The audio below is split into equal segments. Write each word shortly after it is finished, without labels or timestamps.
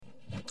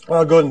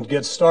I'll go ahead and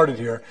get started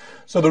here.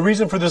 So the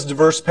reason for this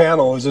diverse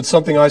panel is it's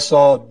something I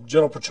saw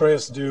General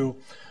Petraeus do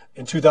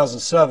in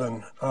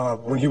 2007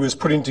 when he was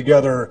putting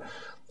together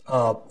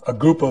a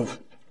group of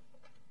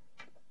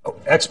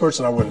experts,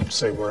 and I wouldn't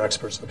say we're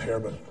experts up here,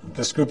 but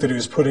this group that he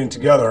was putting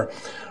together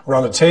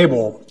around the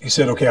table. He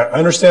said, okay, I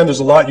understand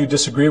there's a lot you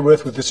disagree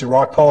with this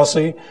Iraq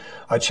policy.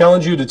 I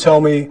challenge you to tell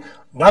me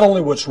not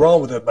only what's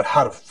wrong with it, but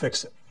how to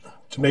fix it,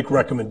 to make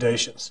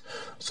recommendations.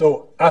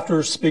 So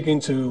after speaking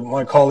to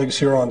my colleagues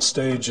here on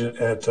stage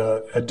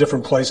at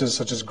different places,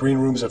 such as green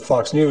rooms at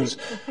Fox News,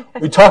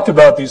 we talked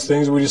about these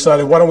things, and we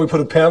decided, why don't we put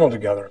a panel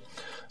together?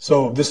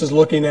 So this is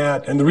looking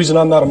at, and the reason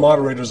I'm not a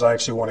moderator is I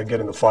actually want to get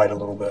in the fight a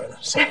little bit.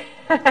 So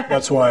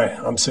that's why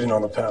I'm sitting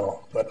on the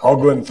panel. But I'll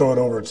go ahead and throw it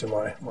over to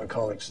my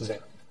colleague, Suzanne.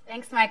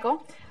 Thanks,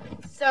 Michael.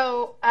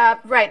 So,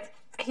 right,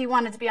 he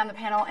wanted to be on the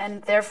panel,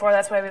 and therefore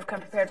that's why we've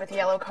come prepared with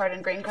yellow card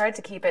and green card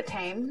to keep it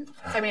tame.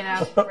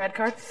 Red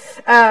card.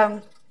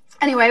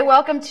 Anyway,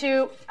 welcome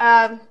to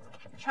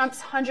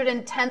Trump's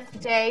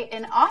 110th day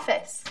in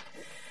office.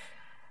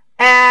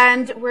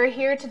 And we're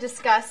here to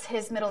discuss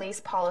his Middle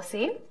East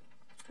policy,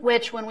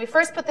 which when we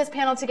first put this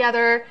panel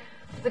together,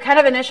 the kind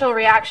of initial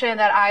reaction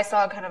that I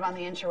saw kind of on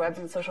the interwebs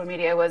and social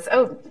media was,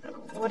 oh,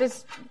 what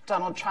is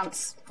Donald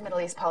Trump's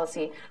Middle East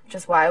policy? Which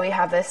is why we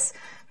have this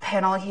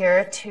panel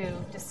here to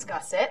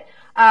discuss it.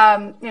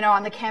 On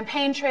the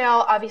campaign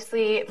trail,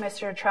 obviously,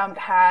 Mr. Trump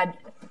had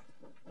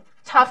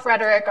tough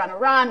rhetoric on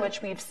Iran,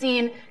 which we've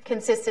seen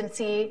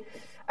consistency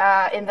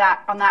on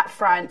that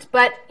front.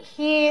 But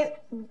he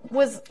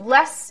was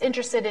less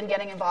interested in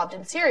getting involved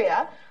in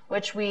Syria,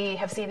 which we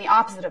have seen the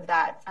opposite of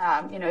that.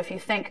 If you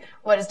think,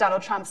 what is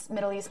Donald Trump's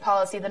Middle East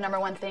policy, the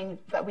number one thing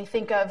that we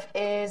think of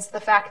is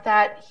the fact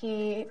that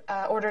he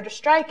ordered a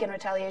strike in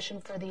retaliation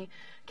for the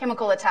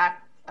chemical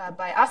attack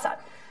by Assad.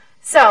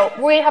 So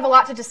we have a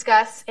lot to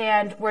discuss,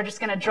 and we're just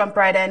going to jump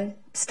right in,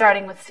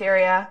 starting with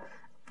Syria.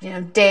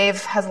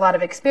 Dave has a lot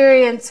of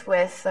experience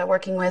with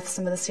working with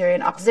some of the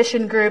Syrian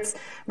opposition groups.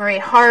 Marie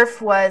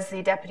Harf was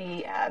the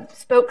deputy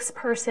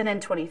spokesperson in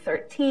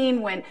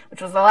 2013,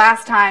 which was the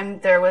last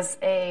time there was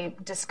a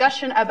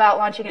discussion about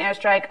launching an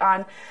airstrike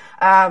on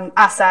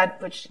Assad,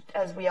 which,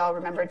 as we all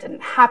remember,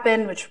 didn't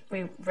happen, which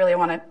we really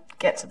want to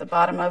get to the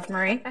bottom of,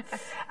 Marie.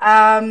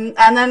 And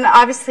then,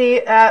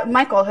 obviously,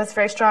 Michael has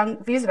very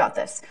strong views about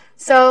this.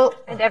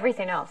 And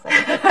everything else.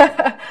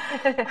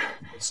 Good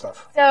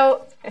stuff.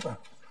 So...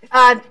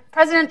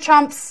 President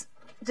Trump's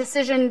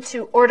decision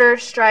to order a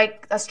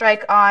strike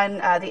on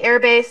the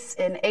airbase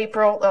in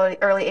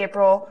early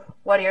April.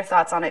 What are your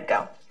thoughts on it?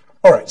 Go.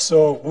 All right,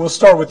 so we'll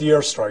start with the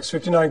airstrikes.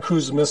 59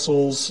 cruise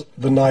missiles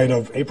the night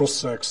of April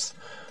 6th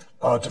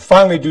to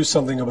finally do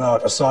something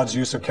about Assad's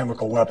use of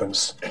chemical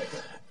weapons.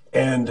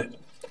 And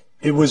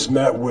it was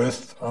met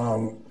with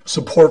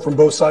support from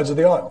both sides of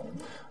the aisle.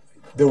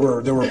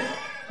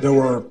 There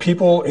were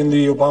people in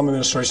the Obama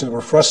administration that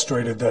were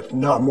frustrated that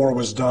not more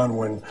was done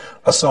when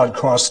Assad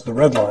crossed the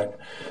red line.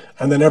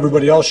 And then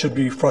everybody else should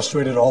be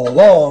frustrated all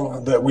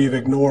along that we've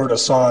ignored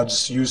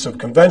Assad's use of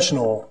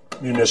conventional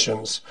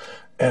munitions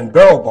and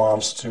barrel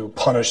bombs to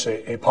punish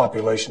a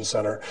population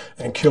center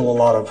and kill a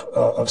lot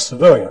of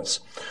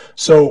civilians.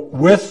 So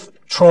with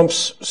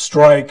Trump's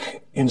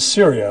strike in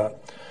Syria,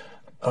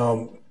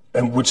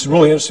 and which is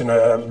really interesting,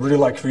 I'd really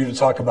like for you to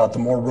talk about the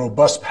more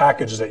robust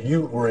package that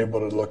you were able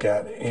to look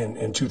at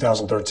in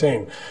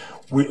 2013.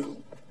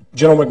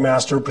 General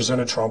McMaster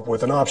presented Trump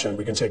with an option.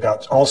 We can take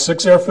out all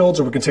 6 airfields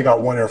or we can take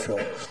out 1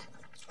 airfield.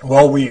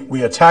 Well,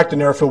 we attacked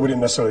an airfield, we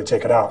didn't necessarily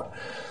take it out.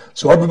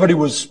 So everybody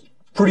was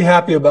pretty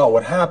happy about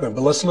what happened,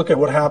 but let's look at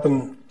what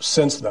happened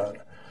since then.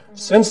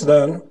 Since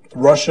then,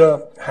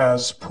 Russia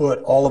has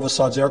put all of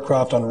Assad's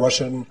aircraft on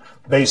Russian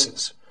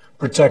bases,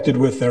 protected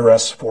with their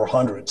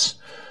S-400s.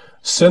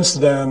 Since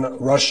then,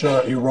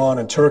 Russia, Iran,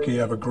 and Turkey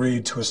have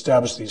agreed to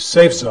establish these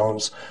safe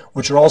zones,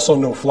 which are also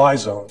no-fly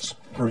zones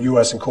for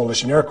U.S. and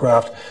coalition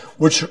aircraft,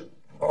 which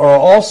are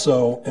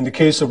also, in the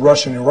case of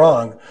Russia and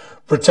Iran,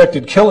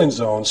 protected killing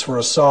zones for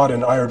Assad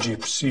and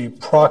IRGC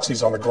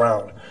proxies on the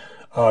ground,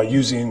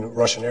 using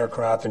Russian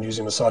aircraft and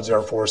using Assad's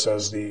air force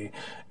as the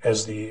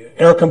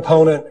air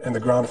component and the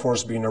ground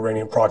force being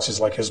Iranian proxies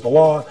like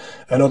Hezbollah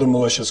and other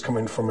militias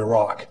coming from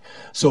Iraq.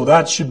 So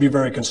that should be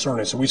very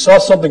concerning. So we saw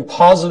something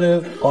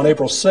positive on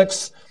April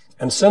 6th,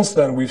 and since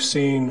then we've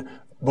seen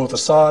both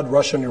Assad,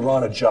 Russia, and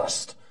Iran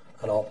adjust.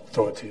 And I'll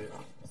throw it to you.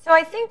 So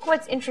I think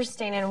what's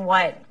interesting in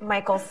what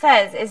Michael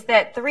says is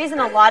that the reason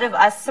a lot of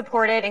us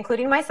supported,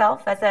 including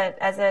myself as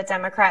a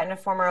Democrat and a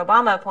former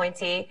Obama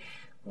appointee,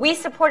 we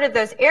supported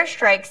those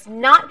airstrikes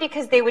not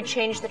because they would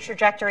change the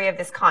trajectory of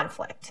this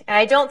conflict. And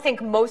I don't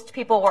think most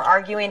people were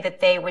arguing that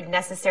they would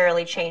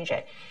necessarily change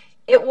it.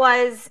 It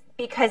was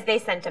because they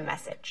sent a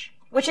message,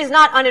 which is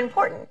not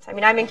unimportant. I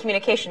mean, I'm in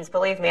communications,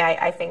 believe me,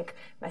 I think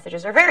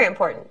messages are very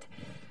important.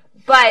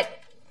 But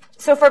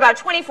so for about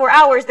 24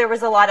 hours, there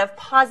was a lot of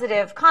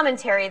positive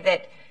commentary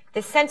that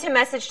this sent a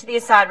message to the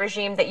Assad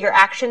regime that your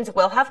actions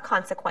will have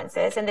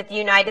consequences and that the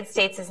United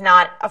States is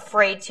not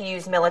afraid to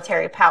use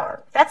military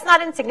power. That's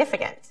not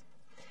insignificant.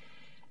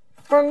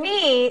 For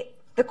me,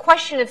 the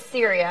question of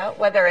Syria,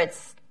 whether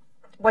it's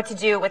what to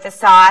do with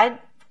Assad,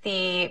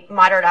 the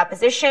moderate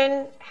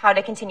opposition, how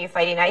to continue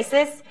fighting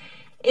ISIS,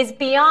 is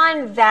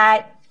beyond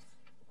that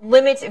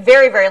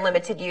very, very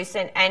limited use.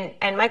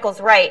 And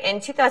Michael's right.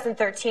 In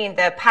 2013,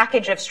 the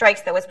package of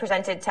strikes that was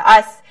presented to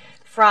us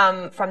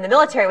from the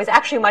military was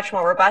actually much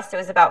more robust. It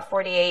was about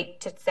 48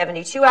 to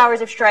 72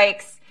 hours of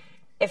strikes,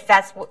 if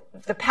that's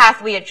the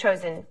path we had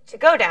chosen to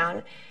go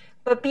down.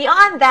 But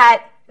beyond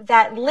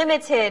that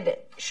limited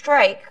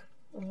strike,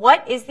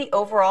 what is the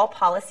overall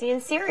policy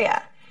in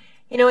Syria?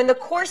 You know, in the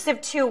course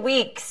of 2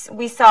 weeks,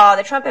 we saw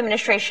the Trump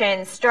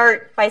administration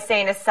start by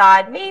saying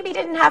Assad maybe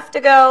didn't have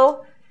to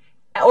go,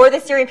 or the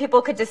Syrian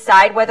people could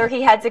decide whether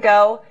he had to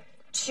go,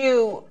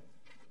 to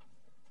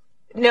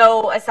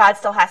no, Assad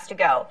still has to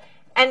go.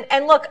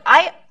 And look,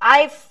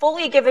 I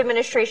fully give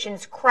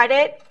administrations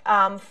credit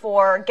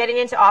for getting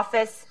into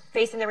office,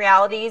 facing the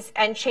realities,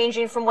 and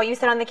changing from what you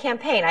said on the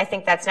campaign. I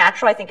think that's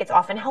natural. I think it's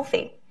often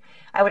healthy.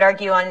 I would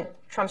argue on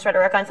Trump's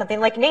rhetoric on something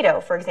like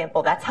NATO, for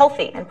example. That's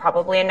healthy and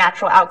probably a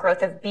natural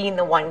outgrowth of being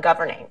the one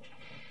governing.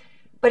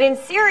 But in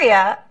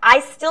Syria, I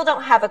still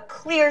don't have a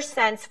clear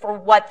sense for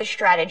what the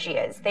strategy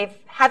is. They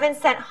haven't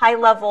sent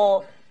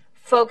high-level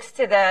folks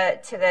to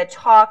the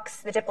talks,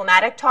 the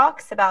diplomatic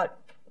talks about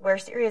where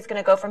Syria is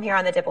going to go from here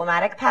on the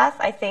diplomatic path.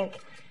 I think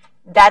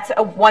that's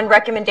one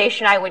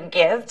recommendation I would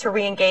give, to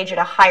re-engage at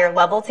a higher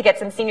level, to get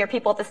some senior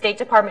people at the State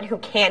Department who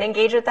can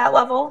engage at that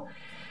level.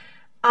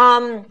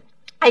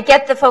 I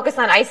get the focus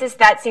on ISIS.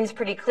 That seems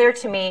pretty clear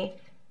to me.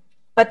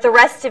 But the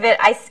rest of it,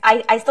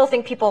 I still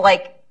think people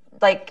like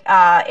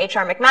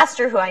H.R.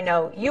 McMaster, who I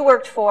know you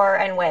worked for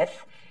and with,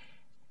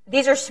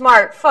 these are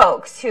smart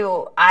folks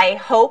who I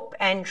hope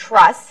and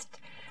trust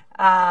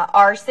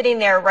are sitting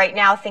there right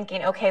now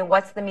thinking, okay,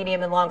 what's the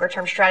medium and longer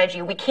term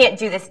strategy? We can't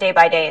do this day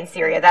by day in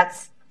Syria.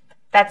 That's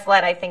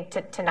led, I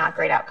think, to not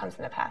great outcomes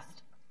in the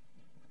past.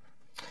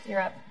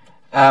 You're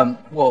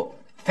up. Well,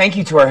 thank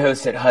you to our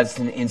hosts at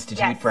Hudson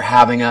Institute for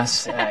having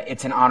us.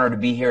 It's an honor to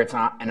be here. It's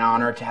an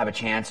honor to have a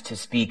chance to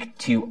speak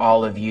to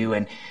all of you.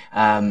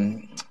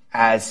 And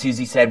as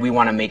Susie said, we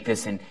want to make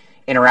this an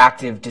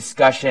interactive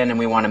discussion, and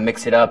we want to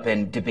mix it up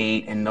and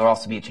debate, and there'll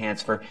also be a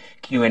chance for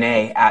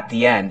Q&A at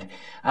the end.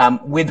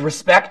 With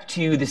respect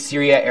to the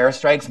Syria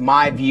airstrikes,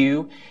 my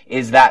view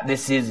is that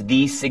this is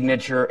the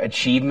signature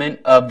achievement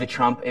of the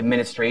Trump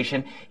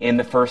administration in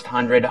the first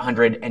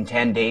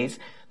 110 days.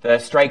 The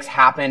strikes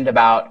happened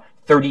about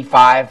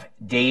 35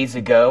 days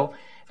ago.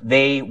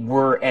 They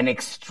were an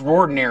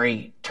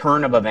extraordinary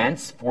turn of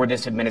events for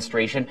this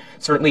administration.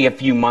 Certainly a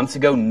few months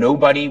ago,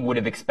 nobody would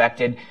have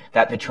expected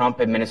that the Trump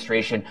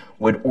administration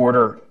would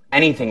order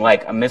anything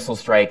like a missile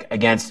strike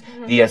against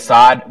the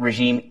Assad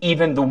regime.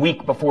 Even the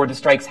week before the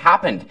strikes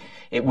happened,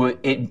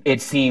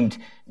 it seemed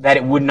that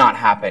it would not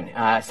happen.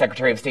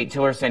 Secretary of State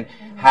Tillerson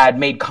had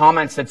made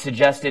comments that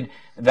suggested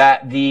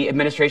that the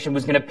administration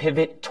was going to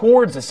pivot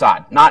towards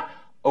Assad, not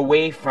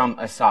away from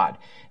Assad.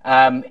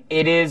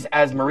 It is,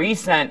 as Marie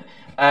sent,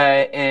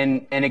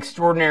 an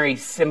extraordinary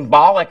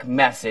symbolic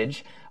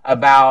message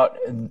about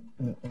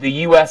the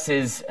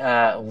U.S.'s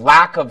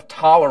lack of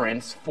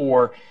tolerance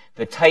for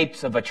the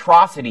types of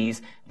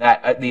atrocities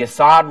that the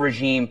Assad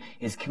regime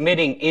is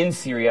committing in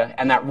Syria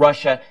and that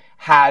Russia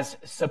has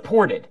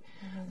supported.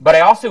 But I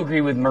also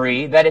agree with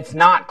Marie that it's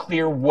not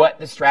clear what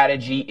the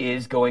strategy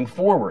is going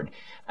forward.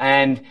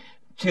 And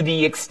to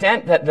the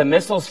extent that the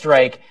missile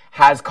strike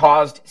has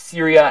caused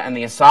Syria and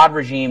the Assad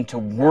regime to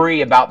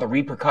worry about the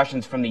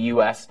repercussions from the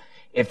U.S.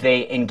 if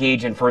they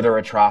engage in further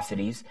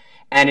atrocities,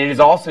 and it has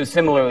also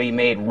similarly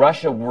made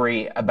Russia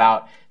worry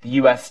about the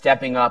U.S.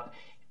 stepping up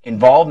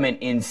involvement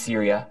in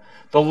Syria,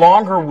 the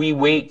longer we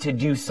wait to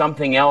do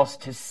something else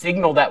to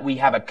signal that we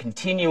have a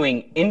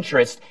continuing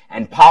interest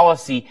and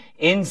policy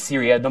in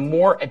Syria, the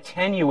more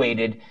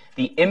attenuated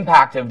the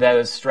impact of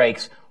those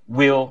strikes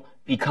will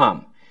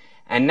become.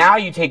 And now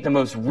you take the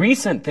most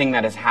recent thing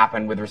that has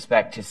happened with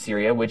respect to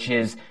Syria, which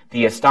is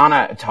the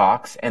Astana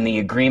talks and the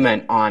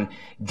agreement on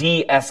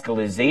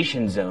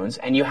de-escalation zones,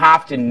 and you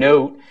have to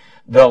note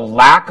the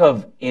lack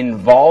of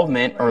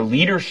involvement or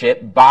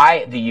leadership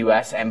by the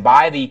U.S. and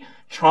by the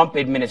Trump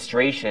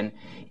administration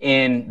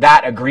in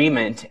that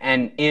agreement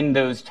and in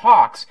those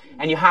talks,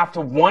 and you have to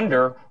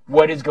wonder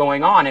what is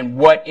going on and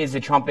what is the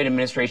Trump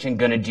administration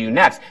going to do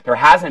next. There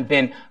hasn't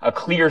been a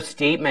clear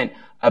statement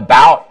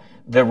about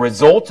the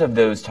result of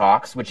those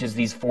talks, which is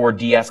these 4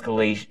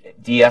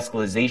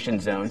 de-escalation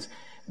zones.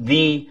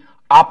 The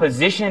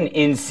opposition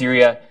in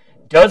Syria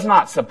does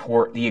not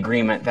support the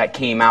agreement that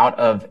came out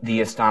of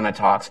the Astana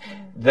talks.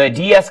 The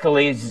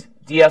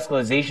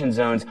de-escalation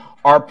zones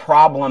are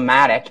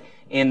problematic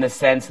in the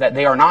sense that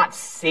they are not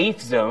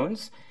safe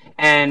zones,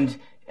 and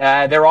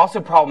they're also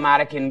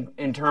problematic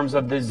in terms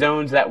of the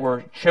zones that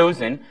were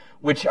chosen,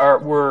 which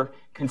were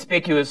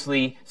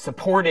conspicuously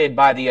supported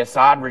by the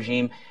Assad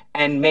regime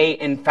and may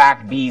in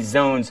fact be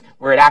zones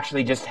where it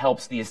actually just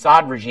helps the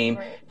Assad regime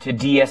to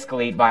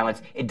de-escalate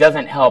violence. It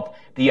doesn't help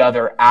the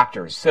other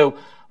actors. So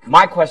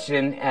My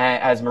question,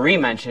 as Marie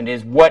mentioned,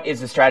 is what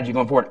is the strategy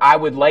going forward? I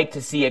would like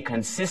to see a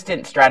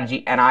consistent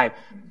strategy, and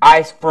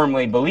I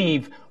firmly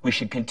believe we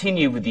should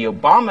continue with the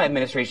Obama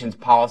administration's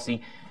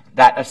policy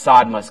that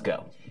Assad must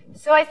go.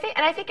 So I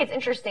think it's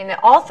interesting that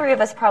all three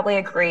of us probably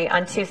agree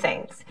on two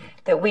things.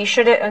 That we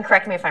should have, and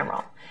correct me if I'm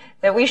wrong,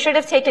 that we should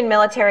have taken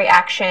military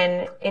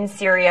action in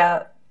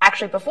Syria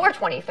actually before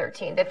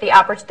 2013, that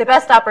the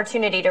best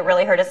opportunity to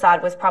really hurt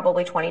Assad was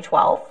probably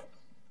 2012,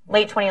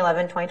 late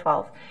 2011,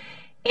 2012.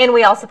 And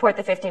we all support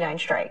the 59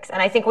 strikes.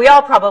 And I think we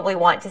all probably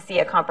want to see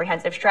a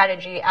comprehensive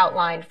strategy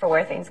outlined for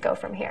where things go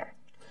from here.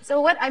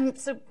 So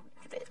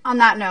on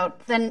that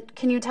note, then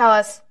can you tell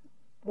us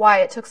why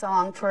it took so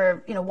long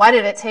why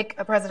did it take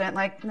a president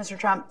like Mr.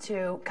 Trump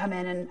to come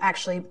in and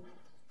actually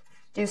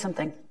do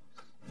something?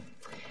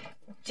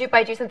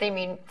 By do something, you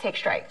mean take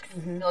strikes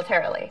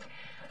militarily?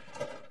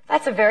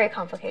 That's a very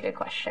complicated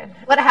question.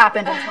 What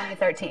happened in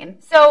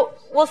 2013? So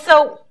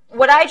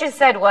what I just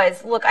said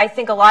was, look, I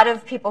think a lot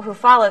of people who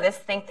follow this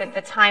think that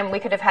the time we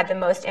could have had the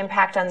most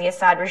impact on the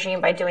Assad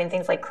regime by doing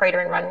things like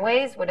cratering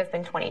runways would have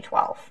been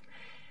 2012.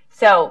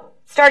 So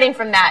starting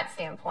from that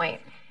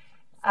standpoint,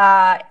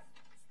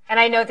 and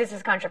I know this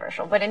is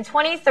controversial, but in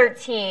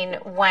 2013,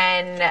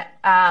 when,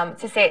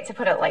 to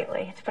put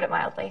it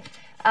mildly,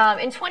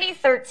 in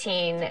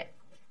 2013,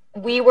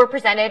 we were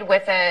presented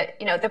with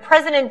the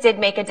president did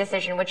make a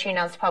decision which he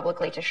announced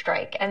publicly to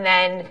strike, and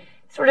then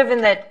sort of in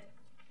the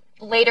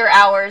later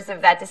hours of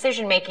that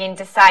decision making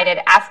decided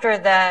after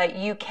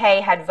the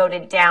UK had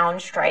voted down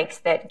strikes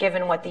that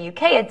given what the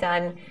UK had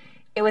done,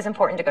 it was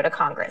important to go to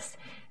Congress.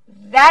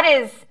 That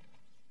is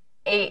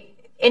a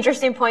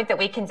interesting point that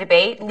we can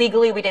debate.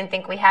 Legally, we didn't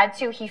think we had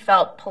to. He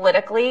felt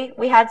politically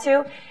we had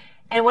to.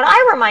 And what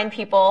I remind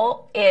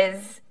people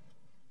is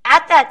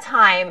at that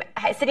time,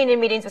 sitting in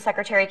meetings with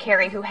Secretary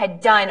Kerry, who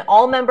had done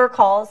all member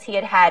calls, he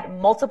had had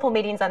multiple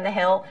meetings on the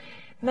Hill,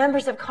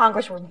 members of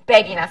Congress were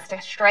begging us to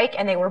strike,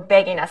 and they were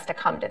begging us to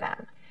come to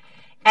them.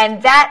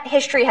 And that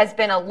history has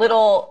been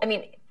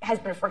has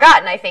been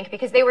forgotten, I think,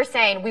 because they were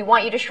saying, we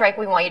want you to strike,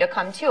 we want you to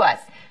come to us.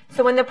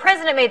 So when the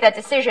president made that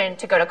decision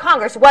to go to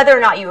Congress, whether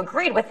or not you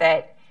agreed with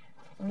it,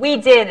 we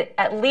did,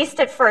 at least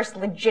at first,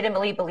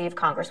 legitimately believe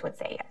Congress would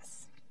say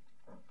yes.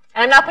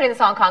 And I'm not putting this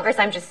on Congress,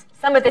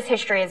 some of this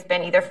history has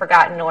been either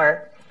forgotten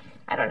or,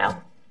 I don't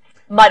know,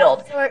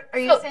 muddled. So are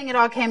you saying it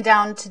all came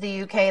down to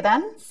the UK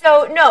then?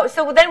 So no.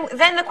 So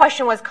then the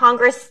question was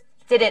Congress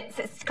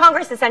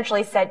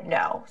essentially said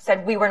no,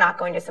 said we were not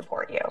going to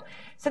support you.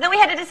 So then we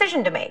had a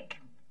decision to make.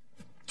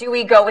 Do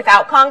we go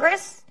without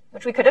Congress,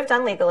 which we could have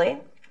done legally,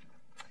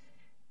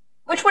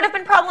 which would have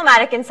been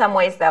problematic in some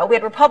ways though. We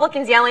had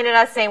Republicans yelling at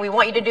us saying we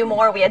want you to do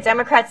more. We had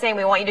Democrats saying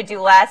we want you to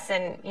do less.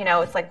 And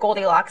it's like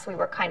Goldilocks. We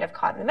were kind of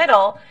caught in the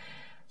middle.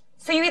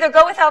 So you either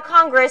go without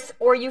Congress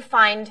or you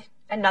find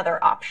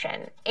another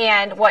option.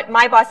 And what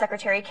my boss,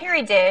 Secretary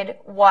Kerry, did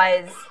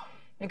was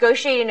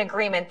negotiate an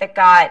agreement that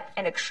got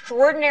an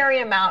extraordinary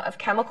amount of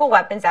chemical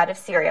weapons out of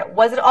Syria.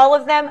 Was it all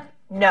of them?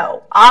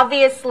 No.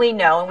 Obviously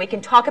no. And we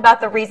can talk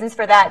about the reasons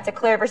for that,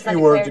 declared versus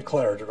undeclared. You were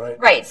declared, right?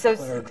 Right. So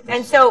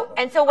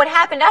what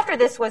happened after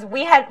this was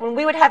when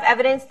we would have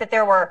evidence that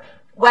there were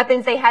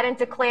weapons they hadn't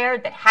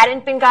declared that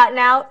hadn't been gotten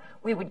out,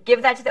 we would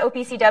give that to the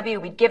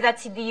OPCW, we'd give that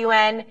to the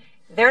UN.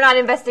 They're not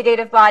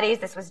investigative bodies.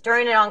 This was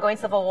during an ongoing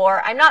civil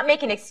war. I'm not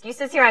making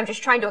excuses here. I'm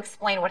just trying to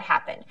explain what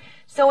happened.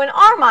 So in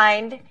our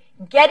mind,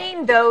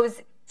 getting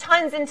those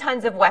tons and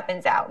tons of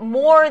weapons out,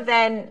 more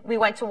than we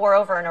went to war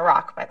over in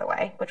Iraq, by the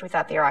way, which we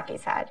thought the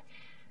Iraqis had.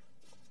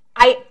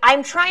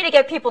 I'm trying to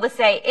get people to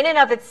say, in and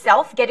of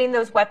itself, getting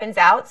those weapons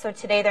out, so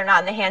today they're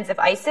not in the hands of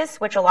ISIS,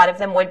 which a lot of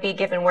them would be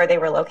given where they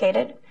were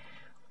located,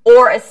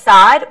 or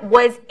Assad,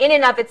 was in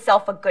and of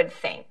itself a good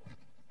thing.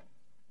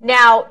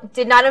 Now,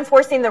 did not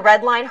enforcing the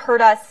red line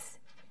hurt us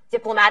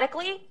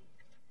diplomatically?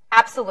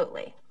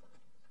 Absolutely.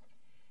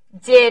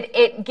 Did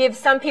it give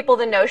some people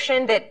the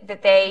notion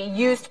that they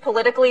used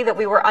politically, that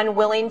we were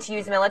unwilling to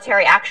use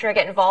military action or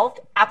get involved?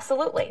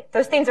 Absolutely.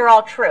 Those things are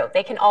all true.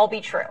 They can all be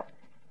true,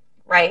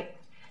 right?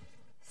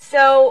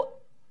 So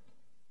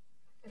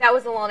that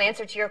was a long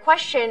answer to your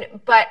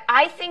question, but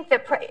I think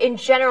that in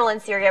general in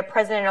Syria,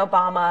 President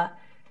Obama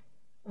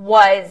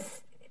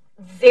was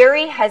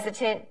very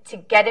hesitant to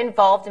get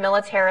involved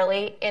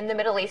militarily in the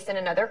Middle East in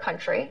another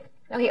country.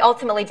 Now, he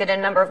ultimately did in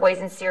a number of ways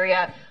in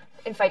Syria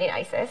in fighting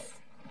ISIS.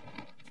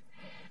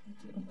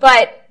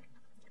 But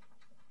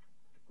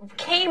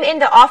came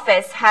into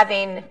office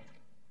having,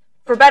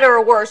 for better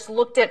or worse,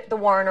 looked at the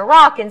war in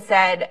Iraq and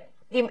said,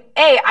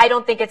 I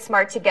don't think it's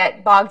smart to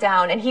get bogged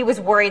down. And he was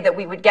worried that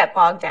we would get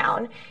bogged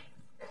down.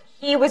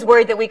 He was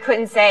worried that we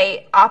couldn't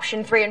say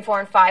option 3 and 4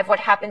 and 5, what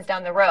happens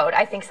down the road.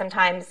 I think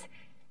sometimes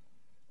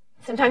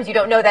you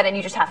don't know that and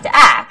you just have to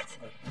act.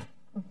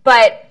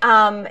 But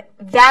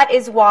that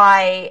is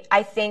why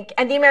I think,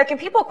 and the American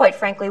people, quite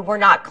frankly, were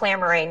not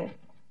clamoring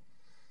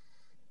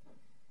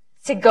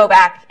to go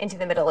back into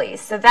the Middle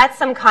East. So that's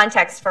some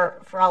context for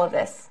all of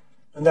this.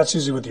 And that's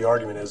usually what the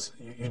argument is.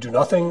 You do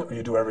nothing or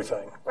you do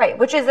everything. Right,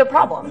 which is a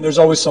problem. And there's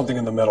always something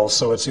in the middle.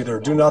 So it's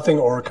either do nothing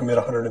or commit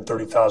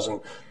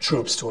 130,000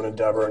 troops to an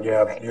endeavor, and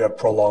you have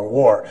prolonged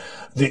war.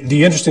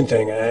 The interesting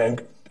thing,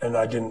 and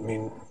I didn't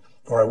mean,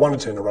 or I wanted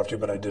to interrupt you,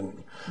 but I didn't.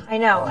 I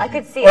know. I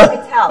could see. I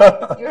could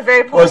tell. You were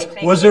very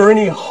polite. Was there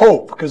any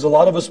hope? Because a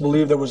lot of us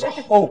believe there was a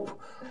hope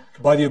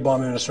by the Obama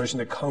administration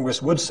that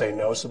Congress would say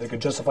no, so they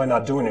could justify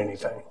not doing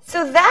anything.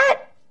 So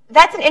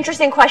that's an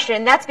interesting question,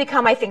 and that's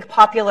become, I think,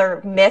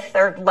 popular myth,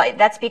 or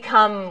that's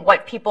become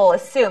what people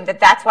assume,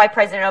 that's why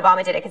President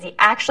Obama did it, because he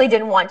actually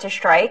didn't want to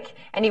strike,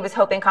 and he was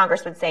hoping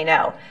Congress would say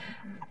no.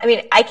 I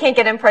mean, I can't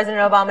get in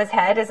President Obama's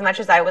head as much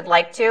as I would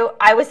like to.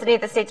 I was sitting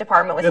at the State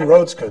Department with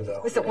Rhodes could,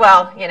 though.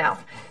 Well,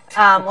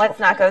 let's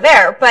not go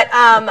there. But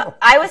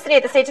I was sitting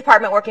at the State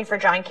Department working for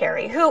John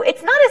Kerry, who,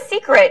 it's not a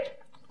secret,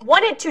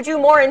 wanted to do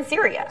more in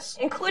Syria,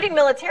 including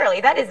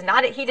militarily. That is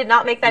not it. He did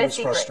not make that a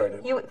secret.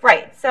 Frustrated.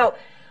 Right. So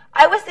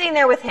I was sitting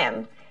there with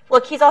him.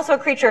 Look, he's also a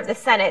creature of the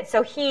Senate,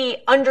 so he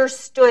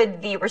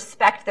understood the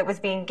respect that was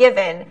being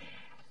given.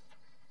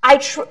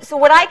 So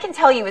what I can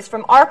tell you is,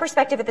 from our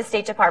perspective at the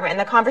State Department and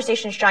the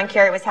conversations John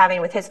Kerry was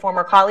having with his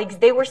former colleagues,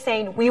 they were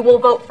saying, we will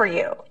vote for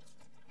you.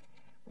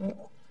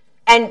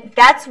 And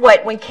that's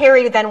when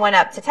Kerry then went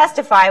up to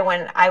testify,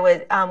 when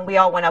we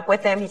all went up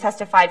with him. He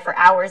testified for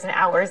hours and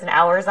hours and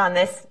hours on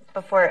this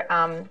before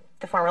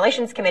the Foreign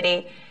Relations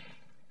Committee.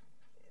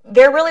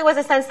 There really was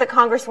a sense that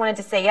Congress wanted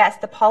to say yes.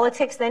 The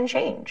politics then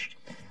changed.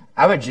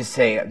 I would just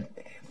say,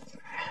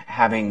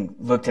 having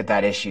looked at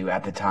that issue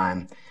at the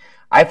time,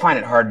 I find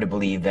it hard to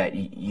believe that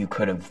you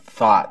could have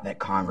thought that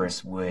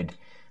Congress would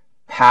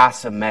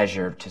pass a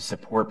measure to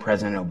support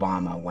President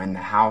Obama when the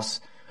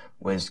House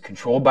was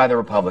controlled by the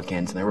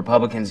Republicans, and the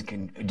Republicans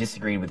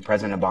disagreed with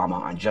President Obama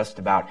on just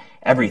about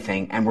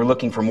everything, and were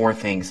looking for more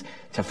things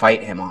to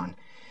fight him on.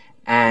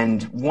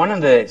 And one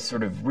of the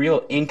sort of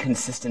real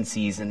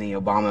inconsistencies in the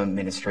Obama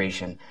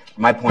administration,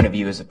 from my point of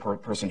view as a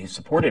person who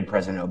supported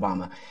President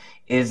Obama,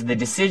 is the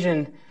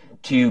decision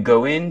to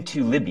go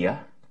into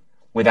Libya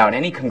without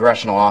any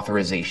congressional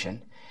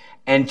authorization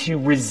and to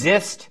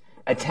resist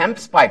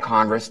attempts by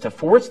Congress to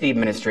force the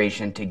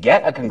administration to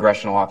get a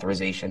congressional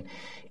authorization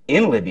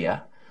in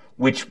Libya,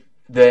 which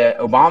the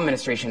Obama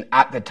administration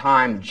at the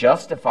time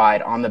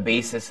justified on the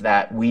basis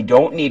that we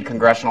don't need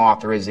congressional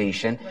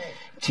authorization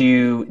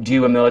to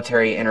do a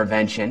military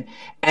intervention.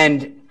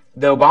 And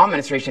the Obama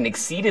administration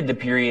exceeded the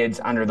periods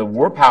under the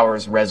War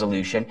Powers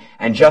Resolution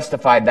and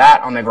justified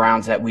that on the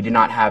grounds that we did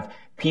not have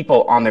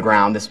people on the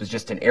ground. This was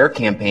just an air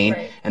campaign,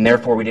 and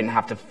therefore we didn't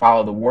have to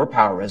follow the War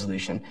Power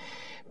Resolution.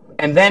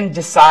 And then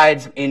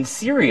decides in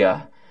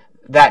Syria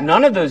that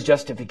none of those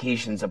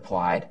justifications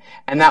applied,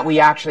 and that we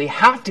actually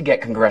have to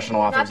get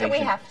congressional authorization. Not that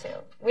we have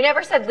to. We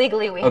never said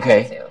legally we have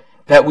to.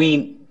 That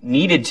we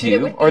needed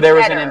to, or there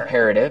was an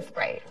imperative.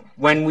 Right.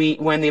 When the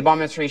Obama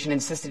administration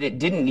insisted it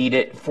didn't need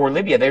it for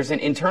Libya, there's an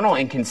internal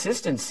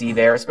inconsistency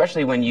there,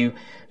 especially when you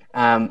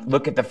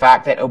look at the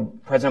fact that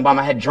President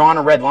Obama had drawn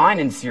a red line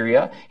in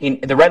Syria.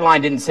 The red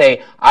line didn't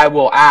say, I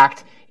will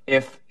act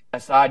if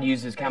Assad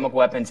uses chemical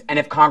weapons and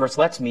if Congress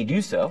lets me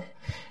do so.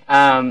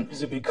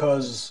 Is it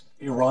because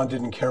Iran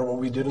didn't care what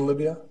we did in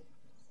Libya?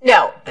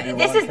 No,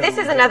 this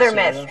is another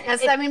myth.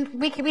 Yes, I mean,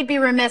 we'd be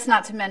remiss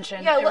not to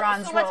mention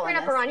Iran's role. So let's bring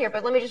up Iran here,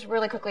 but let me just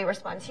really quickly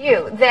respond to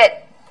you.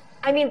 That,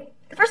 I mean,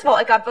 first of all,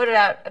 it got voted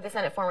out of the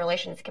Senate Foreign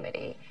Relations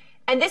Committee.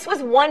 And this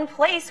was one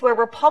place where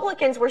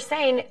Republicans were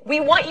saying, we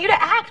want you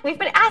to act. We've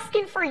been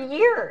asking for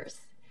years.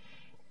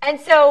 And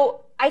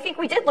so I think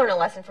we did learn a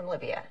lesson from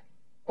Libya.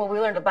 Well, we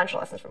learned a bunch of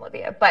lessons from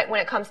Libya. But when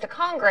it comes to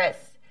Congress,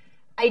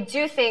 I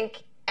do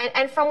think,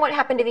 and from what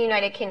happened to the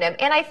United Kingdom,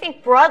 and I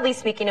think broadly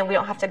speaking, and we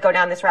don't have to go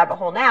down this rabbit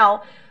hole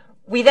now,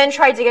 we then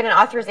tried to get an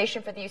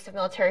authorization for the use of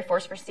military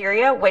force for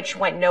Syria, which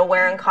went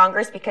nowhere in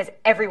Congress because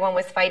everyone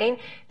was fighting.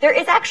 There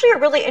is actually a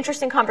really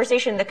interesting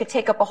conversation that could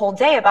take up a whole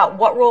day about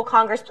what role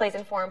Congress plays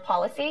in foreign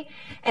policy,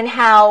 and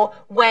how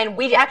when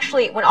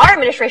our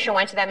administration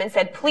went to them and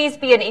said, please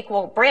be an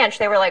equal branch,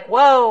 they were like,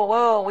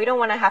 whoa, we don't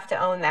want to have to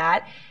own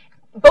that.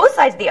 Both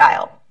sides of the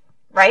aisle,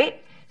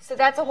 right? So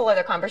that's a whole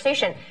other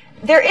conversation.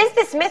 There is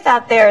this myth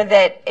out there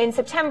that in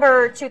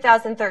September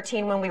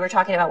 2013, when we were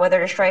talking about whether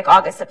to strike,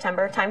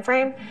 August-September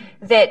timeframe,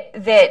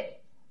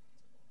 that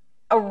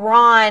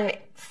Iran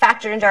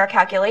factored into our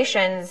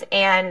calculations,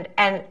 and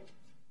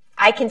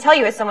I can tell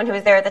you, as someone who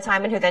was there at the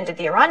time and who then did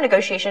the Iran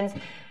negotiations,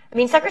 I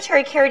mean,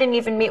 Secretary Kerry didn't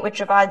even meet with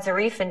Javad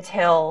Zarif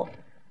until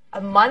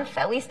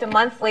at least a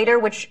month later,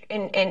 which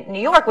in New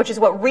York, which is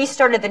what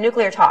restarted the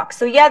nuclear talks.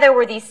 So yeah, there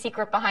were these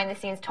secret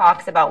behind-the-scenes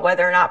talks about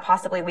whether or not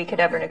possibly we could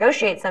ever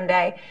negotiate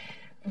someday,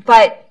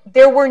 but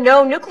there were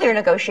no nuclear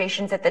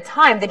negotiations at the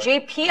time. The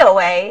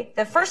JPOA,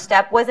 the first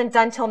step, wasn't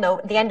done till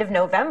the end of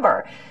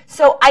November.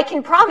 So I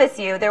can promise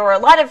you there were a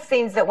lot of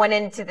things that went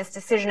into this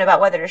decision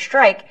about whether to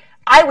strike.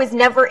 I was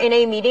never in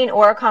a meeting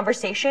or a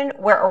conversation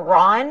where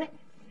Iran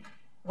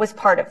was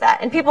part of that.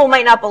 And people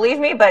might not believe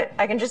me, but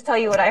I can just tell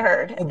you what I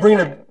heard.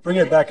 Well, bring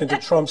it back into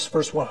Trump's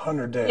first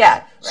 100 days. Yeah.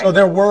 Right. So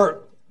there were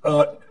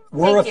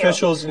we're Thank you.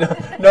 officials.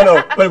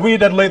 No, but we need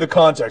to lay the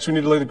context. We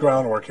need to lay the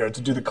groundwork here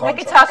to do the I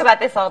context. could talk about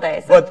this all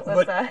day. So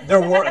But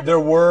there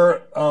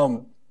were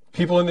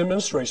people in the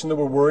administration that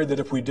were worried that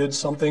if we did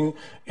something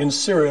in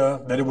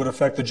Syria, that it would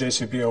affect the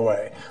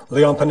JCPOA.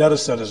 Leon Panetta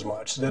said as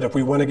much, that if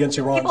we went against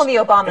Iran's People in the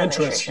Obama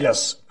interests,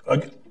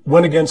 administration.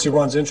 went against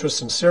Iran's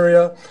interests in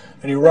Syria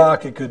and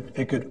Iraq, it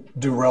could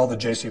derail the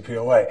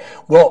JCPOA.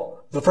 Well,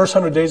 the first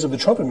 100 days of the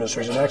Trump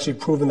administration actually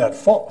proven that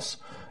false.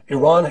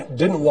 Iran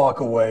didn't walk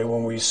away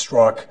when we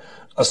struck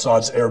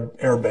Assad's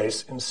air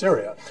base in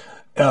Syria.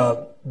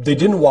 They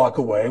didn't walk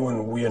away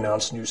when we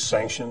announced new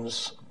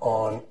sanctions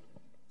on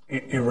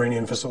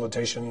Iranian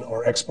facilitation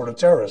or export of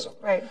terrorism.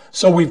 Right.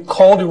 So we've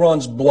called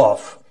Iran's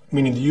bluff,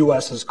 meaning the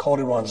U.S. has called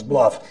Iran's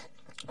bluff,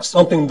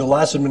 something the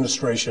last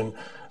administration,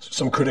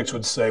 some critics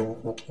would say,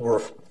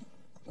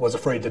 was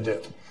afraid to do,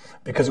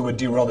 because it would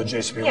derail the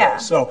JCPOA. Yeah.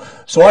 So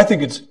I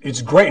think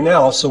it's great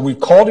now. So we've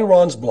called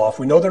Iran's bluff.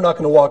 We know they're not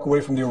going to walk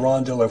away from the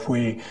Iran deal if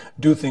we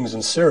do things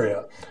in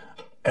Syria,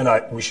 and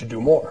we should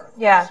do more.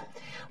 Yeah.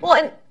 Well,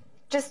 and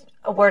just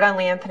a word on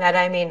Leon Panetta.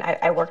 I mean,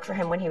 I worked for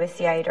him when he was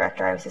CIA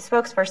director. I was his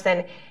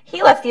spokesperson.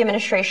 He left the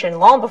administration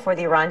long before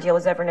the Iran deal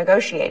was ever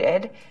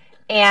negotiated.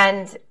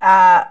 And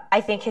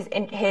I think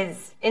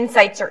his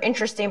insights are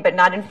interesting, but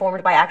not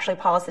informed by actually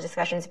policy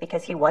discussions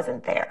because he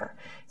wasn't there.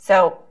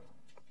 So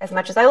as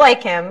much as I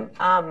like him,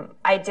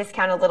 I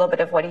discount a little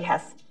bit of what he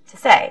has to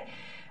say.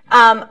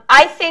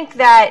 I think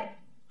that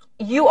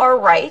you are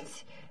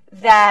right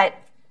that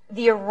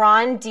the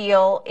Iran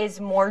deal is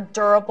more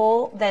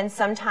durable than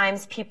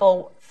sometimes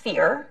people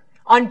fear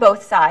on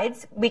both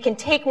sides. We can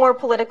take more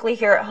politically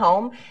here at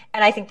home,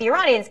 and I think the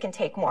Iranians can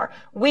take more.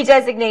 We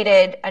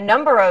designated a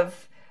number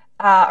of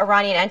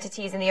Iranian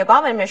entities in the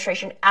Obama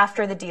administration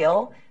after the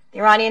deal. The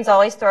Iranians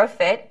always throw a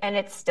fit, and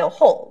it still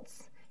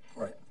holds.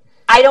 Right.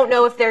 I don't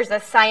know if there's a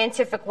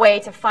scientific way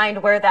to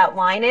find where that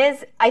line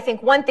is. I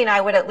think one thing I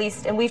would at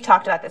least, and we've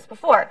talked about this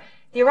before,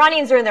 the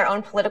Iranians are in their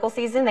own political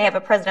season. They have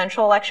a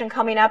presidential election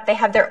coming up. They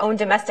have their own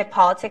domestic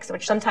politics,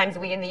 which sometimes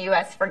we in the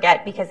U.S.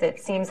 forget because it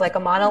seems like a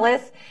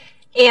monolith.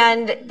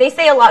 And they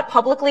say a lot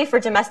publicly for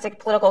domestic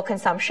political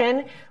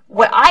consumption.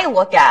 What I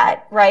look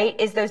at, right,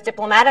 is those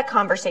diplomatic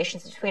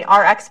conversations between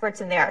our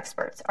experts and their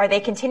experts. Are they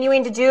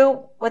continuing to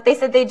do what they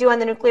said they do on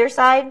the nuclear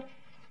side?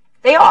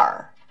 They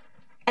are.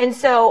 And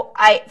so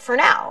for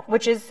now,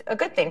 which is a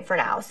good thing for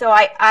now. So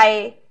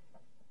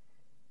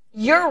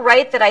you're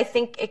right that I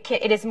think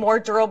it is more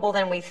durable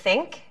than we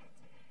think,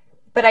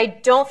 but I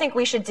don't think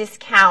we should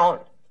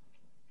discount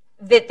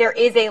that there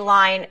is a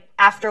line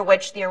after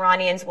which the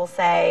Iranians will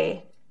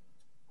say,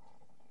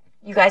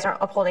 you guys aren't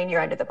upholding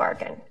your end of the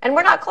bargain. And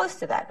we're not close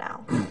to that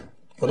now.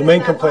 Well, the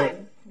main complaint.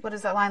 What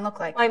does that line look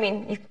like? I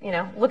mean, you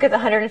know, look at the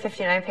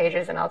 159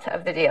 pages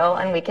of the deal,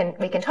 and we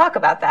can talk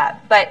about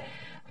that. But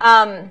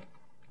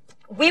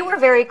we were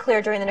very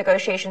clear during the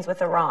negotiations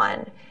with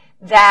Iran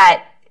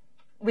that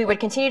we would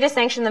continue to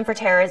sanction them for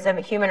terrorism,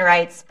 human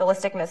rights,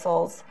 ballistic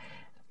missiles,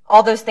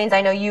 all those things.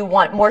 I know you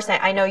want more.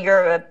 I know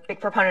you're a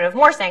big proponent of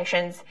more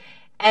sanctions,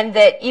 and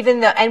that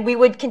and we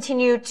would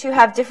continue to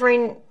have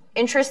differing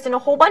interests in a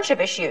whole bunch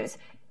of issues.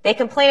 They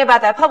complain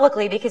about that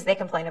publicly because they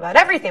complain about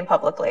everything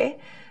publicly.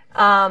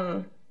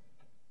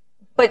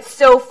 But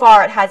so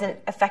far, it hasn't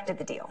affected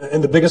the deal.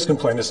 And the biggest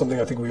complaint is something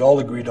I think we all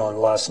agreed on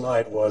last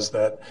night was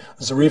that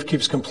Zarif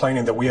keeps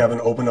complaining that we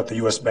haven't opened up the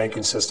U.S.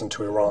 banking system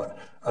to Iran.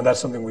 And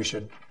that's something we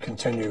should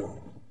continue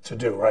to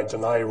do, right?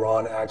 Deny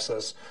Iran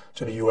access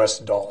to the U.S.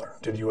 dollar,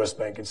 to the U.S.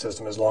 banking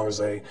system, as long as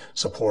they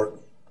support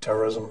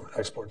terrorism,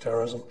 export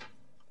terrorism.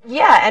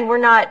 Yeah, and we're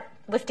not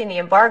lifting the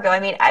embargo. I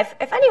mean,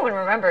 if anyone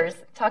remembers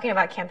talking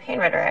about campaign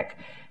rhetoric,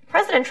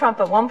 President Trump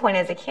at one point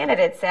as a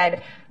candidate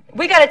said,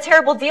 we got a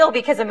terrible deal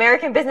because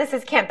American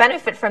businesses can't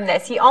benefit from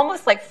this. He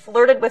almost like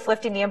flirted with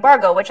lifting the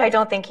embargo, which I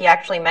don't think he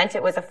actually meant.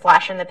 It was a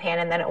flash in the pan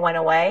and then it went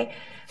away.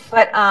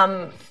 But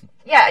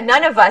yeah,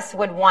 none of us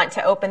would want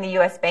to open the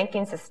U.S.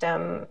 banking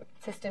system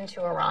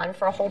to Iran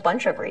for a whole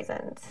bunch of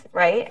reasons,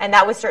 right? And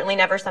that was certainly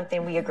never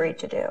something we agreed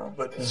to do.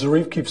 But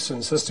Zarif keeps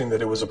insisting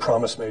that it was a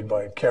promise made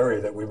by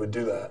Kerry that we would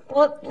do that.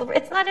 Well,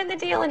 it's not in the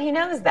deal, and he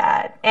knows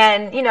that.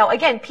 And, you know,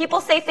 again, people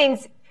say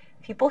things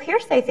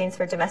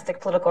for domestic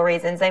political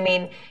reasons. I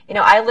mean, you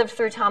know, I lived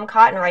through Tom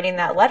Cotton writing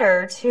that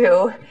letter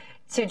to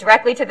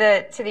directly to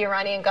the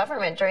Iranian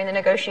government during the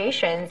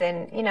negotiations,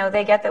 and, you know,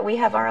 they get that we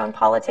have our own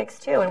politics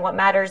too, and what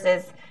matters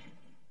is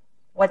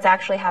what's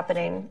actually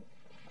happening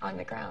on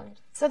the ground.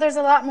 So there's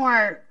a lot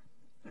more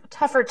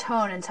tougher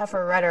tone and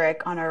tougher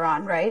rhetoric on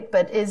Iran, right?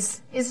 But is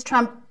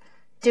Trump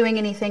doing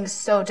anything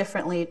so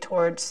differently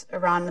towards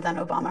Iran than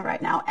Obama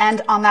right now?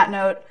 And on that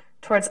note,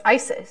 towards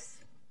ISIS.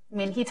 I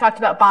mean, he talked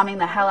about bombing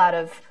the hell out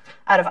of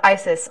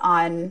ISIS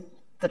on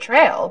the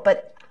trail,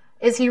 but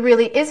is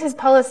his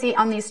policy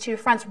on these two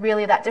fronts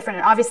really that different?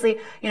 And obviously,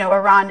 you know,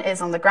 Iran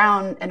is on the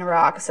ground in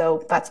Iraq,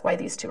 so that's why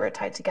these two are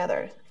tied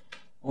together.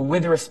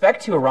 With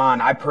respect to Iran,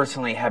 I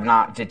personally have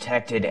not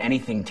detected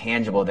anything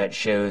tangible that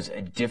shows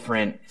a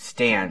different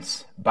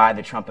stance by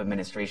the Trump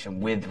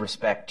administration with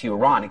respect to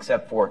Iran,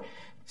 except for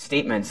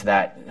statements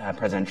that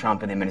President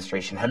Trump and the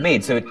administration have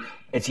made. So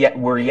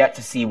we're yet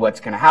to see what's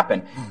going to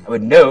happen. I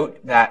would note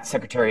that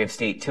Secretary of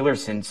State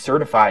Tillerson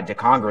certified to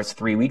Congress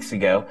 3 weeks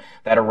ago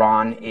that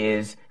Iran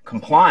is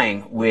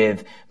complying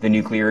with the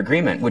nuclear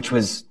agreement, which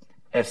was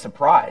a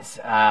surprise.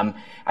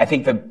 I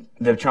think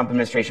the Trump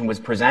administration was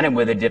presented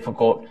with a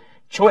difficult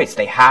choice.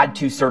 They had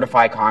to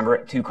certify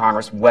to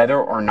Congress whether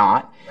or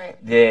not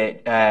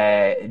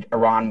that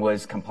Iran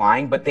was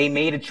complying, but they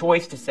made a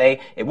choice to say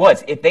it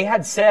was. If they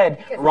had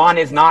said Iran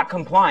is not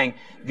complying,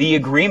 the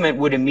agreement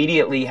would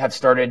immediately have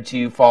started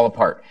to fall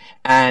apart,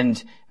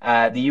 and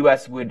the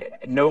U.S. would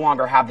no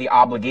longer have the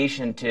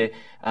obligation to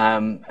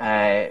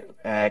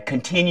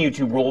continue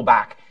to roll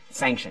back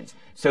sanctions.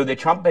 So the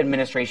Trump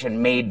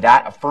administration made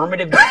that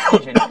affirmative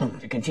decision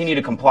to continue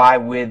to comply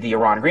with the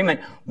Iran agreement,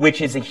 which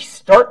is a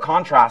stark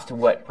contrast to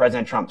what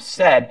President Trump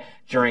said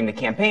during the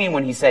campaign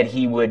when he said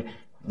he would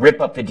rip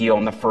up the deal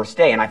on the first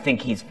day. And I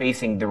think he's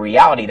facing the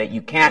reality that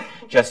you can't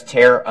just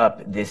tear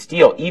up this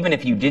deal. Even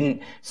if you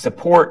didn't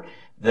support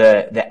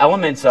the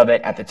elements of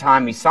it at the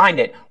time we signed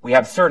it, we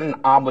have certain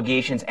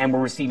obligations and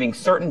we're receiving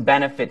certain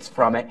benefits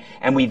from it.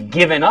 And we've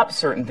given up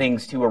certain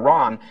things to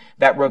Iran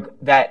that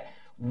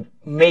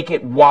make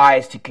it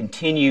wise to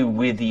continue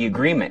with the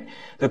agreement.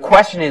 The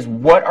question is,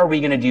 what are we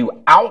going to do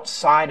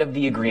outside of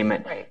the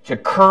agreement to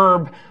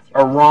curb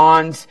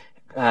Iran's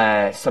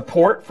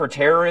support for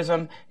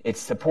terrorism, its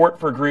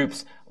support for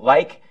groups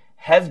like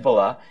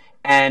Hezbollah,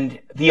 and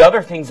the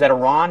other things that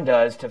Iran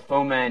does to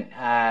foment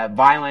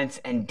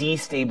violence and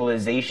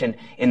destabilization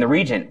in the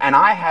region? And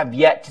I have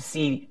yet to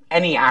see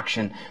any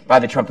action by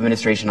the Trump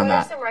administration on that.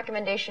 What are some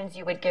recommendations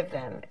you would give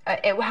them,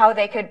 how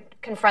they could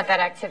confront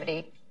that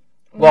activity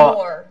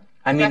more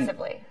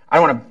aggressively? I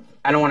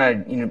don't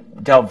want to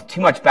delve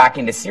too much back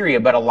into Syria,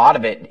 but a lot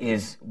of it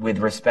is with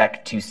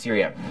respect to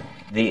Syria.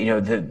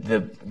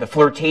 The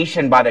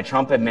flirtation by the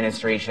Trump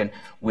administration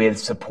with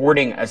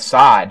supporting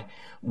Assad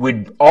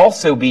would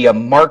also be a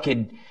marked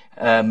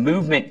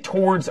movement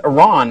towards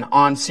Iran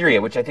on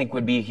Syria, which I think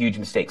would be a huge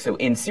mistake. So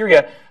in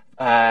Syria,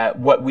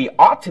 what we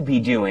ought to be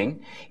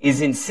doing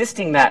is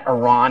insisting that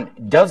Iran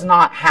does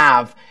not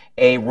have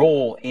a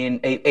role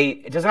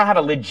does not have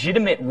a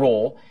legitimate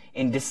role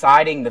in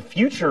deciding the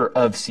future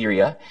of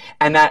Syria,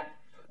 and that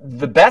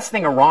the best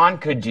thing Iran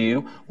could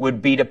do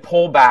would be to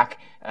pull back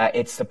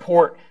its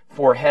support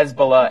for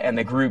Hezbollah and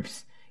the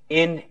groups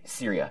in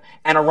Syria.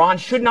 And Iran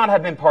should not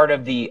have been part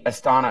of the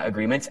Astana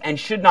agreements and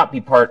should not be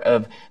part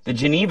of the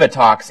Geneva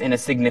talks in a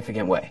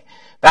significant way.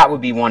 That would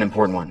be one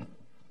important one.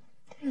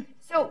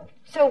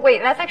 So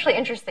wait, that's actually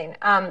interesting.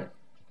 And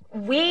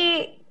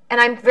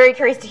I'm very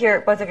curious to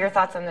hear both of your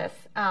thoughts on this.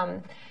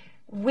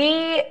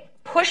 We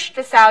pushed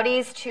the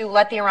Saudis to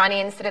let the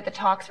Iranians sit at the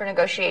talks for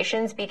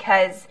negotiations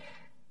because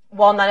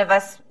while none of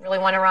us really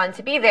want Iran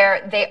to be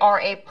there, they are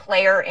a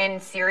player in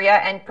Syria,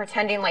 and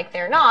pretending like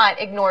they're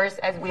not ignores,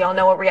 as we all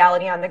know, a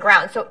reality on the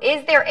ground. So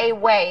is there a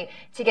way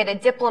to get a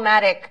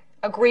diplomatic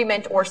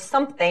agreement or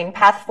something,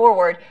 path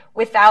forward,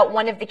 without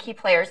one of the key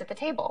players at the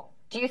table?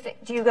 Do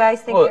you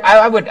guys think? Well,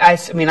 I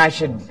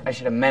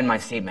should amend my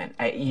statement.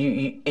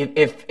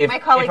 If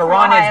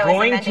Iran is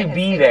going to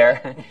be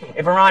there,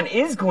 if Iran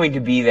is going to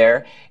be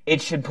there,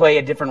 it should play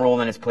a different role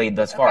than it's played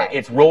thus far. Okay.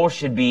 Its role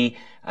should be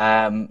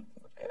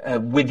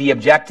with the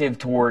objective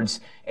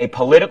towards a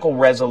political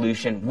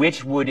resolution,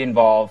 which would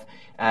involve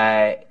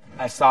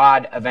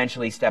Assad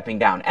eventually stepping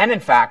down. And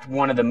in fact,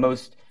 one of the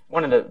most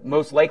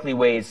likely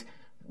ways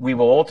we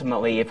will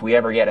ultimately, if we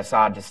ever get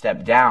Assad to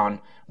step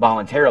down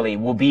voluntarily,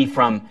 will be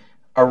from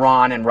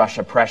Iran and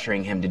Russia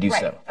pressuring him to do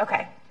so.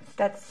 Okay.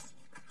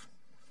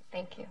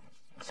 Thank you.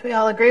 So we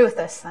all agree with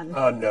this then?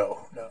 No.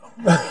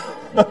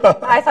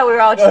 I thought we were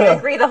all just going to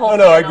agree the whole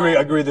No, I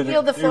agree that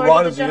Yield the floor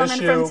Iran to is the the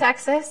gentleman issue. from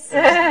Texas.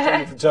 The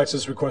gentleman from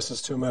Texas requests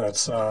us 2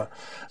 minutes.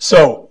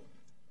 So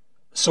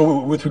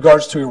with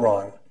regards to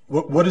Iran,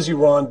 what is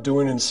Iran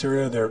doing in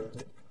Syria?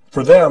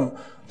 For them,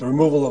 the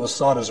removal of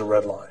Assad is a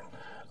red line.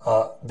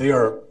 They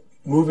are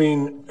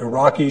moving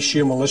Iraqi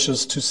Shia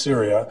militias to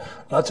Syria,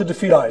 not to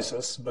defeat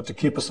ISIS, but to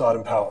keep Assad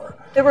in power.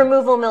 The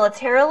removal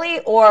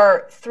militarily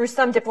or through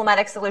some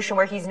diplomatic solution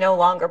where he's no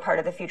longer part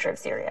of the future of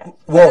Syria?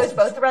 Well, are those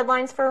both the red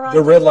lines for Iran?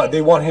 The red line,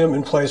 they want him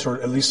in place,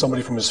 or at least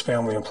somebody from his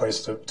family in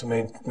place to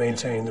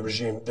maintain the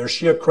regime. Their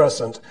Shia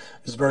crescent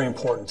is very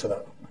important to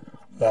them.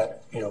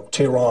 That,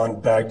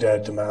 Tehran,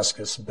 Baghdad,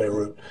 Damascus,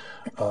 Beirut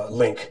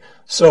link.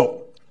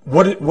 So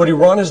what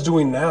Iran is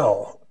doing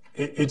now,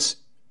 it's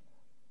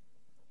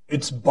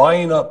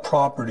buying up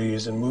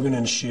properties and moving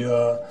in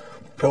Shia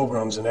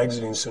pilgrims and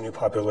exiting Sunni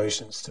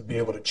populations to be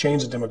able to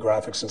change the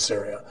demographics in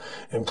Syria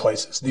in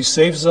places. These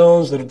safe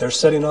zones that they're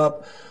setting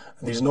up,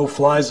 these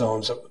no-fly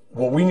zones,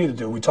 what we need to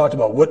do, we talked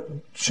about what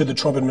should the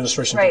Trump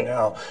administration do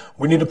now.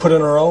 We need to put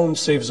in our own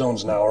safe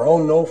zones now, our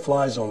own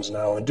no-fly zones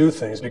now, and do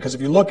things. Because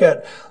if you look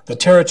at the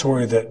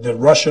territory that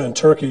Russia and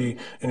Turkey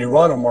and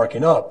Iran are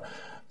marking up,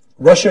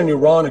 Russia and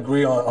Iran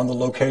agree on the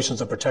locations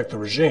that protect the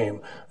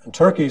regime, and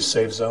Turkey's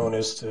safe zone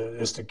is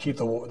to keep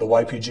the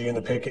YPG and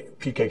the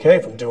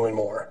PKK from doing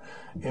more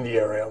in the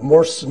area.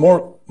 More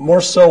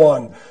so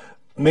on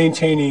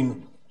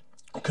maintaining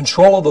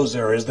control of those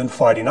areas than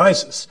fighting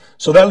ISIS.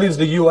 So that leaves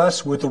the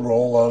U.S. with the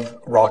role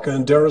of Raqqa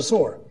and Deir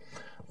ez-Zor.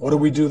 What do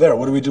we do there?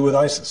 What do we do with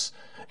ISIS?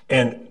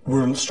 And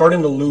we're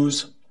starting to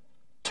lose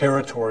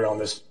territory on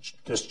this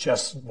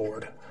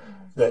chessboard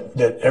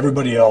that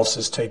everybody else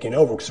is taking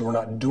over because we're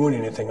not doing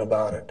anything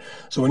about it.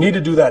 So we need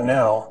to do that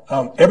now.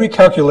 Every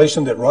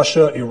calculation that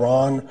Russia,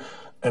 Iran,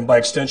 and by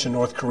extension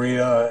North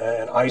Korea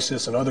and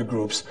ISIS and other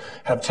groups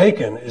have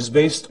taken is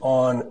based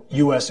on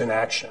U.S.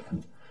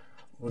 inaction.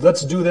 Well,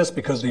 let's do this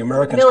because the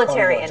Americans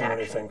military can't do inaction.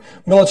 anything.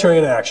 Military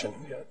inaction,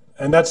 yeah.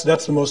 And that's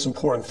the most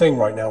important thing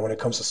right now when it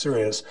comes to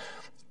Syria is,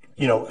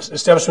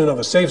 establishment of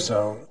a safe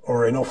zone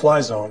or a no-fly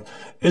zone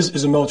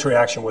is a military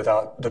action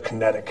without the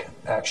kinetic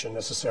action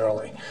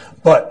necessarily.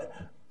 But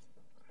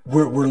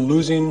we're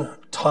losing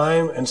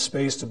time and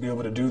space to be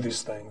able to do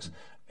these things.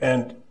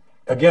 And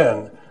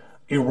again,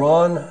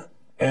 Iran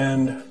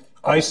and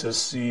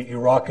ISIS see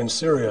Iraq and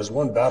Syria as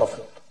one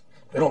battlefield.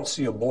 They don't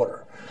see a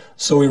border.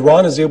 So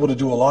Iran is able to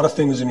do a lot of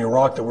things in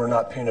Iraq that we're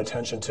not paying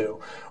attention to.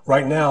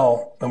 Right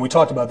now, and we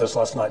talked about this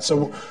last night,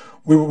 so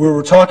we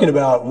were talking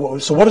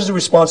about, so what is the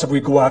response if we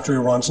go after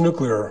Iran's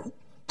nuclear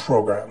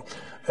program?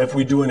 If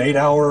we do an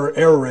 8-hour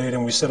air raid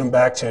and we set them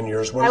back 10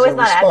 years, what is their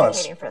response? I was not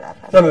advocating for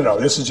that. No.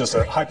 This is just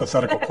a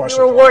hypothetical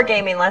question. We were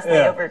wargaming last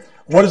night over.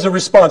 What is the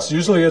response?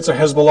 Usually it's a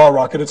Hezbollah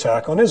rocket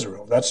attack on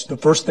Israel. That's the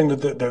first thing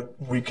that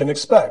we can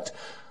expect.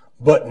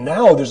 But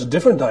now there's a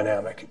different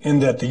dynamic in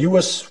that the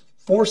U.S.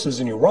 forces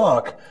in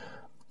Iraq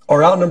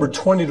are outnumbered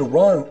 20 to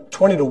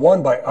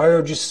 1 by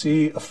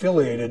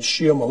IRGC-affiliated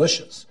Shia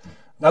militias.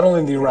 Not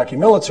only in the Iraqi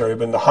military,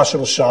 but in the Hashd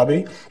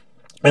al-Shabi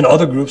and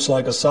other groups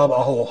like Asab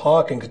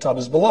al-Haq and Katab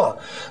Hezbollah.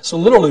 So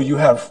literally you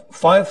have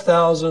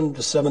 5,000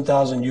 to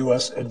 7,000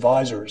 U.S.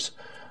 advisors,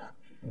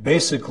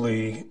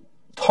 basically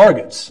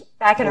targets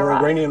for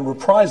Iranian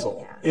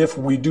reprisal if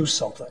we do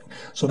something.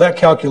 So that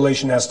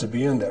calculation has to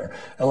be in there.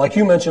 And like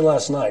you mentioned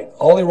last night,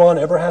 all Iran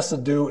ever has to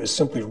do is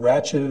simply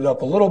ratchet it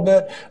up a little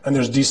bit, and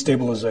there's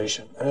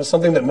destabilization. And it's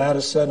something that Matt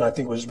has said, and I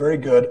think was very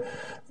good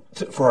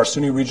for our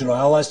Sunni regional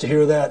allies to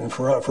hear that, and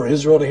for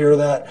Israel to hear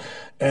that,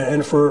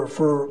 and for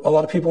a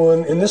lot of people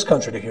in this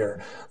country to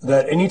hear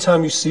that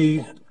anytime you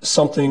see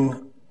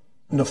something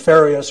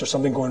nefarious or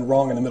something going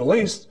wrong in the Middle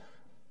East,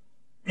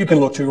 you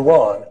can look to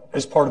Iran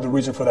as part of the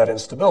reason for that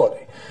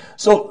instability.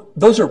 So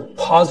those are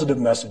positive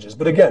messages.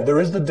 But again, there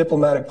is the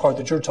diplomatic part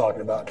that you're talking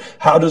about.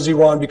 How does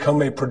Iran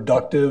become a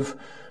productive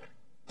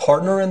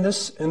partner in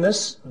this?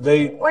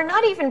 We're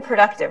not even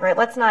productive, right?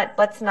 Let's not.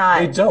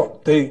 They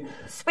don't. They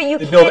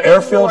build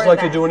airfields like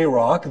they do in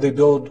Iraq. They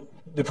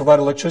provide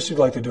electricity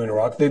like they do in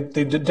Iraq.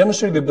 They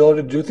demonstrate the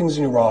ability to do things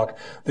in Iraq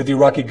that the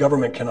Iraqi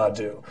government cannot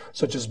do,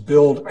 such as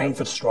build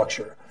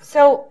infrastructure.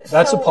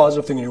 That's a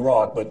positive thing in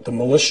Iraq, but the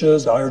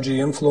militias, the IRG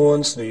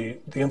influence, the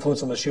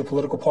influence on the Shia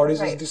political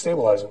parties is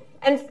destabilizing.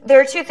 And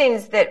there are two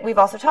things that we've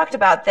also talked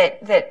about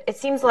that it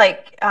seems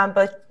like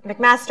both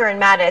McMaster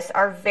and Mattis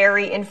are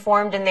very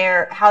informed in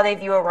how they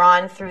view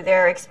Iran through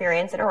their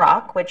experience in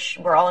Iraq, which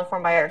we're all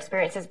informed by our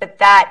experiences, but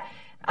that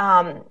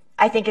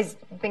I think has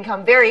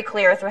become very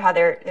clear through how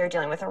they're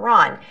dealing with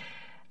Iran.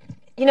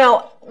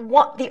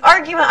 The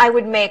argument I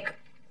would make,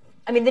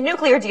 the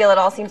nuclear deal, it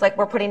all seems like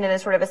we're putting in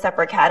as sort of a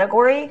separate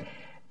category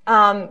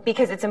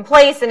because it's in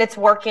place and it's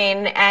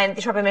working and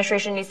the Trump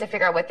administration needs to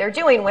figure out what they're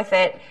doing with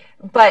it.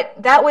 But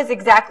that was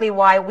exactly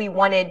why we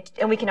wanted,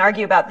 and we can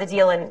argue about the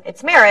deal and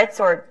its merits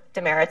or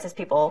demerits as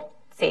people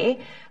see,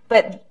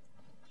 but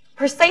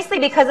precisely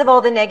because of all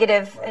the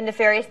negative and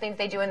nefarious things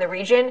they do in the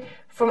region,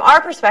 from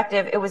our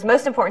perspective, it was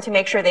most important to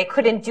make sure they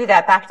couldn't do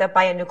that backed up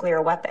by a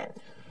nuclear weapon.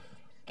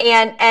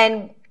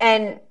 And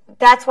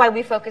that's why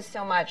we focus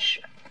so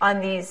much on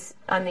these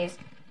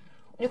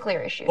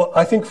nuclear issues. Well,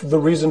 I think the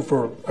reason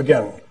for,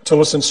 again,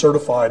 Tillerson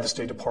certified the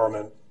State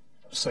Department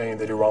saying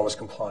that Iran was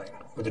complying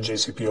with the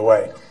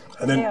JCPOA.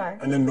 And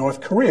then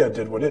North Korea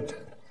did what it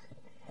did.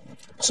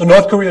 So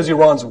North Korea is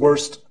Iran's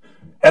worst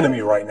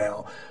enemy right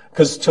now.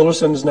 Because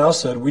Tillerson has now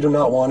said we do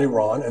not want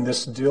Iran, and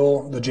this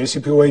deal, the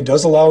JCPOA,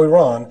 does allow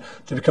Iran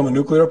to become a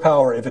nuclear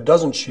power if it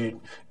doesn't cheat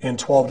in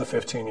 12 to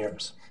 15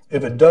 years.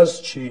 If it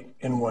does cheat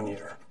in 1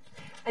 year.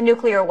 A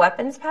nuclear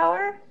weapons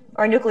power?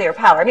 Or nuclear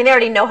power? They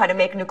already know how to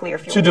make nuclear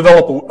fuel. To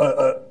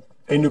develop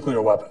a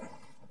nuclear weapon.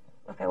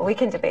 Okay, well, we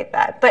can debate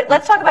that. But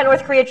let's talk about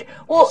North Korea.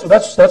 Well, so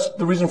that's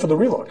the reason for the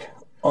relook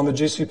on the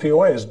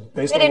JCPOA is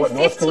based on what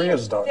North Korea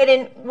has done.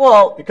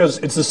 Because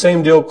it's the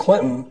same deal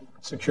Clinton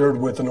secured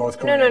with the North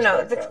Koreans.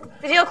 No. The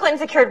deal Clinton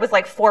secured was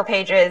like 4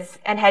 pages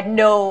and had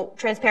no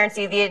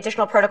transparency. The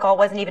additional protocol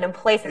wasn't even in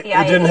place at the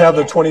IAEA. It didn't have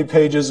the 20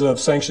 pages of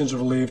sanctions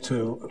relief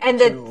and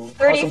the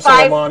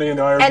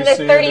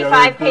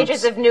 35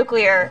 pages of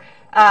nuclear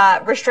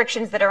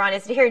restrictions that Iran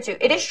is adhering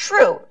to. It is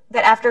true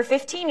that after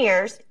 15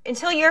 years,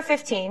 until year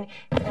 15,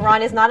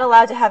 Iran is not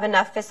allowed to have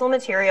enough fissile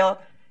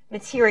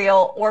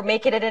material or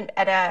make it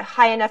at a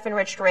high enough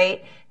enriched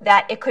rate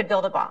that it could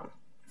build a bomb.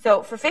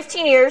 So for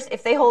 15 years,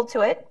 if they hold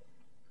to it,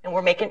 and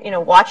we're making,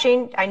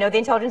 watching, I know the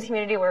intelligence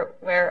community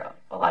where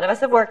a lot of us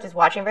have worked is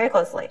watching very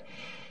closely.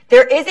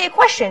 There is a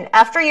question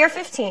after year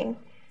 15,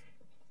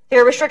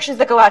 there are restrictions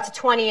that go out to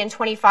 20 and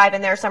 25,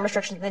 and there are some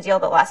restrictions in the deal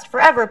that last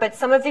forever, but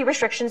some of the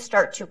restrictions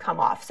start to come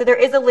off. So there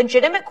is a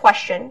legitimate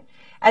question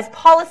as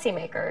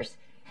policymakers.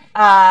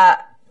 I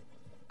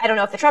don't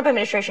know if the Trump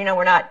administration,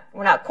 we're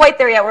not quite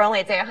there yet. We're only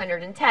at day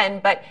 110,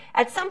 but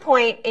at some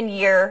point in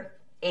year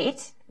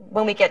 8,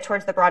 when we get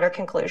towards the broader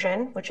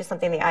conclusion, which is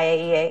something the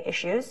IAEA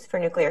issues for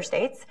nuclear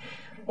states,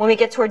 when we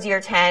get towards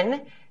year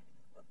 10,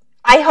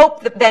 I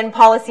hope that then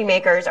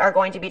policymakers are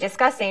going to be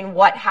discussing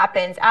what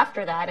happens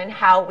after that and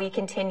how we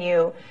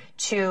continue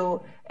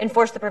to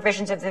enforce the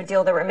provisions of the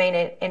deal that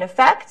remain in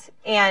effect,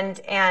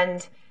 and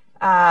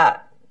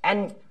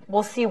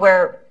we'll see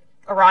where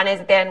Iran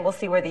is then, we'll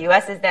see where the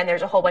U.S. is then.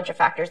 There's a whole bunch of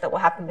factors that will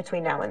happen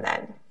between now and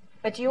then.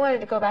 But do you want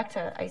to go back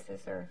to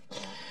ISIS or?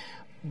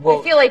 Well,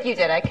 I feel like you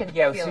did. I could.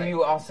 Yeah. Feel so it.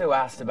 You also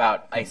asked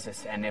about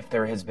ISIS and if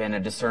there has been a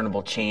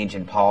discernible change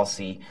in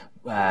policy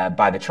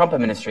by the Trump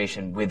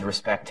administration with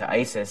respect to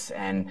ISIS,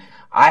 and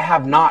I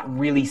have not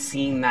really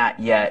seen that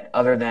yet,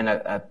 other than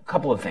a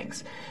couple of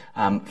things.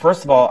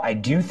 First of all, I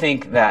do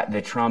think that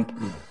the Trump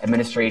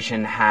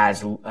administration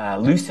has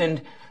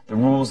loosened the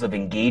rules of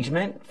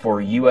engagement for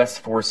U.S.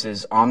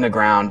 forces on the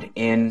ground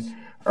in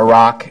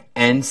Iraq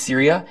and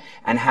Syria,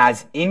 and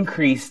has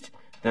increased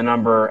the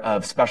number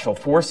of special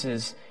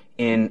forces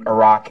in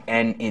Iraq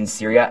and in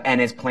Syria,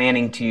 and is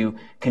planning to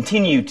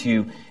continue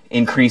to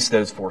increase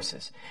those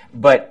forces.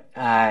 But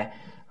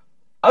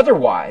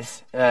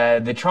otherwise,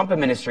 the Trump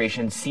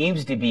administration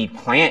seems to be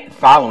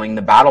following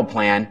the battle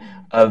plan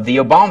of the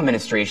Obama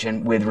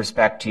administration with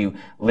respect to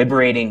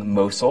liberating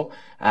Mosul.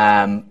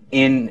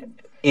 In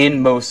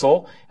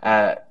Mosul,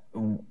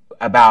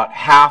 about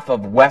half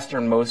of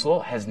western Mosul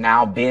has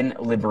now been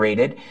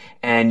liberated,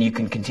 and you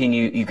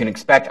can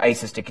expect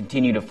ISIS to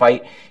continue to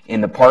fight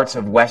in the parts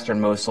of western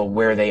Mosul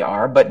where they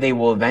are, but they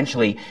will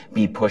eventually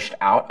be pushed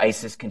out.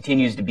 ISIS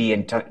continues to be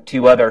in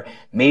two other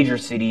major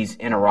cities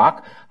in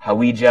Iraq,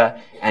 Hawija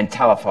and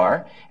Tel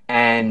Afar,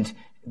 and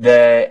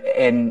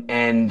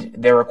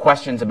there are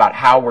questions about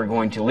how we're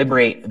going to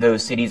liberate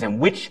those cities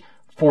and which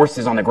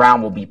forces on the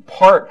ground will be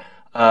part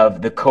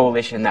of the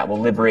coalition that will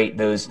liberate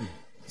those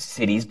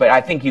cities. But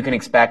I think you can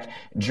expect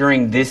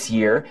during this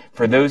year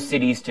for those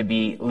cities to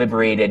be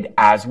liberated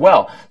as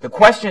well. The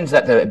questions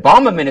that the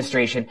Obama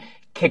administration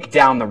kicked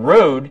down the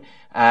road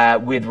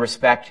with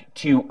respect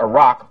to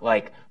Iraq,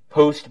 like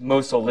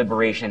post-Mosul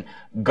liberation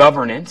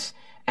governance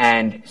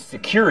and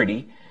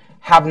security,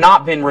 have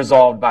not been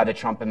resolved by the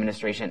Trump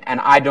administration, and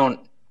I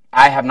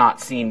have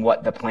not seen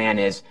what the plan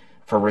is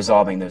for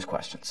resolving those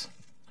questions.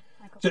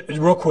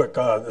 Real quick,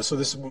 so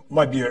this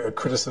might be a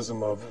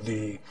criticism of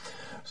the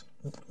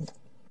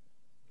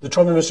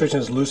Trump administration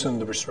has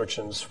loosened the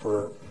restrictions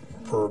for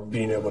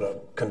being able to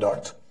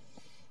conduct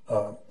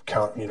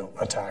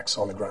attacks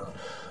on the ground.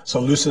 So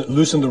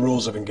loosen the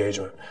rules of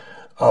engagement.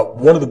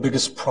 One of the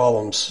biggest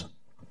problems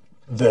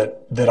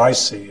that I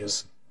see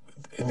is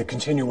in the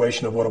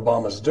continuation of what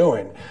Obama's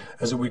doing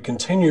is that we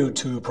continue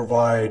to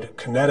provide a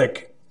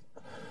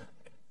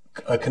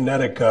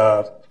kinetic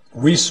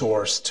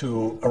resource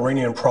to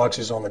Iranian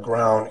proxies on the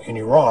ground in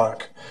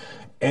Iraq.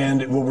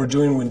 And what we're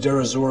doing with Deir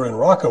ez-Zor and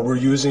Raqqa, we're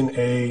using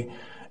a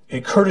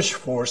Kurdish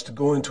force to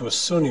go into a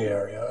Sunni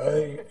area,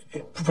 a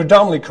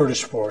predominantly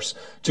Kurdish force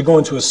to go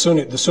into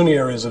the Sunni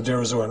areas of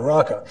Deir ez-Zor and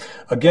Raqqa.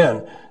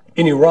 Again,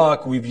 in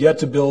Iraq, we've yet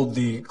to build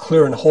the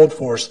clear and hold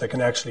force that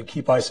can actually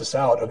keep ISIS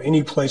out of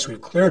any place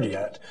we've cleared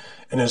yet.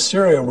 And in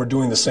Syria, we're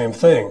doing the same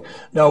thing.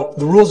 Now,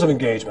 the rules of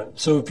engagement.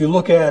 So if you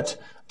look at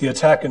the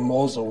attack in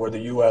Mosul, where the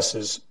U.S.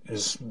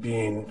 is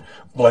being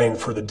blamed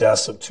for the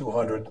deaths of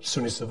 200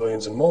 Sunni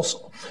civilians in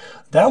Mosul,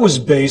 that was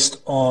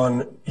based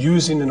on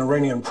using an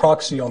Iranian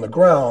proxy on the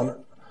ground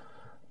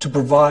to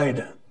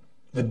provide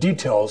the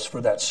details for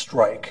that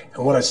strike.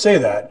 And when I say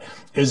that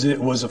is it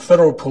was a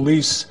federal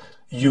police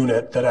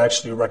unit that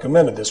actually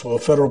recommended this. Well,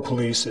 the federal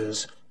police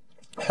is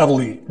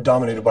heavily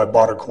dominated by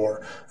Badr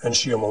Corps and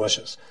Shia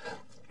militias.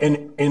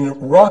 In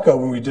Raqqa,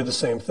 when we did the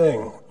same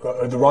thing,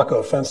 the Raqqa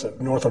offensive,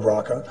 north of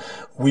Raqqa,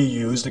 we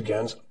used,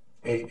 again,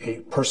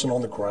 a person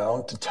on the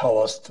ground to tell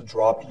us to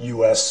drop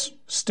U.S.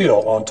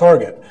 steel on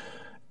target,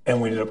 and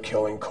we ended up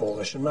killing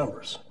coalition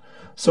members.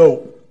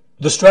 So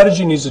the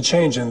strategy needs to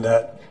change in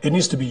that it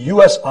needs to be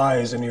U.S.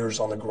 eyes and ears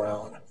on the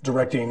ground,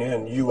 directing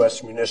in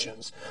U.S.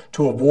 munitions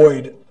to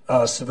avoid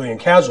civilian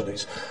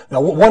casualties. Now,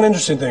 one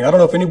interesting thing, I don't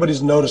know if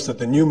anybody's noticed that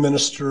the new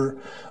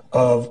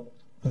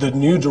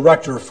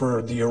director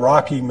for the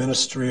Iraqi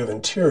Ministry of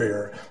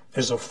Interior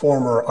is a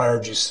former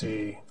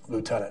IRGC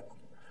lieutenant,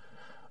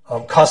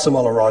 Qasim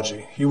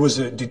al-Araji. He was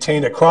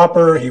detained at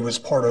Cropper. He was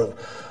part of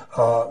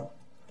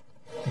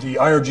the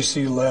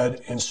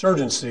IRGC-led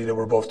insurgency that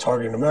were both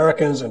targeting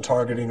Americans and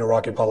targeting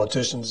Iraqi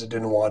politicians that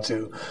didn't want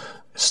to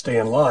stay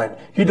in line.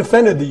 He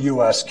defended the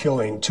U.S.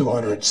 killing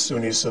 200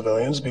 Sunni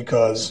civilians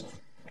because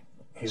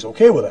he's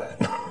okay with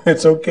that.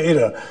 It's okay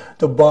to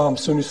bomb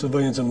Sunni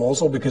civilians in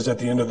Mosul because at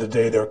the end of the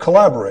day, they're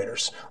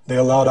collaborators. They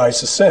allowed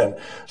ISIS in.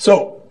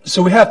 So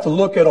we have to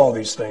look at all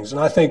these things. And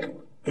I think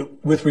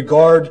with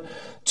regard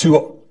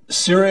to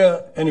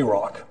Syria and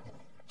Iraq,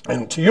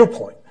 and to your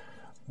point,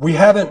 we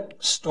haven't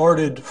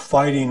started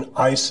fighting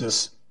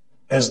ISIS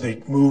as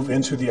they move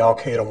into the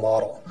al-Qaeda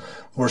model.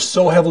 We're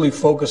so heavily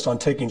focused on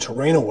taking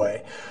terrain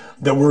away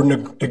that we're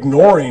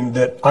ignoring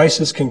that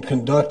ISIS can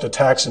conduct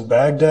attacks in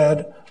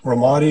Baghdad,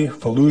 Ramadi,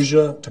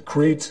 Fallujah,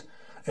 Tikrit,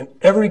 and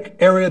every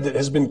area that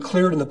has been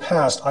cleared in the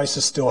past,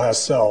 ISIS still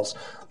has cells.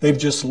 They've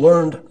just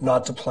learned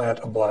not to plant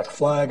a black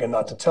flag and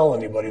not to tell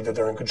anybody that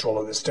they're in control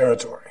of this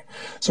territory.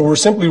 So we're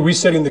simply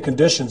resetting the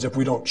conditions if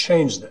we don't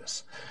change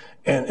this.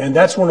 And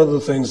that's one of the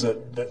things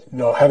that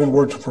having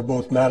worked for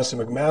both Mattis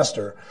and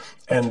McMaster,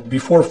 and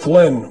before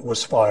Flynn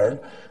was fired,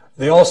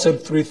 they all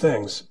said three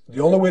things.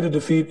 The only way to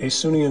defeat a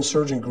Sunni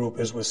insurgent group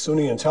is with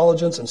Sunni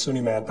intelligence and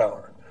Sunni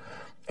manpower.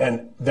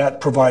 And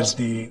that provides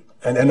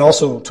and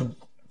also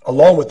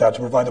along with that, to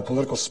provide the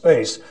political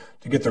space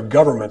to get their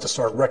government to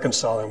start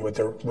reconciling with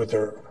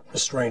their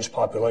estranged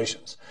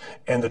populations.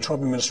 And the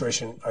Trump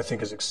administration, I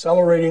think, is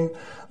accelerating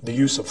the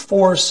use of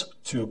force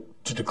to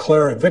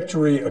declare a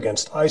victory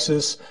against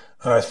ISIS.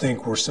 And I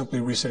think we're simply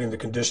resetting the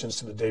conditions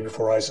to the day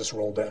before ISIS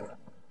rolled in.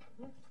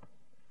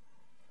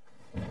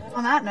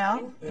 On that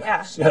note,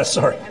 Yeah,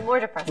 sorry. I'm more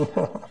depressed.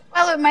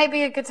 well, it might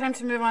be a good time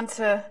to move on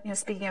to,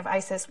 speaking of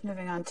ISIS,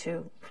 moving on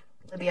to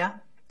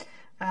Libya.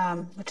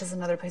 Which is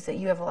another place that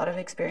you have a lot of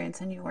experience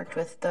in. You worked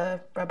with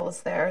the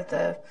rebels there,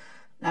 the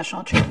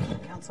National Training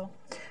Council.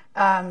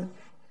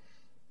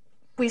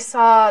 We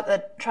saw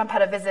that Trump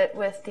had a visit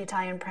with the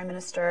Italian Prime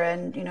Minister,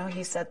 and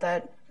he said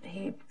that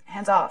he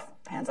hands off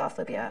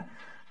Libya.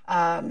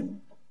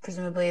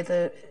 Presumably,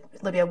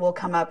 Libya will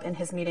come up in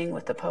his meeting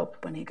with the Pope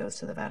when he goes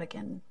to the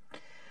Vatican.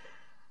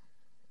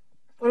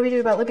 What do we do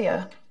about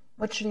Libya?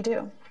 What should he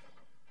do?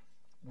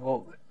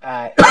 Well,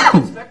 with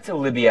respect to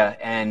Libya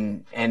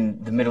and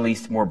the Middle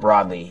East more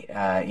broadly,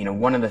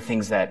 one of the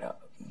things that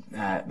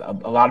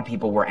a lot of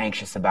people were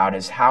anxious about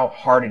is how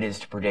hard it is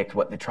to predict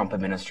what the Trump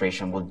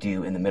administration will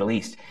do in the Middle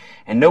East.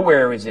 And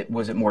nowhere was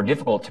it more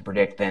difficult to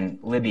predict than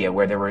Libya,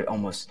 where there were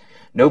almost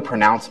no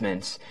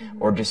pronouncements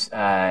or just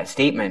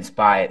statements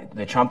by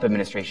the Trump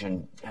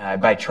administration,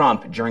 by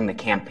Trump during the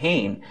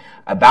campaign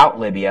about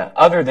Libya,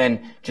 other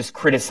than just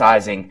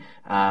criticizing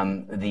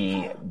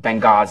the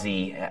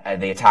Benghazi,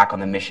 the attack on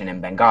the mission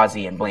in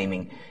Benghazi, and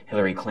blaming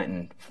Hillary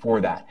Clinton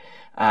for that.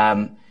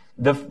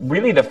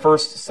 The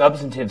first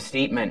substantive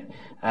statement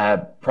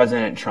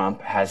President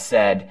Trump has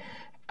said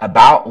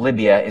about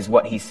Libya is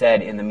what he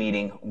said in the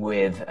meeting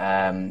with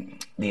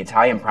the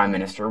Italian Prime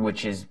Minister,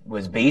 which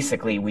was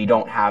basically, we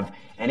don't have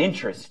an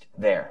interest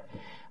there.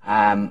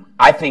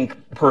 I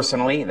think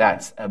personally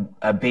that's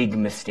a big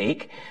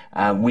mistake.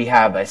 We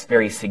have a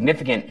very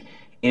significant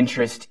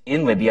interest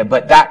in Libya,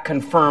 but that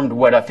confirmed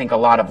what I think a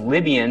lot of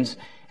Libyans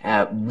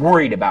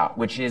worried about,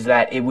 which is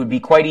that it would be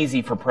quite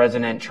easy for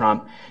President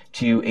Trump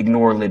to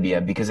ignore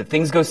Libya, because if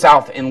things go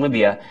south in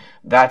Libya,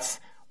 that's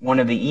one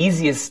of the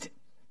easiest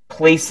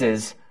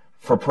places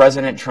for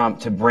President Trump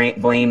to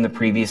blame the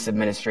previous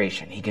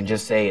administration. He can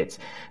just say it's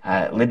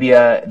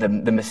Libya, the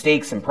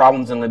mistakes and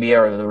problems in Libya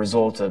are the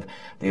result of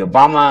the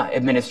Obama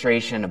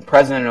administration, of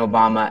President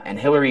Obama and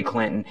Hillary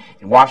Clinton,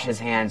 and wash his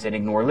hands and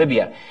ignore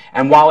Libya.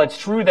 And while it's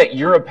true that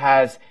Europe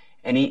has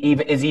and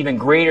is even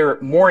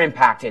more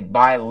impacted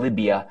by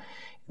Libya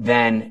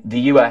than the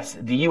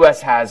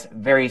U.S. has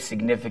very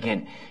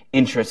significant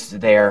interests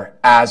there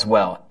as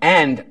well.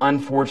 And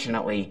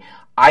unfortunately,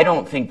 I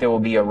don't think there will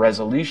be a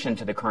resolution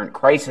to the current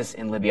crisis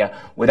in Libya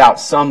without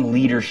some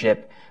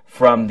leadership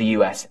from the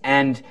U.S.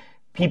 And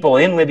people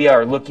in Libya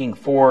are looking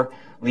for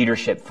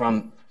leadership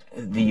from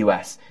the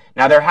U.S.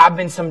 Now, there have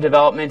been some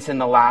developments in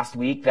the last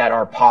week that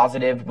are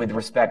positive with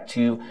respect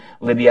to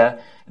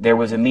Libya. There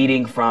was a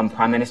meeting from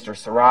Prime Minister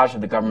Sarraj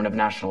of the Government of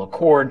National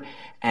Accord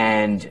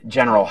and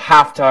General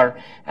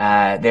Haftar.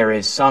 There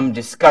is some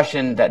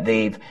discussion that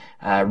they've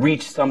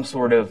reached some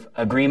sort of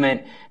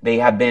agreement. They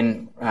have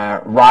been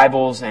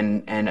rivals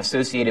and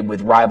associated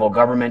with rival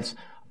governments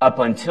up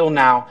until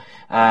now.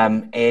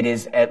 It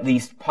is at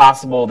least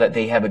possible that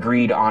they have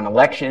agreed on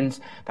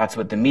elections. That's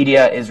what the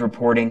media is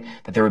reporting,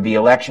 that there would be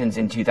elections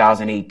in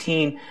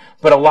 2018.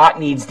 But a lot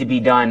needs to be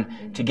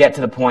done to get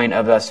to the point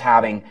of us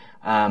having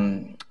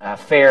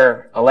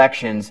fair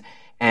elections,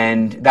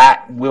 and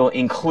that will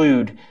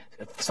include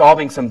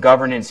solving some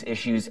governance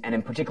issues, and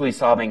in particularly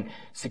solving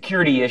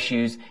security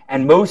issues,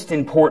 and most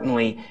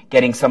importantly,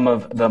 getting some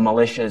of the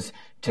militias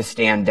to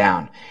stand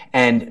down.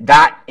 And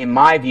that, in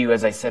my view,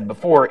 as I said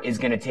before, is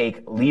going to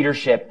take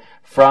leadership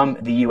from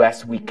the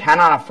U.S. We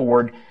cannot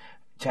afford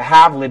to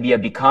have Libya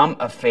become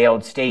a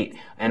failed state.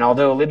 And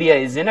although Libya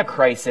is in a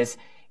crisis,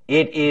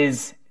 it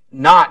is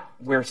not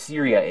where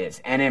Syria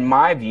is. And in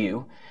my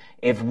view,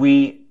 if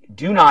we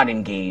do not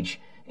engage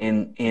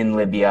in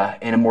Libya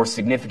in a more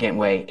significant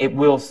way, it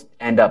will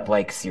end up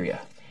like Syria.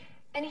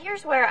 And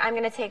here's where I'm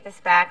going to take this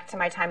back to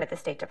my time at the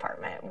State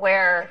Department,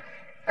 or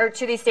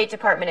to the State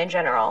Department in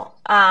general.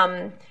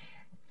 The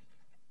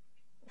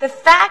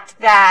fact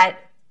that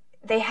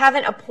they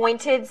haven't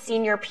appointed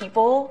senior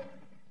people,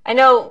 I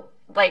know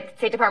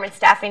State Department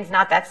staffing is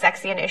not that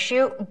sexy an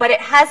issue, but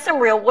it has some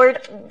real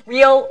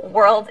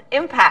world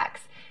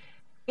impacts.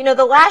 You know,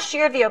 the last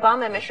year of the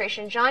Obama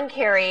administration, John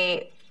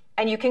Kerry,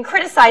 and you can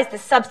criticize the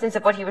substance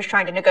of what he was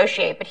trying to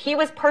negotiate, but he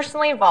was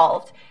personally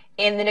involved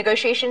in the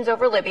negotiations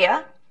over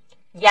Libya,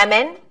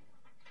 Yemen,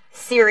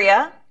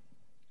 Syria,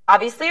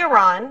 obviously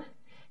Iran.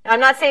 Now, I'm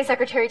not saying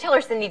Secretary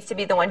Tillerson needs to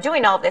be the one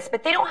doing all of this,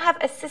 but they don't have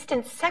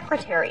assistant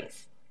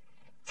secretaries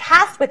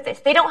tasked with this.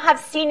 They don't have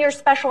senior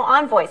special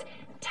envoys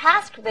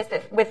tasked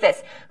with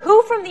this.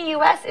 Who from the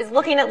U.S. is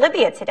looking at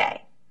Libya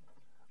today?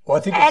 Well, I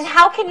think and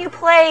how can you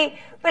play,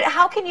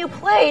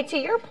 to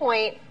your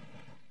point,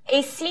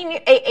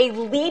 a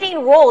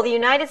leading role, the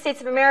United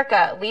States of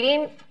America,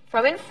 leading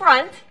from in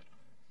front,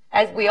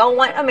 as we all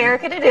want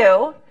America to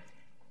do,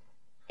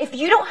 if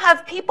you don't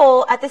have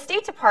people at the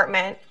State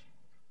Department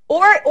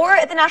or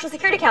at the National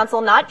Security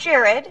Council, not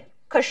Jared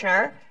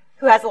Kushner,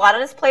 who has a lot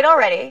on his plate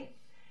already,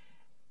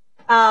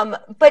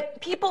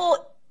 but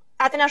people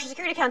at the National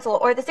Security Council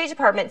or at the State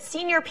Department,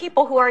 senior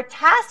people who are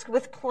tasked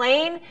with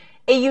playing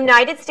a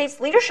United States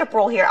leadership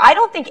role here. I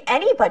don't think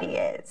anybody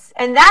is.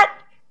 And that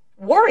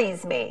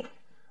worries me.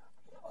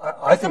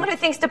 Someone who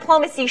thinks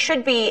diplomacy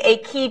should be a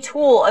key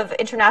tool of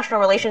international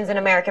relations and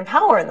American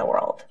power in the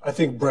world. I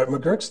think Brett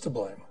McGurk's to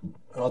blame.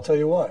 And I'll tell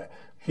you why.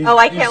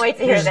 I can't wait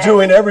to hear that. He's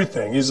doing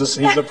everything. He's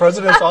the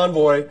president's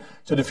envoy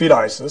to defeat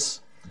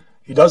ISIS.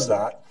 He does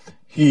that.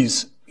 He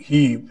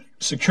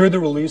secured the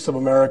release of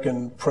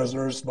American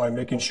prisoners by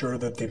making sure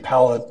that the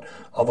pallet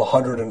of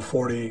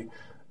 140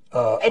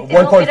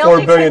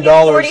 $1.4 billion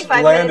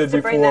landed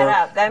before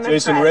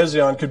Jason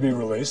Rezaian could be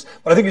released.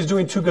 But I think he's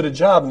doing too good a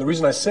job. And the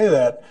reason I say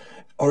that,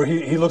 or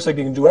he looks like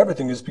he can do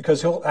everything, is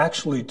because he'll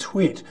actually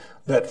tweet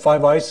that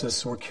 5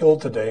 ISIS were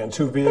killed today in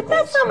 2 vehicles. But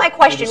that's not my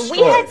question. We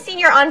had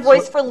senior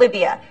envoys for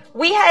Libya.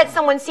 We had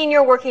someone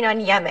senior working on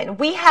Yemen.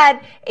 We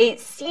had a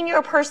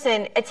senior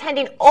person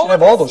attending all of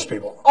those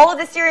people. All of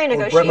the Syria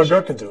negotiations.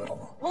 Brett McGurk can do it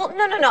all. Well,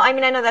 no. I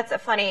mean, I know that's a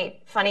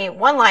funny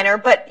one-liner,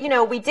 but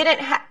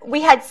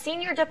we had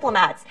senior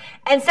diplomats,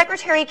 and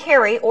Secretary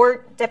Kerry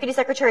or Deputy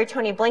Secretary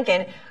Tony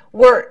Blinken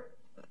were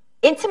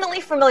intimately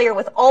familiar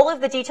with all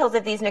of the details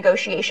of these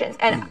negotiations.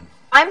 And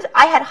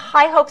I had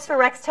high hopes for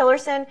Rex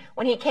Tillerson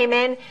when he came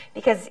in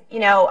because,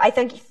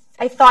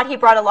 I thought he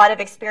brought a lot of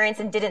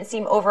experience and didn't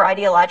seem over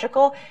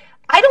ideological.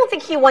 I don't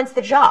think he wants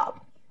the job.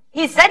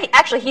 He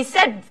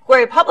said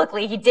very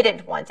publicly he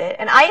didn't want it.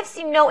 And I have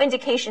seen no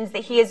indications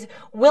that he is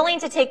willing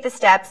to take the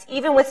steps,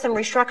 even with some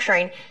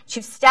restructuring,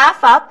 to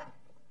staff up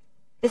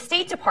the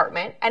State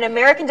Department and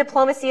American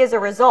diplomacy as a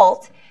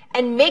result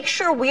and make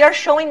sure we are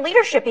showing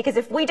leadership, because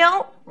if we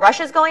don't,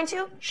 Russia's going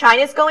to,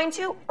 China's going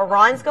to,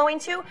 Iran's going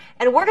to,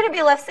 and we're going to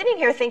be left sitting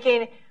here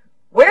thinking,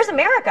 where's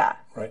America?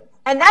 Right.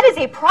 And that is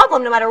a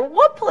problem no matter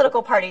what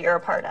political party you're a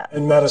part of.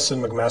 And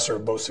Madison and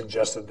McMaster both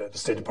suggested that the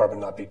State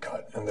Department not be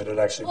cut and that it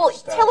actually Well,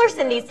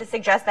 Tillerson needs to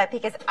suggest that,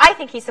 because I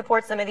think he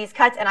supports some of these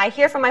cuts, and I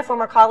hear from my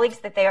former colleagues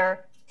that they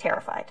are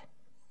terrified.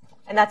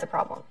 And that's a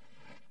problem.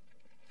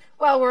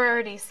 Well, we're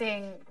already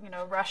seeing,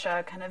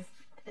 Russia kind of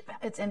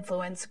its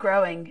influence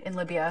growing in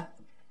Libya.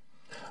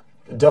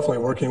 Definitely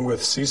working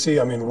with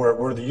Sisi. I mean,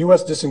 where the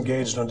U.S.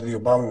 disengaged under the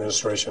Obama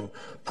administration,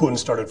 Putin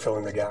started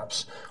filling the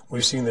gaps.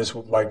 We've seen this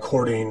by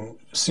courting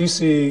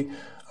Sisi,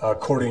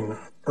 courting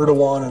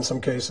Erdogan in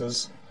some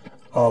cases,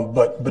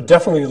 but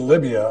definitely in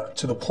Libya,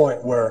 to the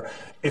point where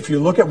if you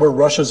look at where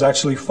Russia's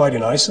actually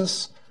fighting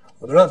ISIS,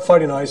 well, they're not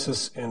fighting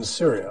ISIS in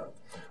Syria.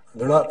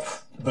 They're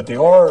not, but they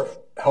are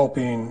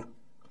helping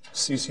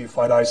Sisi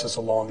fight ISIS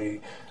along the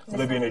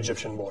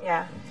Libyan-Egyptian border.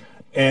 Yeah.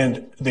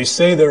 And they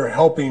say they're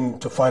helping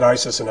to fight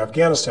ISIS in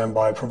Afghanistan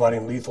by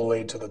providing lethal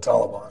aid to the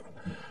Taliban,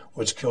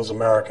 which kills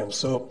Americans.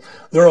 So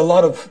there are a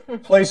lot of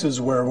places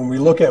where when we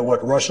look at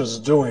what Russia's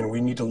doing,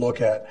 we need to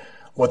look at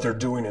what they're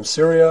doing in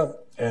Syria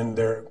and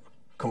their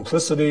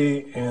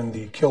complicity in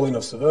the killing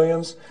of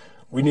civilians.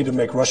 We need to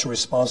make Russia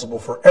responsible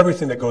for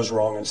everything that goes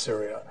wrong in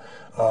Syria,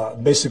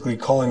 basically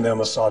calling them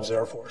Assad's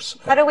Air Force.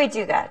 How do we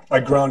do that? By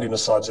grounding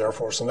Assad's Air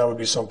Force, and that would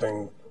be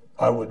something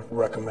I would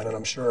recommend, and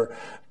I'm sure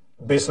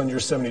based on your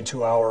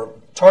 72-hour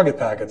target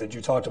packet that you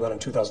talked about in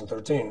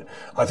 2013,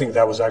 I think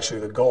that was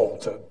actually the goal,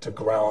 to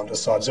ground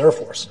Assad's Air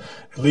Force,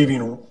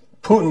 leaving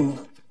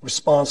Putin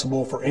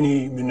responsible for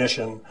any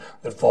munition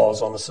that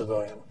falls on the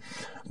civilian.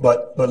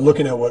 But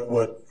looking at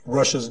what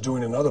Russia's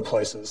doing in other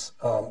places,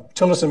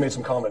 Tillerson made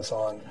some comments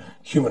on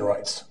human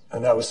rights,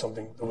 and that was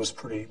something that was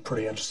pretty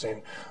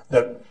interesting,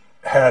 that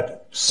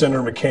had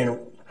Senator McCain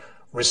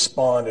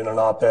respond in an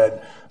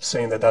op-ed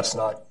saying that that's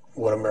not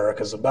what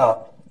America's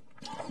about.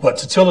 But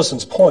to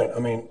Tillerson's point, I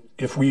mean,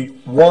 if we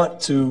want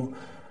to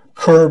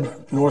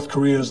curb North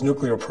Korea's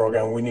nuclear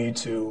program, we need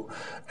to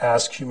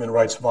ask human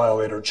rights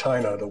violator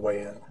China to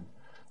weigh in.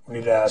 We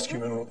need to ask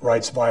human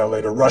rights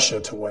violator Russia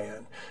to weigh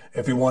in.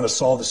 If we want to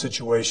solve the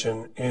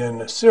situation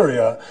in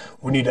Syria,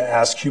 we need to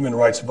ask human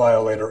rights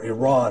violator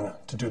Iran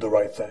to do the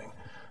right thing,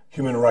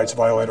 human rights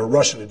violator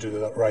Russia to do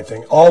the right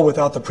thing, all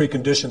without the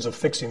preconditions of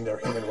fixing their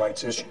human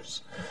rights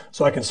issues.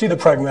 So I can see the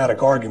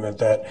pragmatic argument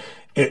that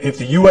if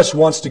the U.S.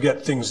 wants to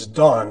get things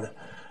done,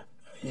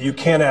 you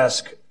can't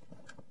ask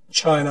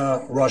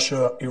China,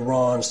 Russia,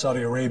 Iran,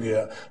 Saudi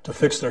Arabia to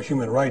fix their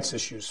human rights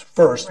issues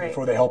first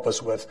before they help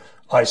us with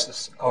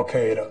ISIS,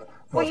 Al-Qaeda.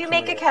 Well, you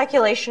make a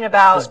calculation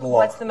about Hezbollah.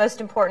 What's the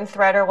most important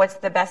threat or what's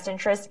the best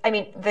interest. I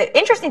mean, the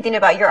interesting thing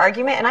about your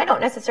argument, and I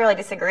don't necessarily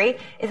disagree,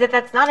 is that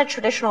that's not a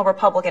traditional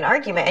Republican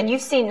argument. And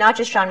you've seen not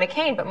just John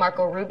McCain, but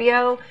Marco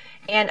Rubio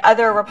and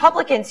other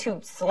Republicans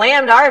who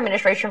slammed our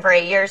administration for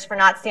 8 years for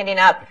not standing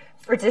up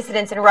for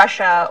dissidents in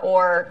Russia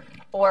or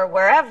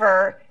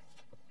wherever.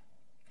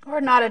 Or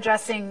not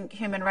addressing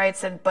human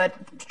rights, but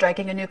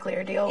striking a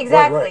nuclear deal.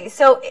 Exactly. Right.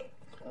 So,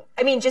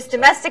 I mean, just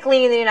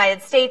domestically in the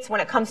United States,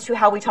 when it comes to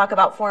how we talk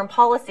about foreign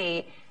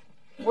policy,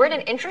 we're in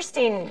an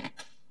interesting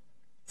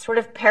sort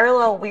of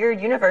parallel,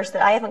 weird universe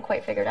that I haven't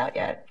quite figured out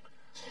yet.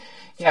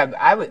 Yeah,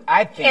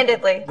 I think...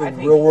 Candidly. The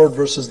real world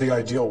versus the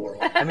ideal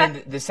world. I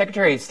mean, the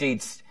Secretary of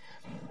State's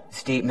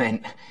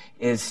statement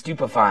is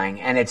stupefying,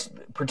 and it's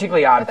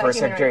particularly odd for a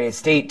Secretary of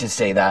State to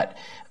say that.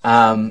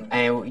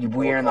 And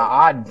we're in the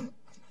odd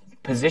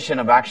position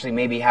of actually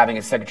maybe having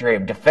a Secretary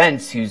of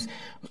Defense who's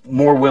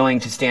more willing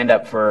to stand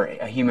up for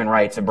human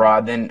rights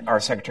abroad than our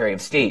Secretary of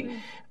State.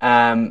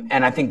 And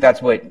I think that's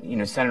what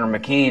Senator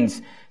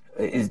McCain's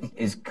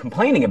is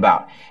complaining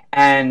about.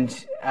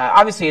 And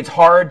obviously, it's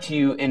hard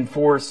to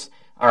enforce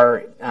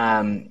our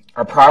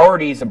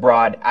priorities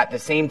abroad at the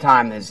same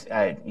time as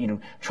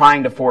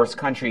trying to force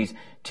countries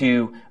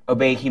to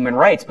obey human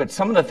rights. But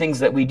some of the things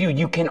that we do,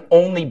 you can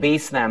only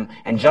base them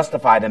and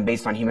justify them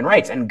based on human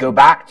rights. And go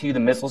back to the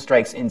missile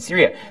strikes in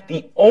Syria.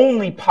 The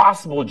only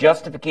possible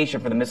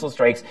justification for the missile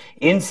strikes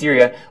in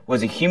Syria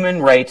was a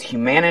human rights,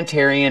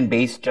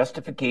 humanitarian-based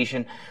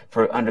justification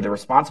for under the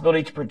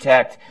responsibility to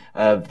protect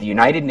of the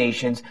United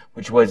Nations,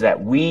 which was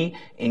that we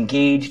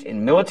engaged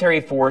in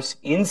military force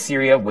in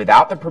Syria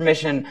without the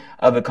permission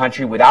of the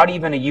country, without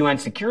even a UN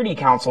Security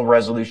Council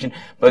resolution,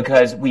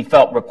 because we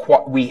felt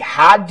we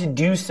had to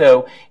do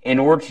so in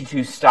order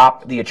to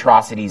stop the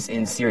atrocities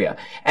in Syria.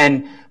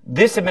 And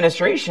this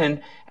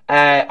administration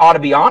ought to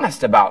be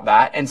honest about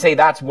that and say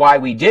that's why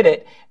we did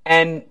it,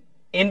 and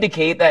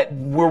indicate that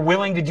we're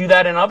willing to do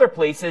that in other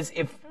places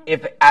if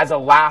as a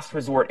last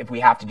resort if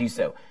we have to do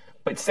so.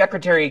 But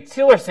Secretary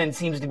Tillerson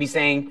seems to be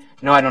saying,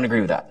 no, I don't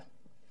agree with that.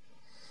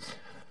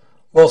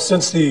 Well,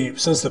 since the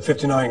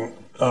 59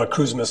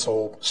 cruise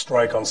missile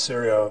strike on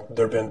Syria,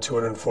 there have been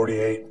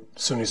 248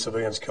 Sunni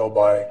civilians killed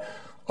by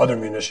other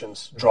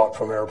munitions dropped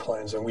from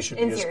airplanes, and we should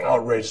be as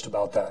outraged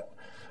about that.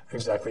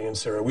 Exactly, in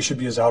Syria. We should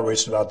be as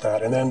outraged about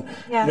that. And then,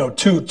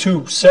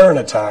 two sarin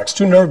attacks,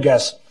 two nerve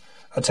gas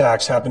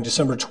attacks happened on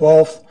December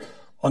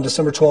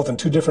 12th in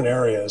two different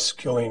areas,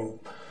 killing,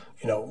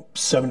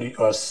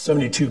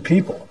 72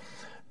 people.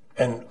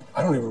 And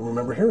I don't even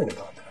remember hearing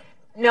about that.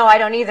 No, I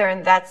don't either.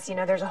 And that's,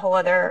 there's a whole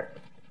other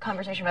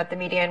conversation about the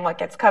media and what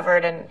gets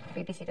covered, and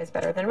BBC does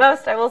better than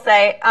most, I will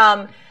say.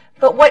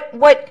 But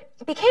what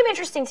became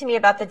interesting to me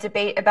about the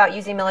debate about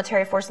using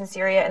military force in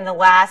Syria in the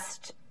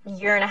last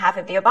year and a half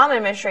of the Obama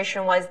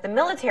administration was the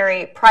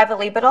military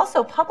privately, but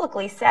also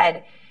publicly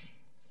said,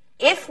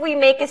 if we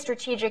make a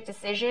strategic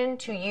decision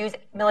to use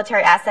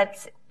military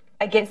assets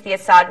against the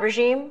Assad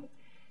regime,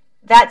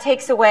 that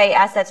takes away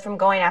assets from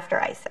going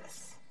after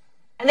ISIS.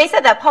 And they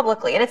said that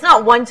publicly. And it's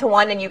not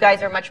one-to-one, and you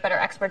guys are much better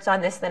experts on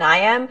this than I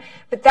am.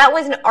 But that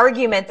was an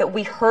argument that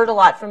we heard a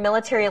lot from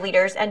military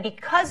leaders. And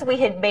because we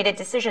had made a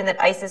decision that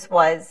ISIS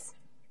was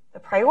the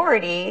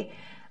priority,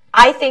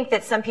 I think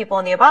that some people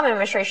in the Obama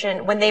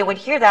administration, when they would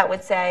hear that,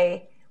 would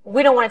say,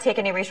 we don't want to take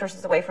any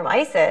resources away from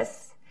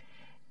ISIS.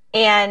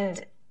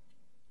 And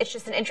it's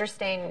just an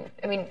interesting,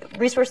 we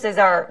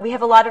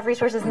have a lot of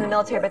resources in the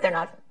military, but they're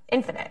not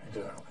infinite,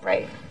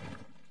 right?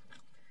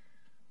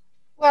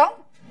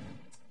 Well,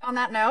 on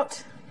that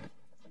note,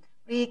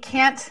 we'd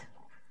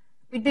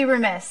be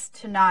remiss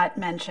to not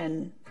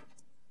mention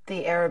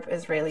the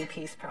Arab-Israeli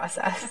peace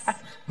process.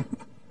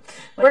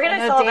 We're going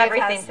to solve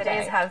everything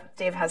today.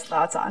 Dave has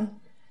thoughts on.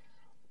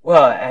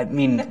 Well,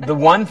 the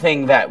one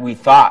thing that we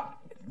thought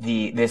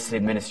this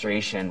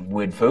administration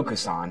would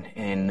focus on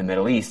in the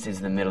Middle East is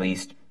the Middle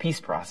East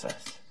peace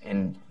process.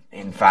 And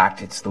in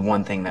fact, it's the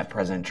one thing that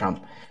President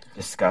Trump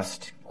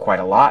discussed quite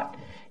a lot.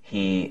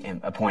 He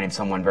appointed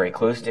someone very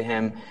close to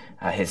him,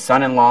 his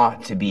son-in-law,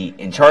 to be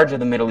in charge of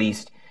the Middle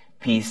East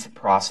peace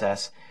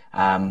process.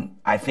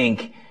 I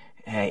think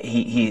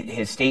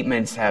his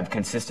statements have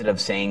consisted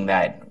of saying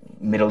that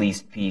Middle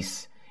East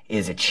peace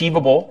is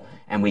achievable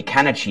and we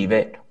can achieve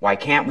it. Why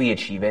can't we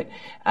achieve it?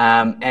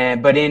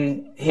 But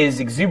in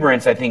his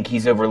exuberance, I think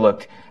he's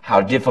overlooked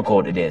how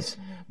difficult it is.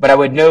 But I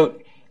would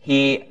note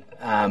he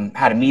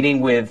had a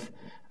meeting with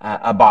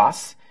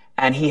Abbas,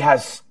 and he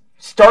has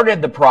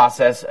started the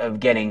process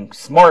of getting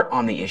smart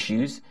on the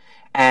issues.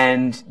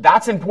 And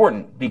that's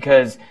important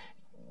because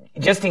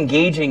just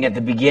engaging at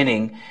the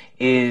beginning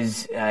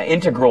is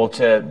integral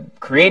to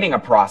creating a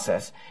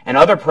process. And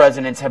other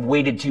presidents have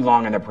waited too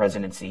long in their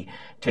presidency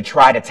to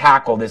try to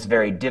tackle this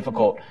very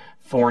difficult,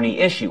 thorny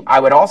issue. I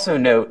would also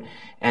note,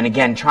 and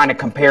again, trying to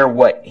compare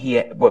what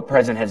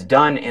President has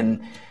done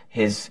in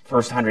his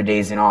first 100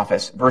 days in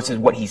office versus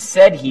what he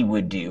said he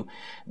would do,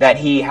 that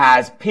he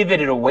has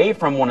pivoted away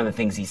from one of the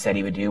things he said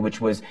he would do,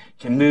 which was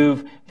to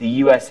move the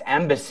U.S.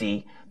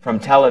 Embassy from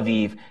Tel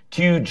Aviv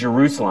to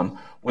Jerusalem,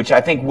 which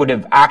I think would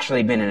have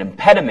actually been an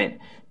impediment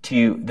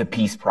to the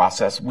peace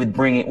process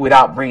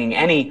without bringing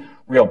any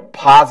real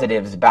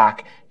positives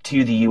back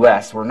to the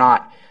U.S. We're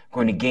not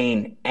going to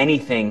gain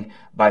anything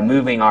by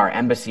moving our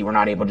embassy. We're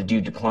not able to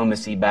do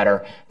diplomacy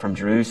better from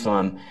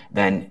Jerusalem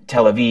than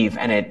Tel Aviv,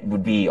 and it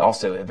would be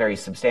also a very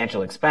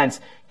substantial expense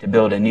to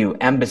build a new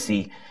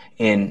embassy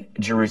in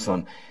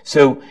Jerusalem.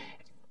 So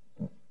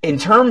in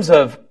terms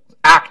of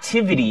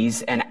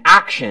activities and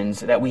actions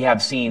that we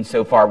have seen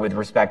so far with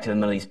respect to the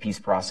Middle East peace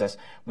process,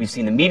 we've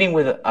seen the meeting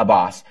with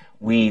Abbas.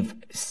 We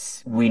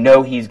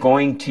know he's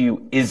going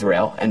to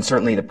Israel, and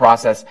certainly the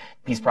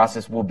peace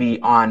process will be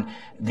on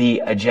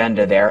the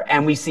agenda there.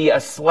 And we see a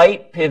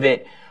slight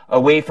pivot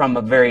away from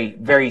a very,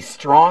 very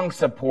strong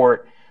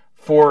support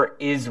for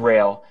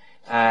Israel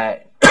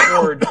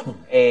toward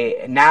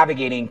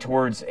navigating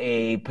towards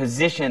a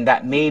position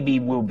that maybe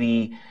will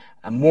be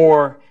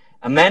more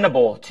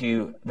amenable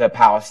to the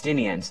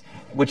Palestinians,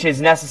 which is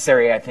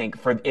necessary, I think,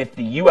 for if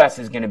the U.S.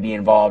 is going to be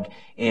involved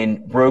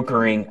in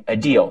brokering a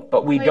deal.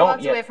 But we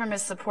don't yet. Away from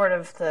his support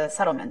of the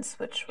settlements,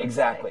 which was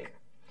exactly.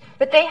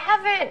 But they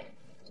haven't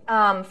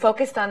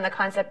focused on the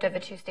concept of a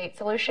two-state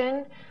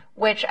solution,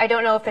 which I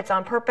don't know if it's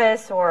on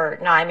purpose or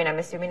not. I mean, I'm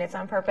assuming it's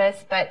on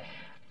purpose. But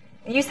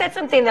you said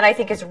something that I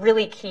think is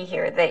really key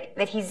here,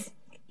 that he's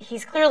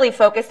clearly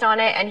focused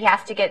on it, and he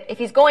has to if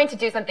he's going to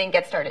do something,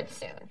 get started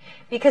soon.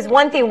 Because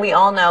one thing we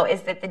all know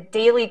is that the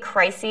daily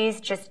crises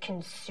just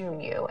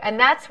consume you. And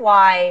that's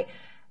why,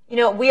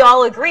 we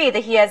all agree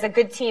that he has a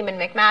good team in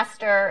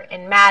McMaster,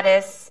 in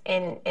Mattis,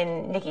 in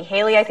Nikki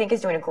Haley, I think,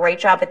 is doing a great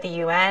job at the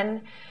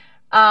UN.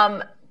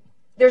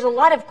 There's a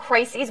lot of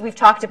crises, we've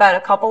talked about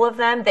a couple of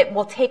them, that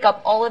will take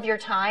up all of your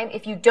time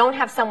if you don't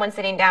have someone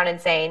sitting down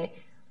and saying,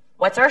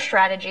 what's our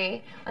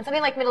strategy? On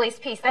something like Middle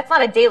East peace, that's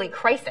not a daily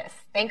crisis,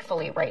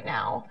 thankfully, right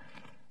now.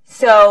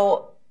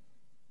 So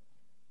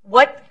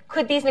what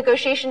could these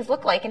negotiations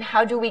look like, and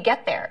how do we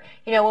get there?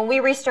 When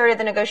we restarted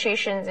the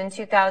negotiations in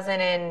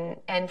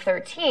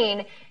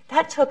 2013,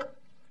 that took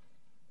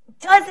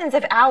dozens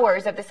of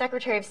hours of the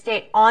Secretary of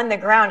State on the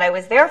ground. I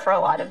was there for a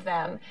lot of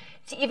them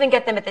to even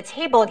get them at the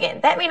table again.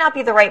 That may not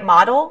be the right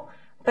model,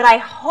 but I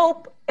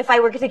hope, if I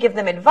were to give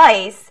them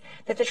advice,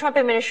 that the Trump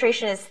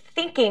administration is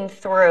thinking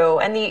through,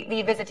 and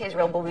the visit to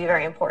Israel will be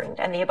very important,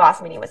 and the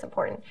Abbas meeting was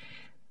important,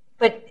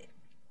 but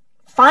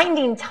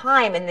finding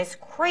time in this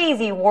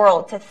crazy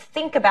world to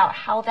think about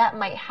how that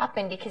might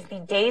happen, because the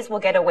days will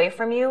get away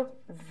from you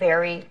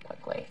very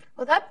quickly.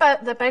 Well, that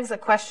begs the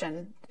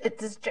question,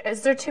 is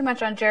there too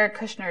much on Jared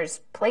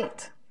Kushner's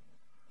plate?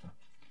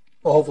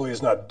 Well, hopefully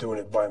he's not doing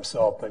it by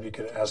himself. Maybe you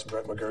could ask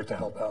Brett McGirt to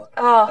help out.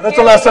 Oh, that's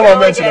the last time I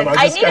mentioned him.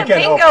 I need a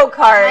bingo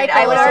card.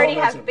 I would already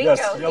have bingo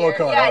yes, yellow here.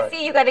 card. Yeah, right.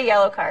 See, you got a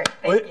yellow card.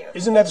 Thank you.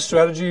 Isn't that the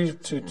strategy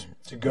to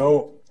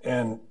go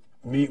and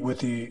meet with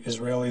the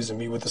Israelis and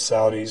meet with the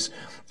Saudis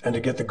and to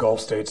get the Gulf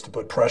states to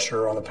put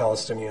pressure on the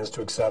Palestinians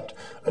to accept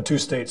a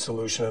two-state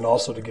solution, and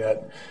also to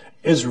get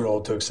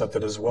Israel to accept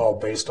it as well,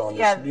 based on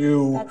this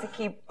new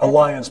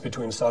alliance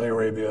between Saudi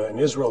Arabia and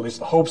Israel, at least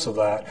the hopes of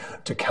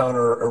that, to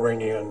counter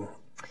Iranian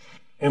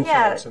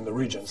influence in the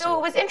region. So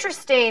it was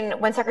interesting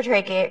when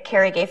Secretary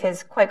Kerry gave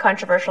his quite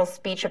controversial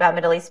speech about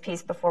Middle East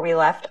peace before we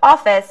left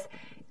office.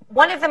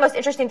 One of the most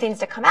interesting things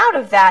to come out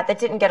of that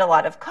didn't get a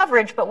lot of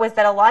coverage, but was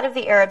that a lot of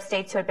the Arab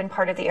states who had been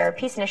part of the Arab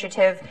Peace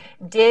Initiative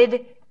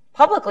did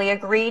publicly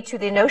agree to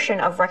the notion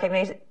of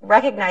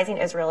recognizing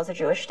Israel as a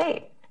Jewish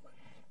state.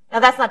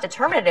 Now, that's not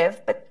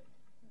determinative, but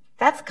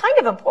that's kind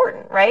of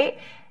important, right?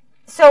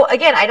 So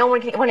again, I don't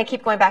want to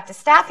keep going back to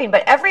staffing,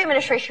 but every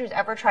administration who's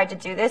ever tried to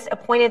do this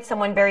appointed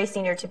someone very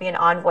senior to be an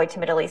envoy to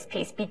Middle East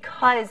peace,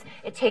 because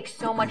it takes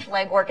so much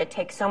legwork, it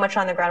takes so much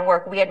on the ground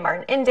work. We had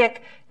Martin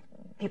Indyk,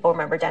 people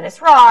remember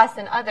Dennis Ross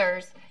and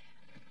others.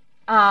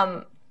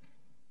 Is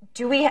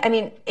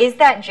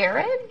that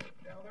Jared?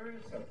 No, there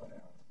is someone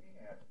else. He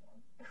had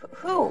one.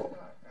 Who?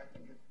 I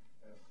think it's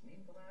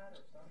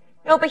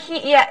No, but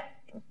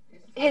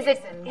his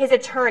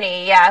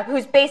attorney,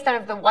 who's based out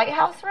of the White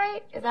House,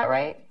 right? Is that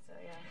right?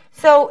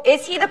 So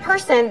is he the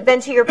person,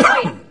 then to your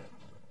point,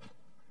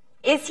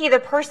 is he the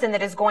person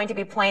that is going to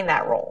be playing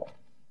that role?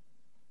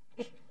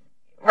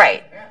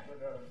 Right.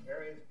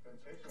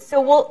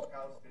 So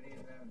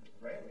Palestinians and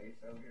Israelis,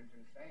 so you're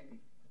just saying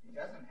he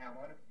doesn't have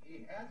one.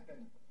 He has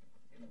been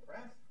in the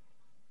press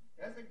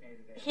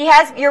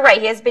designated. You're right,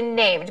 he has been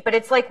named, but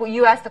it's like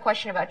you asked the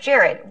question about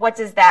Jared. What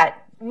does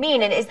that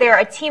mean? And is there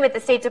a team at the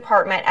State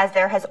Department, as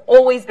there has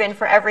always been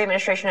for every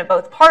administration of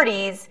both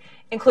parties,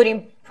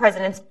 including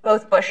presidents,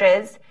 both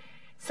Bushes,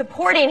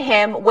 supporting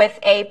him with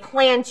a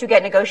plan to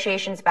get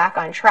negotiations back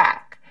on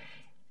track?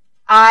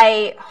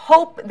 I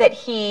hope that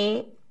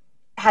he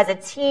has a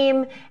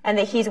team and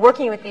that he's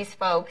working with these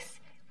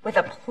folks with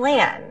a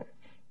plan.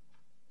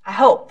 I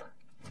hope.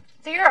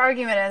 So your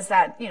argument is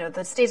that,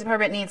 the State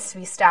Department needs to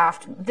be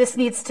staffed. This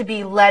needs to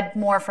be led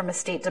more from a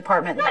State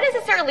Department. Not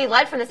necessarily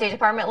led from the State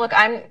Department. Look,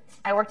 I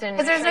worked in.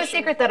 Because there's no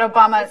secret that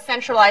Obama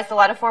centralized a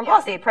lot of foreign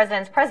policy. The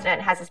president's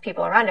president has his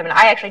people around him, and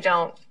I actually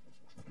don't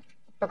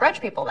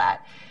begrudge people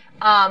that.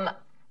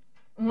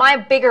 My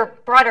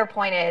broader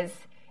point is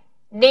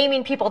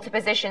naming people to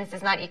positions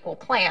does not equal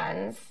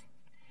plans.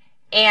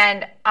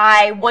 And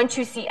I want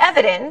to see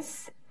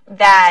evidence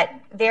that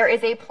there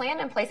is a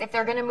plan in place if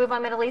they're going to move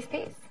on Middle East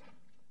peace.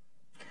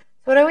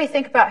 So what do we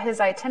think about his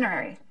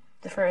itinerary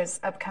for his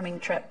upcoming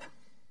trip?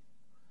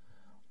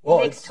 Well,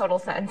 Makes total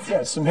sense.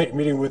 Yeah, it's a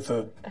meeting with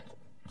the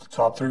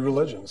top 3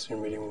 religions.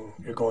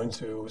 You're going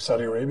to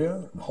Saudi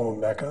Arabia, home of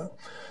Mecca.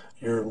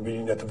 You're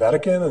meeting at the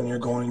Vatican, and you're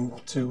going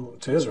to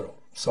Israel.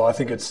 So I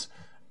think it's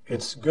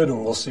good,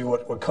 and we'll see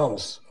what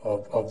comes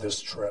of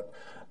this trip.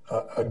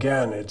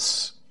 Again,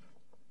 it's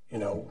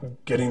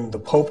getting the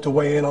Pope to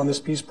weigh in on this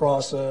peace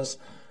process.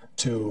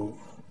 The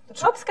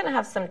Pope's going to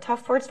have some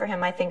tough words for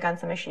him, I think, on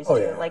some issues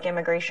too, like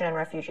immigration and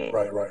refugees.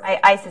 Right.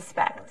 I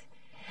suspect.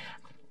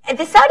 And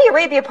the Saudi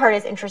Arabia part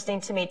is interesting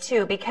to me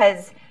too,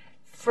 because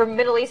for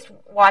Middle East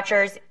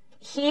watchers,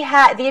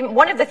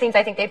 one of the things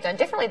I think they've done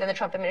differently than the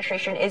Trump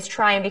administration is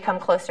try and become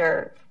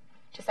closer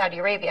to Saudi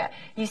Arabia.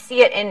 You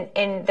see it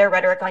in their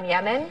rhetoric on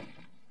Yemen,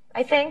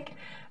 I think,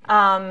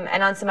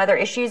 and on some other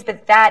issues,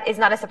 but that is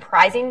not a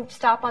surprising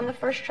stop on the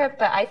first trip.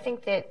 But I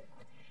think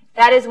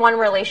that is one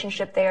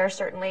relationship they are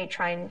certainly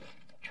trying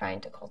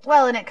to cultivate.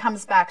 Well, and it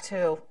comes back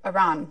to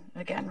Iran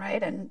again,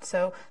 right? And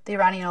so the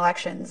Iranian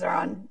elections are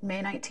on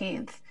May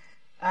 19th.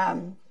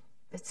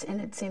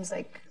 It seems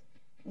like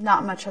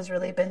not much has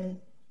really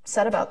been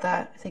said about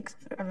that. I think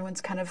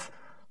everyone's kind of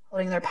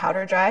holding their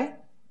powder dry.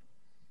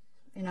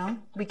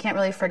 We can't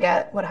really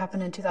forget what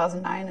happened in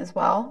 2009 as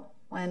well,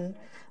 when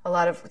a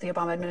lot of the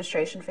Obama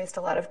administration faced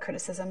a lot of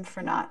criticism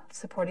for not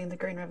supporting the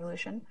Green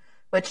Revolution,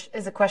 which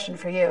is a question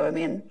for you. I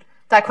mean,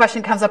 that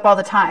question comes up all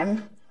the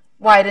time.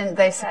 Why didn't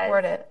they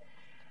support it?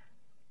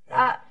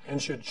 And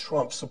should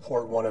Trump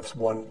support one if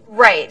one?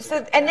 Right.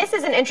 So, and this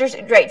is an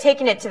interesting, right,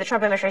 taking it to the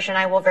Trump administration,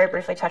 I will very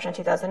briefly touch on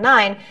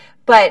 2009,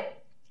 but,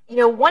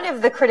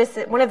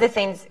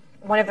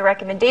 one of the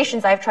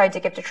recommendations I've tried to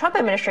give to Trump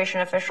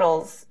administration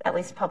officials, at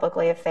least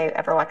publicly, if they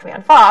ever watch me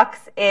on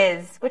Fox,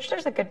 is, which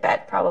there's a good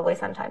bet, probably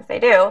sometimes they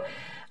do,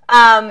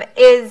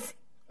 is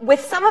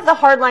with some of the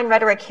hardline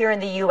rhetoric here in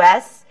the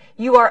U.S.,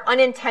 you are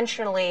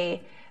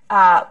unintentionally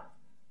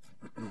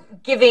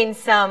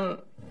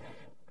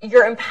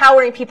you're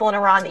empowering people in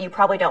Iran that you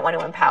probably don't want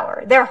to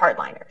empower. They're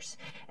hardliners.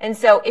 And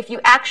so if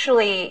you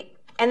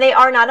and they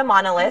are not a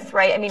monolith,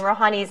 right? I mean,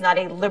 Rouhani is not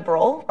a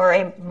liberal or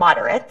a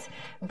moderate,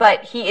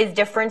 but he is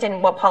different in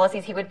what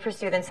policies he would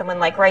pursue than someone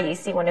like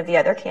Raisi, one of the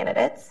other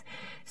candidates.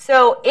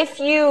 So if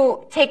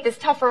you take this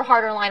tougher,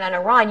 harder line on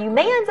Iran, you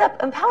may end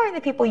up empowering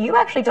the people you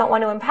actually don't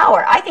want to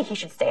empower. I think he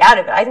should stay out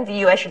of it. I think the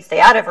U.S. should stay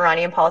out of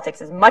Iranian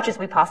politics as much as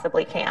we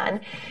possibly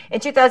can. In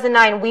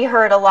 2009, we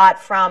heard a lot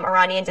from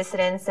Iranian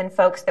dissidents and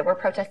folks that were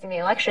protesting the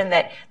election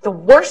that the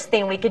worst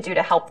thing we could do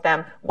to help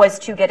them was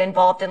to get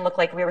involved and look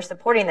like we were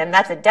supporting them.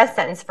 That's a death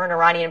sentence for an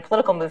Iranian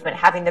political movement,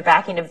 having the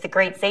backing of the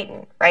great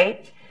Satan,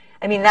 right?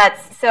 I mean,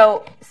 that's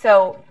so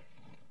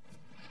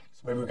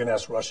maybe we can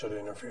ask Russia to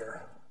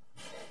interfere.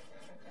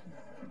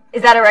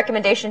 Is that a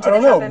recommendation to the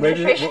Trump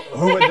administration?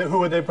 Maybe who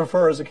would they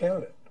prefer as a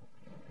candidate?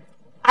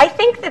 I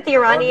think that the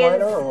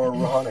Iranians... Hardliner or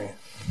Rouhani?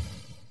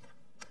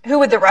 Who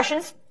would the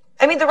Russians...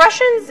 I mean, the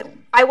Russians,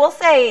 I will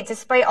say,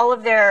 despite all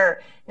of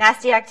their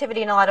nasty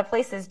activity in a lot of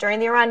places, during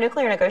the Iran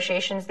nuclear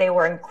negotiations, they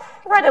were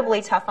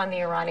incredibly tough on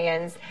the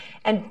Iranians,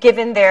 and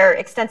given their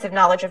extensive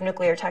knowledge of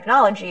nuclear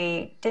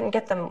technology, didn't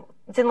let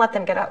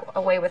them get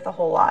away with a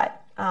whole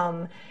lot.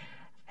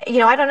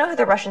 I don't know who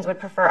the Russians would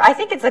prefer. I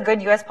think it's a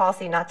good U.S.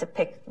 policy not to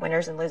pick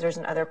winners and losers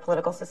in other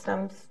political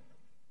systems.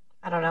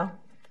 I don't know.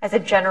 As a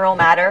general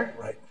matter.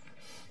 Right.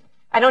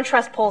 I don't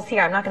trust polls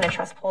here. I'm not going to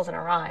trust polls in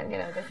Iran.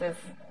 This is...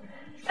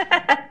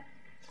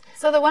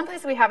 So the one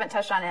place we haven't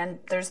touched on, and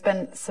there's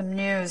been some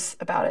news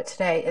about it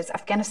today, is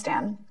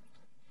Afghanistan.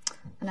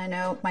 And I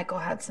know Michael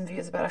had some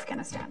views about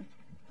Afghanistan.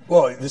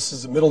 Well, this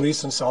is the Middle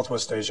East and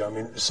Southwest Asia. I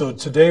mean, so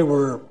today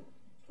we're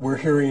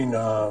hearing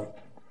a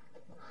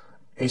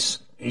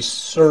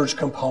surge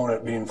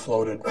component being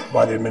floated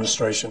by the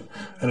administration,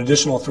 an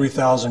additional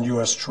 3,000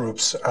 U.S.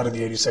 troops out of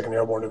the 82nd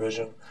Airborne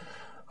Division.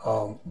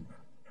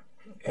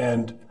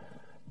 And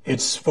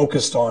it's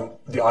focused on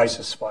the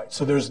ISIS fight.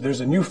 So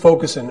there's a new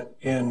focus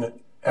in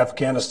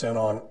Afghanistan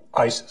on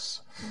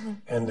ISIS,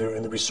 and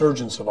the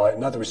resurgence of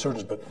not the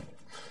resurgence, but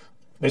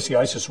basically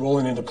ISIS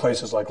rolling into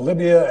places like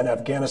Libya and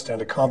Afghanistan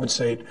to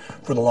compensate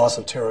for the loss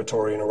of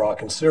territory in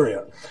Iraq and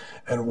Syria,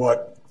 and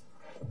what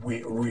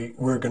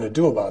we're going to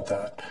do about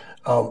that.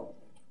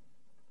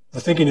 The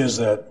thinking is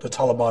that the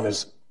Taliban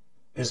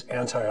is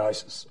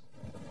anti-ISIS.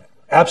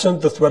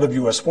 Absent the threat of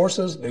U.S.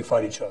 forces, they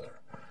fight each other.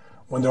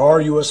 When there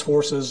are U.S.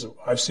 forces,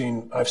 I've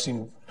seen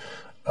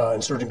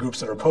insurgent groups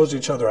that are opposed to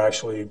each other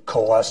actually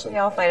coalesce and they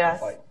all fight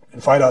us.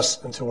 Fight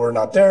us until we're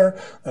not there,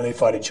 and they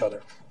fight each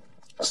other.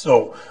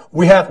 So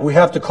we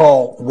have to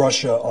call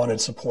Russia on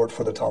its support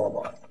for the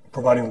Taliban,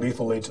 providing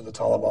lethal aid to the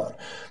Taliban,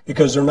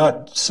 because they're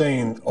not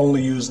saying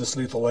only use this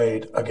lethal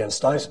aid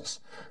against ISIS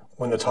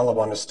when the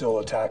Taliban is still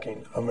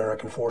attacking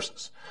American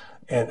forces.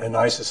 And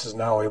ISIS is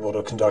now able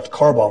to conduct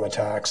car bomb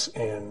attacks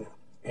in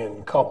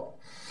Kabul.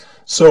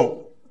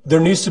 So there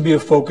needs to be a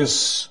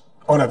focus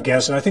on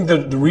Afghanistan. I think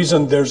that the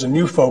reason there's a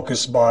new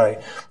focus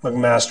by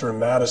McMaster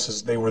and Mattis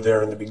is they were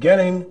there in the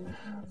beginning.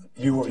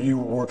 You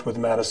worked with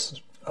Mattis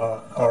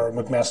or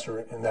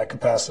McMaster in that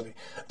capacity.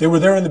 They were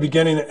there in the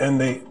beginning, and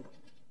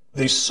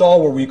they saw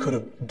where we could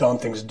have done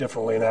things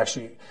differently and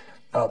actually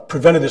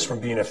prevented this from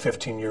being a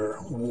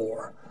 15-year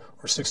war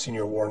or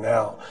 16-year war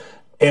now.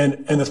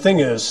 And the thing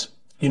is,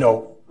 you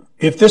know,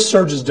 if this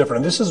surge is different,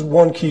 and this is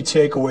one key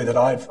takeaway that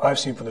I've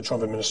seen from the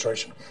Trump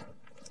administration.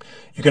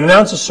 You can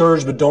announce a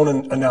surge, but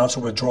don't announce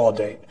a withdrawal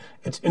date.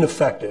 It's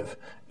ineffective.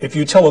 If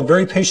you tell a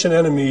very patient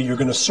enemy you're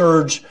going to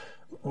surge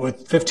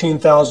with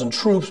 15,000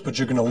 troops, but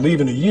you're going to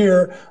leave in a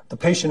year, the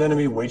patient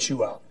enemy waits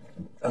you out,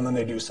 and then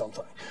they do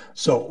something.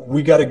 So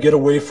we got to get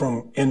away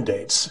from end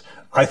dates.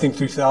 I think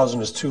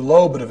 3,000 is too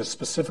low, but if it's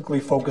specifically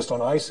focused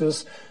on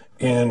ISIS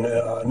in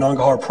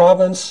Nangarhar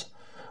province,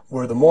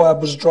 where the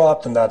Moab was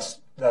dropped, then that's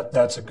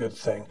a good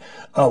thing.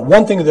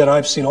 One thing that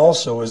I've seen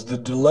also is the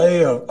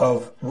delay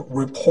of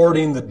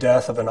reporting the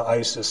death of an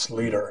ISIS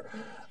leader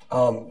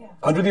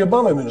under the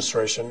Obama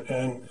administration.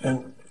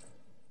 And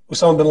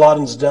Osama bin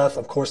Laden's death,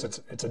 of course,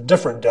 it's a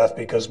different death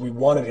because we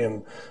wanted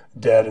him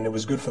dead and it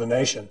was good for the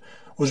nation,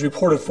 was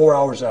reported 4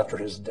 hours after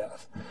his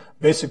death,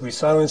 basically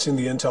silencing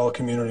the intel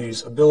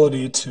community's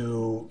ability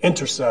to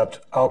intercept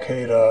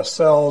al-Qaeda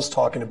cells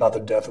talking about the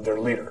death of their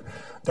leader.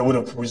 That would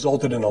have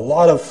resulted in a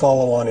lot of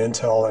follow-on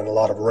intel and a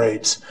lot of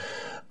raids.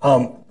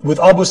 With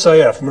Abu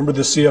Sayyaf, remember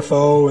the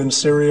CFO in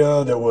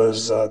Syria that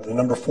was the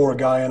number 4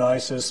 guy in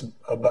ISIS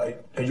about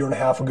a year and a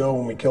half ago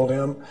when we killed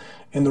him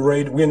in the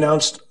raid? We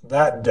announced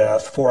that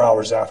death 4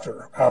 hours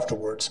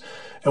afterwards.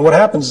 And what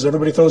happens is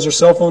everybody throws their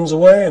cell phones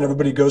away and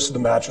everybody goes to the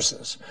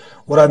mattresses.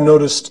 What I've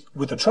noticed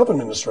with the Trump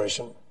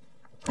administration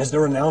is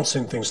they're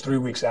announcing things 3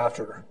 weeks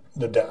after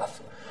the death.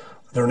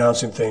 They're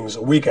announcing things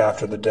a week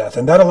after the death.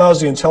 And that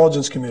allows the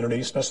intelligence community,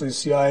 especially the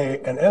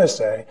CIA and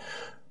NSA,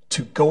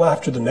 to go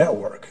after the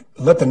network.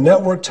 Let the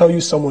network tell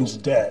you someone's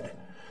dead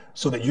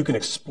so that you can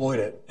exploit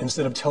it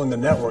instead of telling the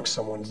network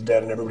someone's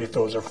dead and everybody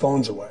throws their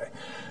phones away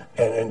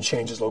and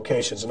changes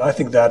locations. And I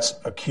think that's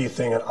a key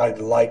thing, and I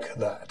like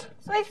that.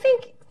 So I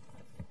think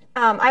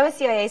I was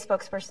CIA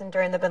spokesperson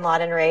during the bin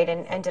Laden raid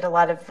and did a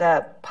lot of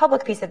the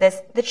public piece of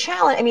this. The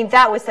challenge, I mean,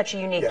 that was such a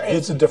unique case.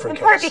 It's a different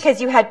case. In part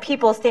because you had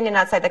people standing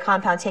outside the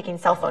compound taking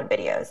cell phone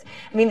videos.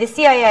 I mean, the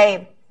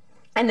CIA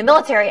and the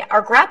military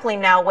are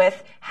grappling now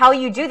with how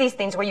you do these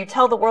things where you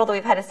tell the world that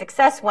we've had a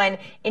success when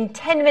in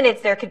 10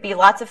 minutes there could be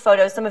lots of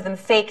photos, some of them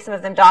fake, some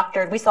of them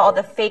doctored. We saw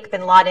the fake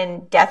bin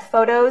Laden death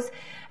photos.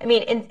 I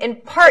mean, in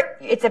part,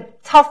 it's a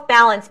tough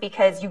balance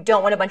because you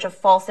don't want a bunch of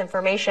false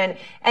information.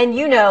 And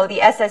you know, the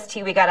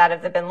SST we got out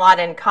of the bin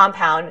Laden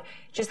compound,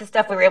 just the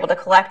stuff we were able to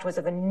collect was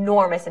of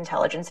enormous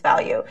intelligence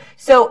value.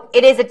 So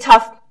it is a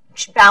tough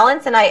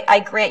balance, and I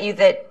grant you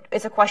that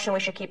it's a question we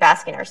should keep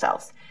asking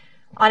ourselves.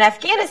 On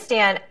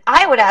Afghanistan,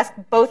 I would ask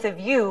both of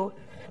you,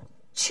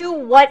 to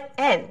what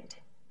end?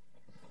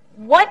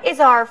 What is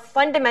our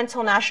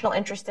fundamental national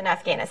interest in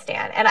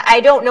Afghanistan? And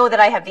I don't know that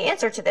I have the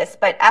answer to this,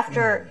 but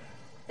after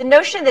the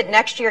notion that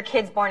next year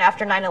kids born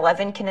after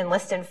 9/11 can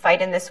enlist and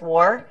fight in this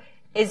war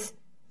is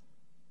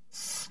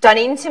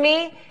stunning to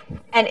me.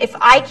 And if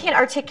I can't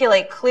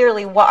articulate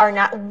clearly what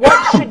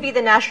should be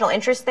the national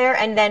interest there,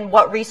 and then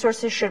what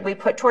resources should we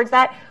put towards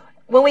that,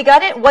 when we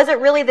got it, was it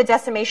really the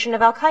decimation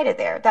of al-Qaeda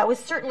there? That was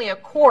certainly a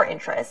core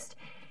interest.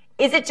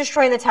 Is it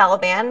destroying the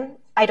Taliban?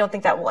 I don't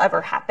think that will ever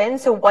happen.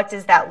 So what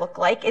does that look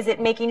like? Is it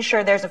making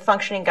sure there's a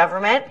functioning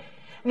government?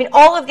 I mean,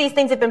 all of these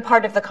things have been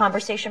part of the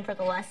conversation for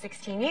the last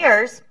 16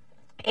 years.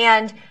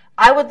 And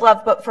I would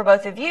love for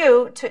both of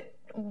you to,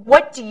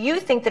 what do you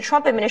think the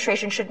Trump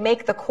administration should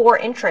make the core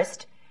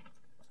interest,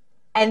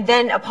 and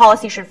then a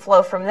policy should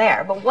flow from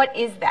there? But what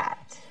is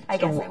that? I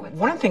guess I would say.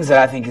 One of the things that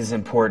I think is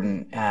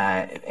important,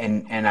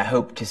 and I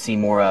hope to see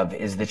more of,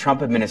 is the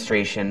Trump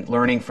administration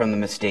learning from the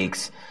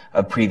mistakes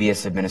of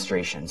previous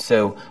administrations.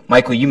 So,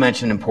 Michael, you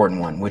mentioned an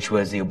important one, which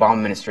was the Obama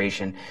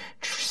administration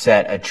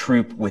set a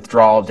troop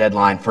withdrawal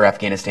deadline for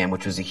Afghanistan,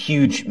 which was a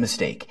huge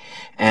mistake.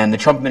 And the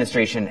Trump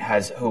administration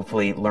has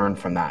hopefully learned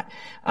from that.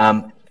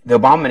 The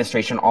Obama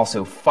administration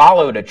also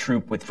followed a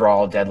troop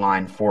withdrawal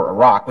deadline for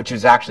Iraq, which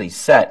was actually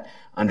set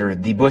under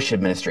the Bush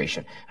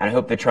administration. And I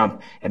hope the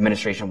Trump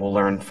administration will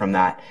learn from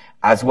that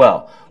as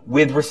well.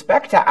 With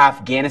respect to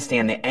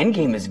Afghanistan, the end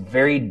game is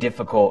very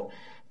difficult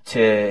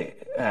to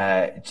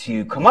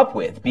come up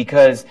with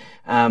because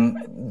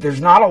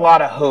there's not a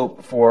lot of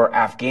hope for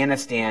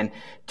Afghanistan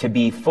to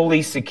be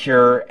fully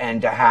secure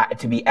and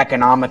to be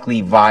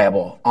economically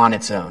viable on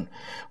its own,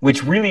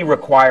 which really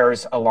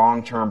requires a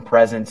long-term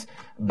presence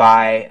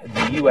by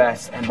the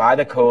U.S. and by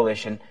the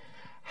coalition.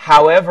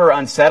 however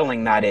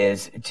unsettling that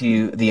is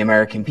to the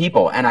American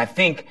people. And I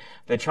think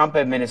the Trump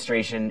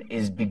administration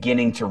is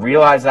beginning to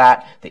realize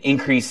that. The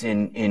increase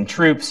in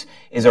troops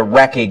is a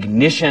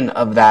recognition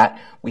of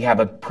that. We have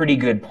a pretty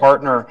good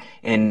partner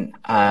in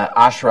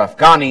Ashraf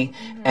Ghani,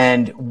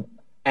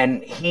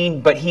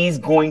 but he's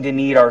going to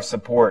need our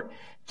support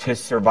to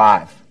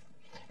survive.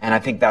 And I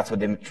think that's where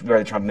the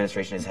Trump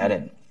administration is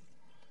headed.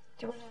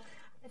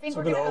 I think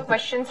we're going to open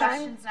questions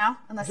now,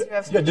 unless you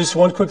have some. Yeah, just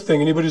one quick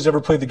thing. Anybody who's ever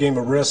played the game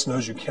of Risk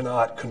knows you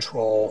cannot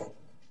control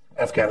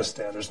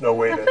Afghanistan. There's no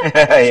way to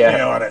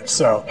stay on it.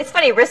 So it's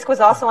funny. Risk was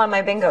also on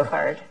my bingo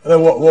card. And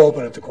then we'll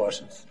open it to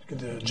questions. Get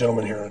the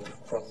gentleman here in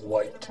front,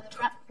 white.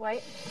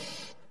 White.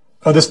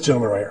 Oh, this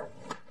gentleman right here.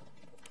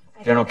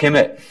 General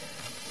Kimmett.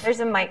 There's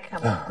a mic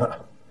coming.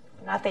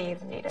 Not that you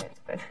need it,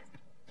 but.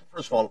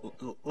 First of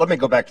all, let me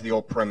go back to the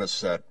old premise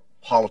that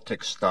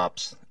politics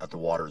stops at the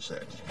water's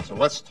edge. So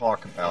let's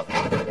talk about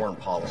foreign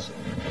policy.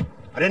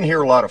 I didn't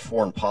hear a lot of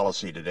foreign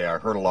policy today. I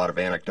heard a lot of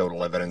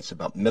anecdotal evidence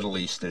about Middle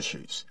East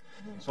issues.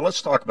 So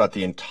let's talk about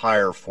the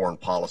entire foreign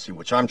policy,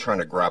 which I'm trying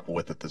to grapple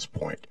with at this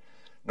point.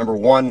 Number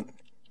one,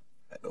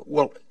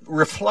 well,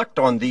 reflect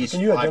on these.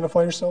 Can you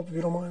identify yourself, if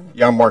you don't mind?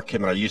 Yeah, I'm Mark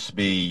Kimmett. I used to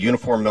be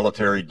uniformed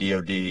military,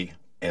 DOD,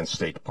 and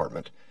State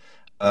Department.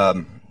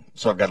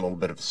 So I've got a little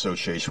bit of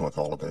association with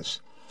all of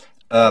this.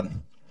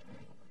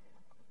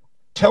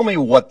 Tell me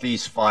what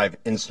these 5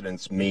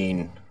 incidents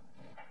mean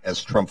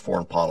as Trump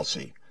foreign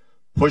policy.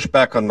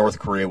 Pushback on North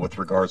Korea with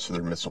regards to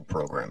their missile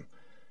program.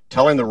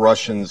 Telling the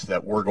Russians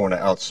that we're going to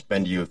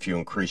outspend you if you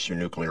increase your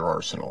nuclear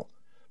arsenal.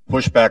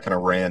 Pushback on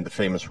Iran, the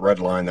famous red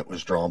line that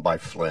was drawn by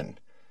Flynn.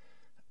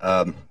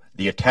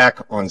 The attack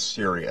on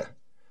Syria.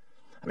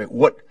 I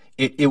mean,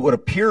 it would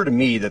appear to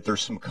me that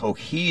there's some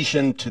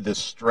cohesion to this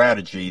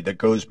strategy that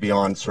goes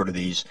beyond sort of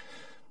these.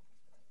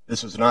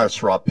 This is not a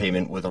straw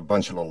payment with a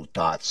bunch of little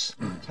dots.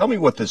 Tell me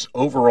what this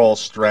overall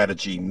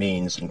strategy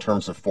means in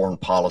terms of foreign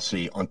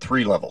policy on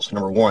 3 levels.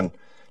 Number one,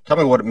 tell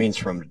me what it means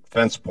from a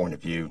defense point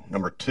of view.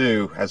 Number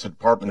two, has the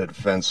Department of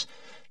Defense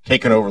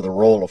taken over the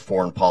role of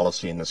foreign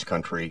policy in this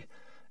country?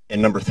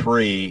 And number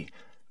three,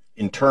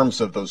 in terms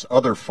of those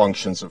other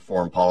functions of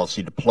foreign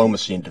policy,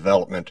 diplomacy and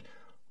development,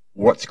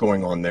 what's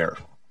going on there?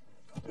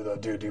 I'll do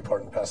the DoD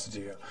part and pass it to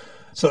you.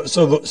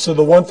 So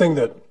the one thing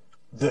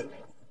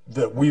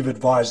that we've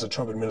advised the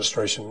Trump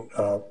administration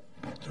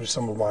through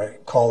some of my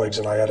colleagues,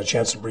 and I had a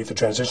chance to brief the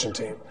transition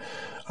team,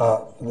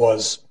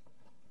 was,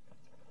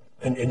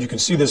 and you can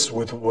see this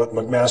with what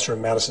McMaster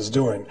and Mattis is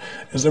doing,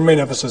 is their main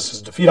emphasis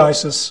is defeat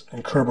ISIS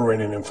and curb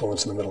Iranian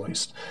influence in the Middle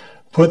East.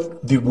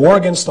 Put the war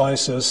against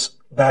ISIS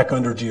back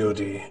under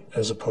DoD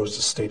as opposed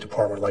to State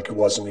Department like it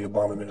was in the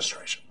Obama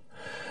administration.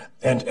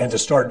 And to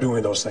start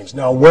doing those things.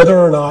 Now, whether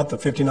or not the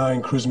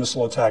 59 cruise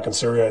missile attack in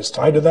Syria is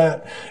tied to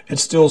that, it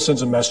still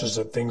sends a message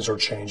that things are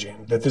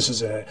changing, that this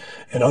is an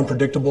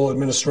unpredictable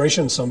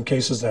administration. In some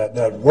cases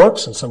that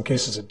works, in some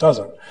cases it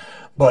doesn't.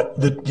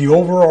 But the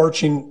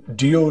overarching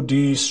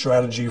DoD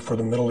strategy for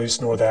the Middle East,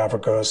 North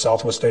Africa,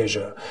 Southwest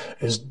Asia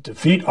is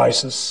defeat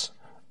ISIS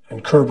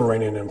and curb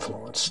Iranian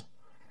influence.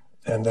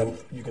 And then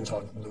you can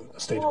talk to the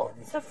State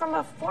Department. So from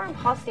a foreign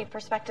policy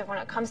perspective, when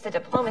it comes to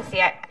diplomacy,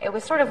 it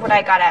was sort of what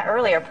I got at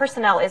earlier.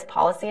 Personnel is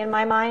policy in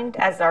my mind,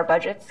 as are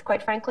budgets,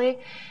 quite frankly.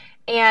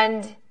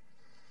 And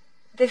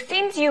the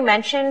things you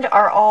mentioned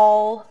are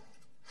all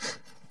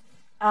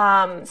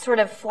sort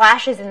of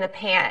flashes in the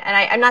pan. And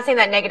I'm not saying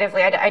that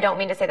negatively. I don't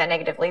mean to say that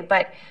negatively.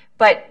 But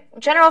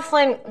General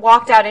Flynn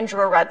walked out and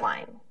drew a red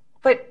line.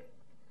 But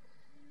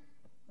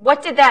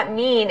what did that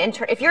mean?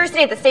 If you're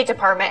sitting at the State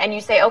Department and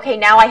you say, okay,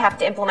 now I have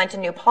to implement a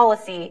new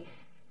policy,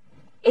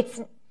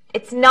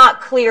 it's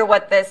not clear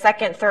what the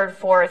second, third,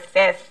 fourth,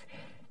 fifth,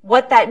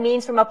 what that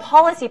means from a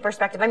policy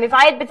perspective. I mean, if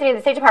I had been sitting at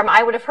the State Department,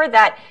 I would have heard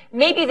that.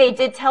 Maybe they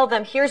did tell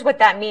them, here's what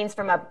that means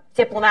from a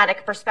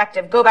diplomatic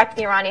perspective. Go back to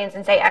the Iranians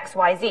and say X,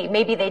 Y, Z.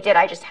 Maybe they did.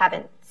 I just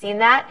haven't seen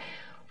that.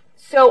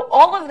 So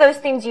all of those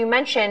things you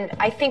mentioned,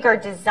 I think, are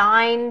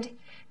designed.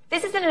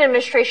 This is an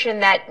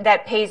administration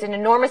that pays an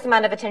enormous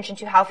amount of attention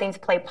to how things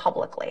play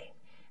publicly.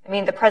 I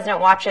mean, the president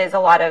watches a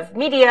lot of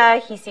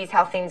media. He sees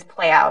how things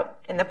play out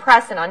in the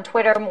press and on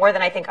Twitter more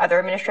than I think other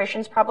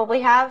administrations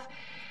probably have.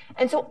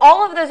 And so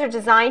all of those are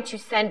designed to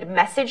send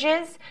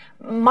messages.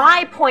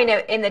 My point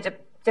in the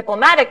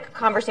diplomatic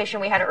conversation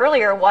we had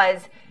earlier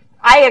was,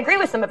 I agree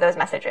with some of those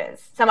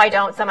messages. Some I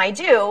don't, some I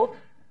do.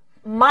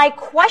 My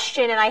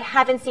question, and I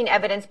haven't seen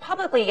evidence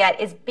publicly yet,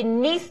 is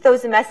beneath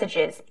those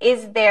messages,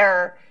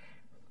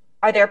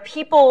 are there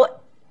people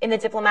in the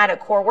diplomatic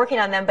corps working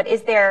on them, but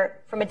is there,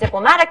 from a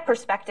diplomatic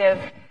perspective,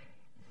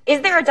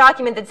 is there a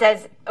document that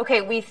says,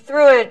 okay, we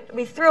threw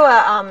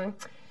a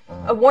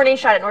warning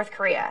shot at North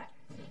Korea?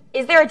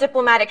 Is there a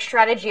diplomatic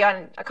strategy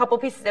on a couple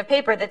pieces of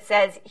paper that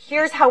says,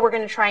 here's how we're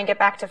going to try and get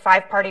back to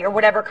five-party or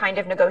whatever kind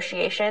of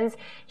negotiations?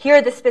 Here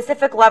are the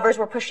specific levers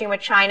we're pushing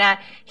with China.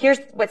 Here's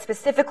what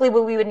specifically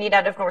we would need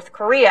out of North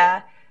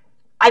Korea.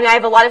 I mean, I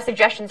have a lot of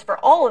suggestions for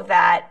all of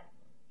that.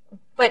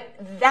 But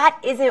that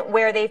isn't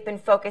where they've been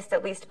focused,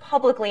 at least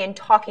publicly, in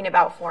talking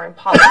about foreign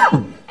policy.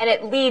 And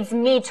it leads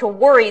me to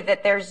worry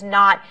that there's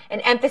not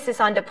an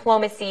emphasis on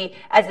diplomacy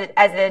as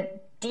a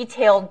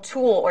detailed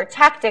tool or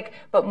tactic,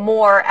 but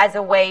more as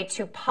a way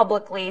to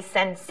publicly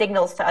send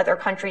signals to other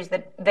countries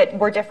that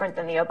were different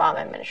than the Obama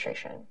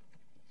administration.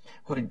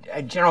 Well,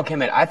 General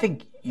Kimmett, I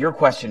think your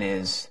question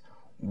is,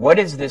 what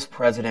is this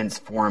president's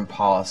foreign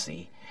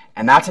policy?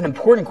 And that's an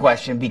important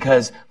question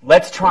because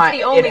let's try.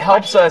 It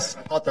helps us.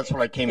 I thought that's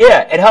what I came.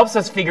 Yeah, it helps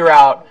us figure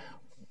out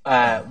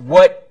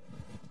what,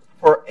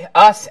 for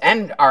us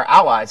and our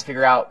allies,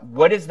 figure out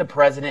what is the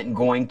president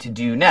going to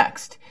do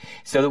next,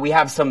 so that we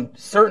have some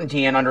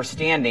certainty and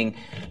understanding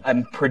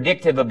and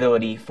predictive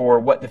ability for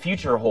what the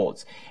future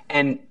holds.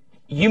 And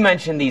you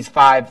mentioned these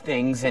 5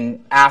 things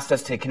and asked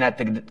us to connect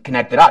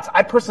the dots.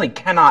 I personally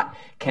cannot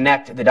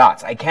connect the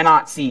dots. I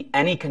cannot see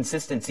any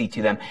consistency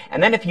to them.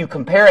 And then if you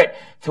compare it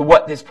to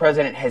what this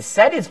president has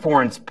said his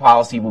foreign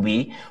policy will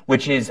be,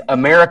 which is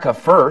America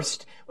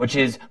first, which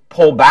is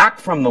pull back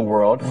from the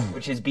world,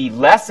 which is be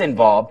less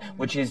involved,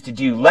 which is to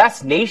do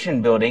less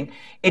nation building,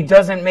 it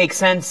doesn't make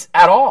sense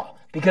at all,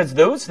 because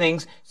those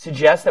things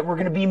suggest that we're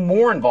going to be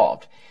more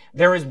involved.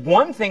 There is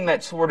one thing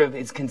that sort of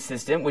is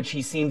consistent, which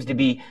he seems to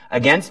be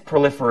against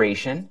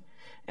proliferation,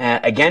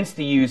 against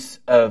the use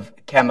of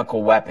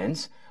chemical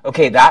weapons.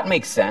 Okay, that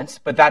makes sense,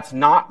 but that's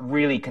not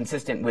really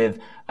consistent with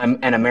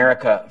an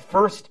America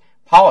First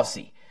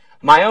policy.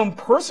 My own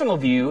personal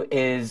view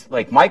is,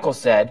 like Michael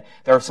said,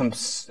 there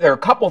are a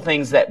couple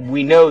things that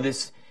we know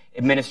this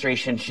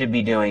administration should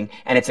be doing,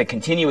 and it's a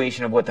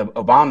continuation of what the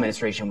Obama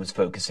administration was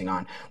focusing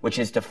on, which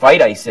is to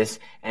fight ISIS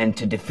and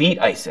to defeat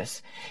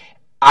ISIS.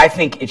 I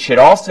think it should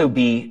also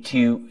be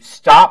to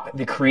stop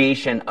the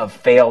creation of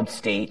failed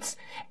states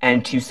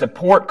and to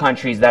support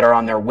countries that are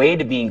on their way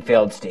to being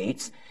failed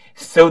states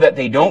so that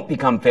they don't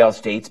become failed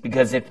states,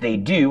 because if they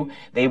do,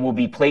 they will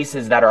be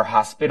places that are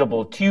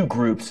hospitable to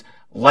groups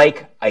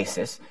like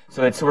ISIS.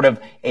 So it's sort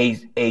of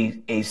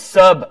a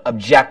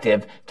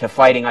sub-objective to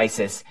fighting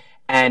ISIS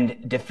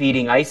and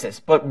defeating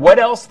ISIS. But what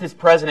else this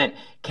president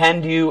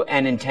can do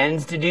and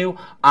intends to do,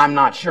 I'm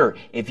not sure.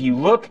 If you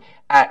look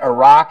at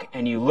Iraq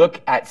and you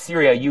look at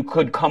Syria, you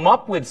could come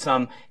up with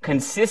some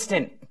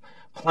consistent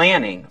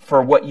planning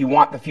for what you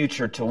want the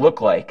future to look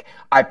like.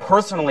 I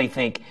personally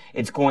think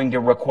it's going to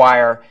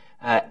require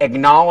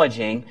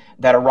acknowledging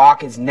that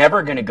Iraq is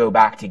never going to go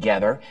back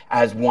together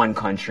as one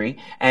country,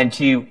 and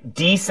to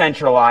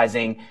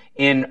decentralizing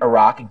in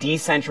Iraq,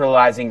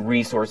 decentralizing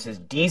resources,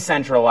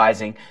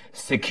 decentralizing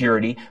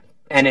security.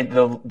 And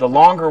the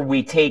longer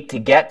we take to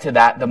get to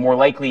that, the more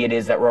likely it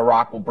is that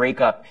Iraq will break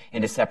up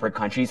into separate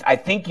countries. I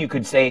think you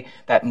could say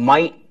that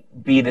might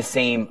be the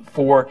same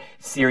for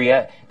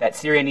Syria, that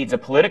Syria needs a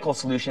political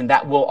solution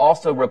that will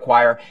also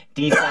require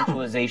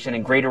decentralization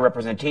and greater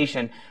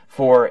representation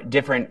for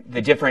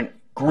the different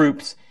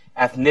groups,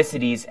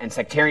 ethnicities, and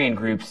sectarian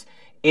groups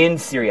in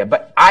Syria.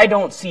 But I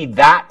don't see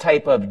that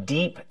type of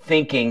deep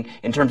thinking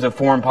in terms of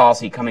foreign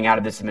policy coming out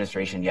of this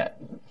administration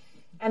yet.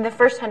 And the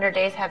first 100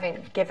 days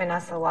haven't given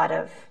us a lot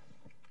of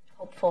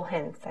hopeful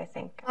hints, I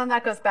think. Well, and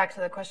that goes back to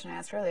the question I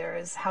asked earlier,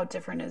 is how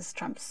different is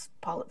Trump's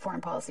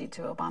foreign policy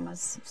to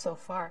Obama's so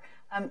far?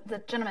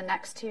 The gentleman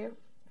next to you.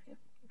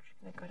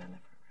 Go down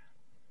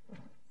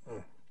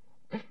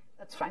there.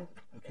 That's fine.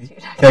 Okay.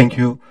 Thank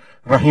you.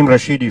 Rahim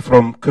Rashidi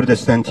from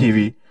Kurdistan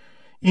TV.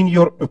 In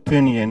your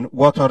opinion,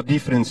 what are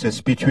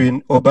differences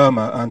between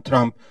Obama and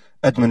Trump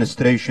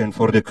administration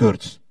for the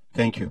Kurds?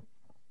 Thank you.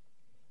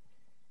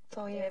 That's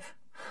all you have.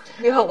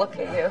 We'll look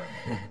at you.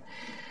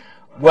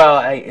 Well,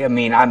 I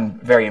mean, I'm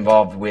very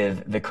involved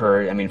with the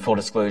Kurds. I mean, full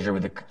disclosure,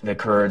 with the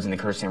Kurds and the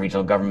Kurdistan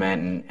Regional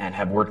Government, and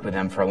have worked with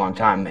them for a long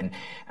time,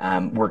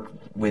 and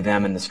worked with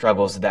them in the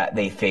struggles that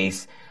they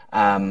face.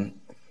 I'm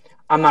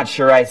not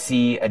sure I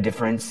see a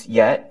difference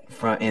yet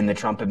in the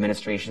Trump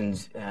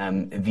administration's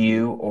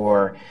view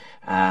or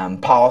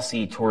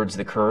policy towards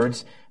the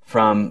Kurds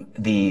from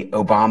the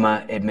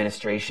Obama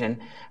administration.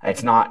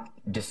 It's not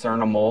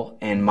discernible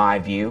in my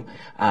view.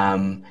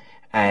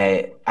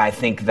 I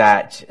think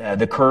that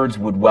the Kurds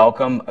would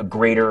welcome a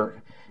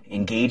greater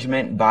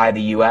engagement by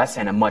the U.S.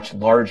 and a much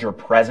larger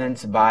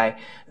presence by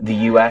the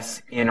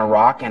U.S. in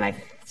Iraq, and it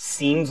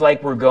seems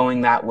like we're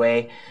going that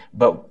way,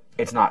 but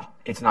it's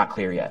not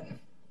clear yet.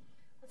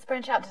 Let's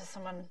branch out to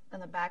someone in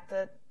the back.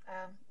 The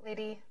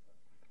lady,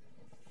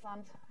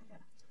 blonde.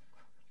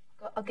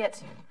 I'll get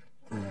to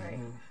you. Sorry.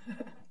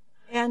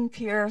 Ann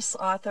Pierce,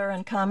 author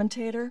and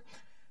commentator.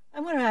 I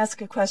want to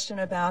ask a question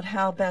about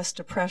how best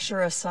to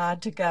pressure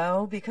Assad to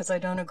go, because I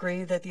don't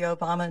agree that the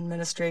Obama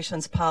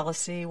administration's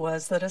policy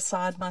was that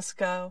Assad must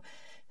go.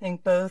 I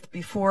think both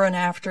before and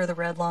after the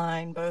red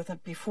line, both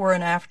before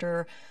and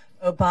after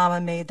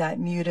Obama made that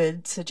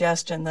muted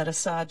suggestion that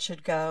Assad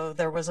should go,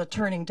 there was a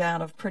turning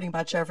down of pretty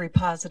much every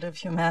positive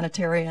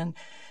humanitarian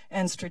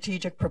and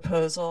strategic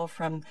proposal,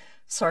 from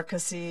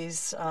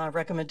Sarkozy's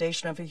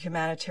recommendation of a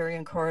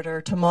humanitarian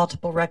corridor to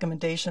multiple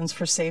recommendations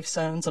for safe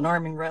zones and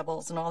arming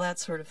rebels and all that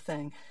sort of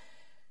thing.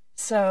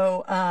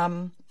 So,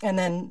 and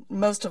then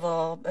most of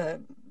all,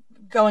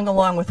 going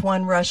along with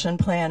one Russian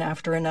plan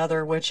after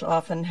another, which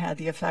often had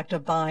the effect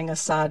of buying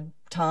Assad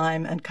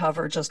time and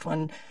cover just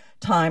when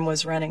time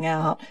was running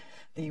out.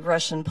 The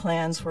Russian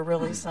plans were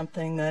really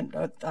something that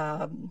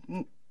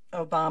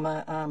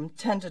Obama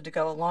tended to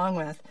go along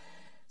with.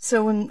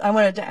 So I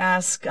wanted to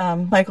ask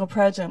Michael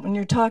Pregent, when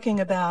you're talking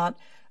about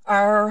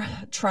our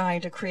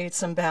trying to create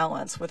some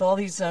balance with all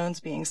these zones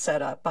being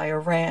set up by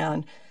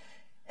Iran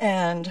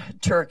and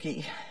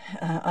Turkey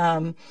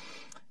and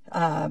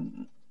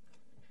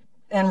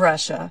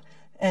Russia,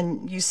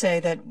 and you say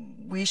that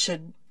we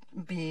should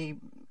be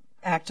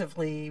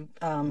actively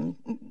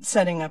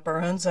setting up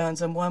our own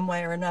zones in one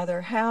way or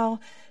another, how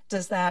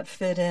does that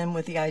fit in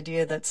with the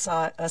idea that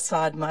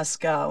Assad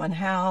must go? And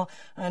how,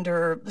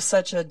 under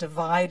such a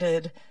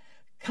divided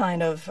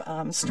kind of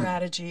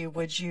strategy,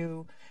 would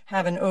you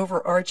have an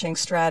overarching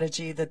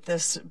strategy that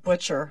this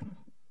butcher,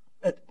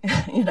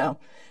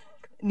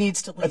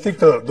 needs to leave? I think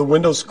the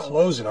window's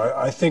closing.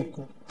 I think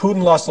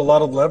Putin lost a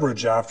lot of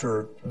leverage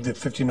after the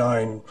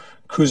 59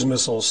 cruise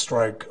missile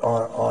strike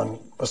on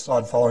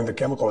Assad following the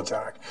chemical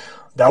attack.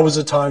 That was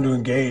the time to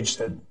engage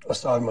that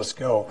Assad must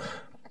go.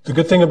 The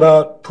good thing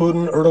about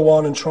Putin,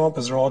 Erdogan, and Trump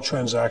is they're all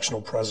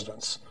transactional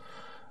presidents.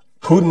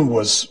 Putin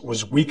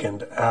was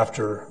weakened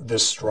after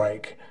this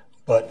strike,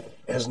 but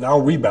has now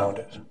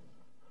rebounded,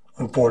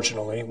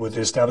 unfortunately, with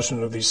the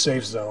establishment of these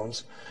safe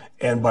zones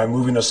and by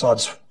moving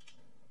Assad's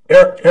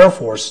air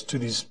force to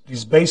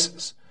these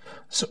bases.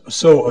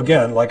 So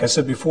again, like I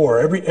said before,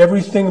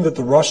 everything that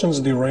the Russians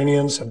and the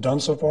Iranians have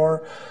done so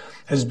far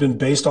has been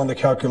based on the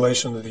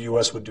calculation that the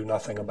U.S. would do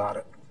nothing about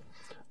it.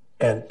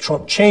 And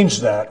Trump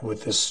changed that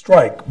with this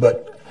strike,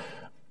 but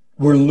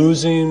we're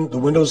losing, the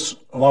windows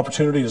of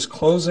opportunity is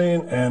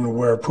closing, and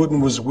where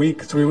Putin was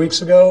weak 3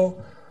 weeks ago,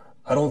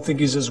 I don't think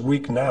he's as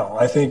weak now.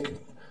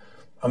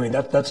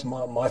 That's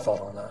my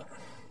thought on that.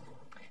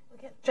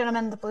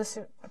 Gentlemen, the blue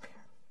suit up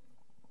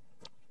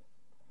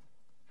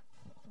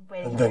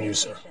here. And then you,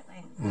 sir.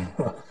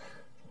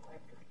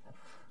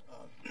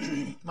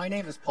 My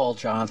name is Paul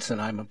Johnson.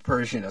 I'm a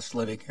Persianist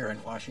living here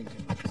in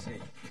Washington, D.C.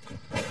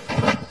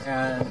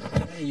 And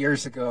many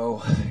years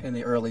ago, in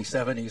the early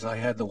 70s, I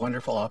had the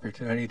wonderful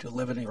opportunity to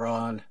live in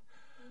Iran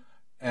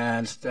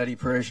and study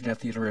Persian at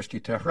the University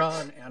of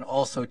Tehran and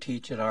also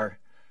teach at our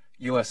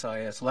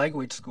USIS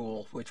language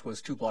school, which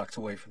was 2 blocks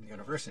away from the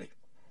university.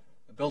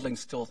 The building's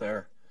still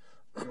there.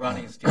 The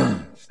Iranian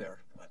students there,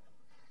 but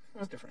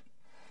it's different.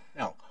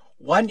 Now,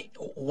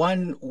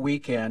 one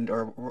weekend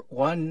or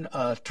one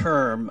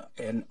term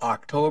in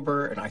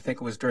October, and I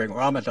think it was during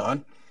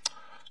Ramadan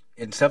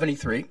in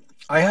 '73,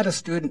 I had a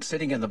student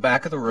sitting in the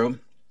back of the room.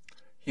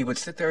 He would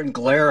sit there and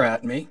glare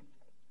at me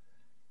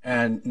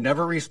and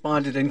never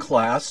responded in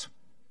class.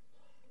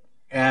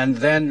 And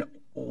then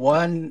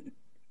one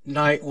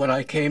night when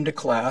I came to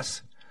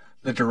class,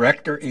 the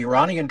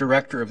Iranian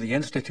director of the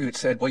institute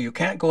said, well, you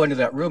can't go into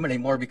that room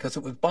anymore because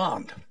it was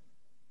bombed.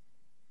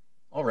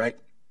 All right.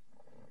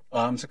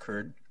 Bombs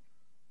occurred.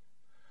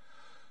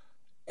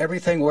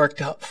 Everything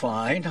worked out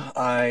fine.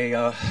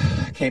 I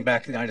came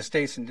back to the United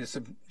States and did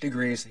some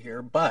degrees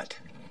here, but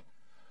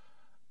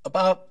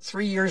about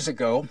 3 years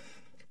ago,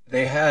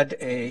 they had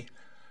a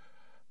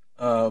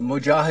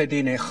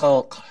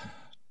Mujahideen-e-Khalq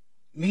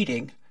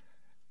meeting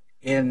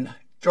in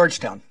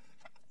Georgetown.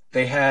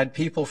 They had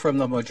people from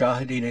the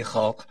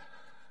Mujahideen-e-Khalq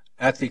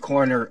at the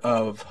corner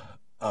of,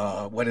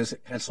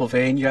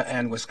 Pennsylvania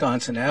and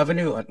Wisconsin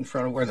Avenue, in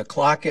front of where the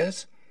clock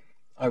is.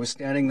 I was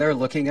standing there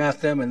looking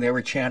at them, and they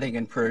were chanting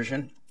in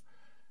Persian.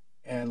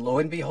 And lo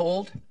and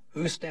behold,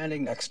 who's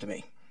standing next to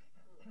me?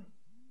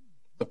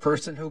 The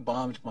person who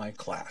bombed my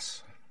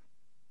class.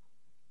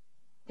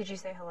 Did you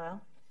say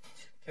hello?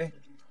 Okay.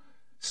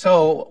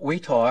 So we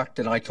talked,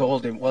 and I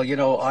told him, well,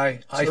 I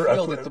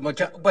feel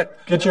that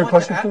but get your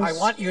question, please. I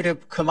want you to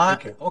come on.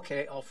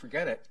 Okay, I'll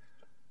forget it.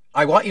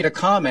 I want you to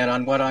comment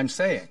on what I'm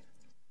saying.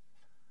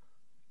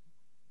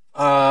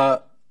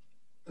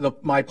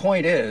 My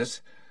point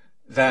is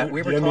that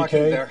we were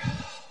talking there.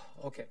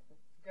 Okay.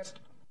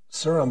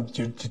 Sir,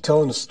 you're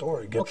telling a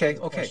story. Okay,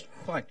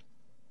 fine.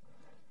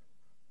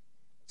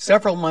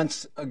 Several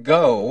months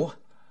ago,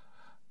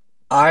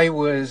 I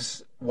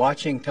was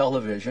watching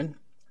television,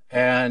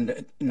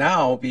 and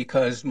now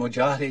because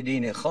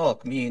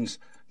Mujahideen-e-Khalq means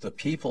the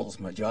People's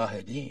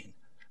Mujahideen,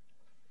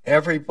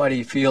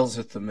 everybody feels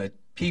that the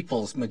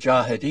People's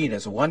Mujahideen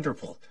is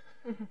wonderful.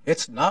 Mm-hmm.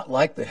 It's not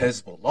like the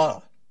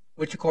Hezbollah,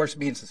 which of course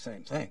means the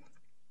same thing.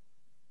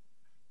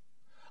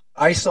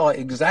 I saw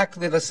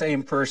exactly the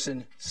same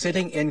person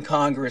sitting in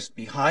Congress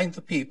behind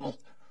the people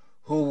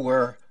who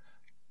were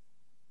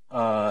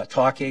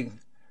talking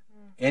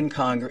in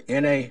Congress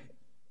in a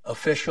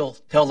official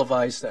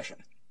televised session.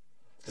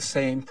 The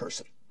same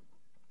person.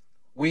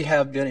 We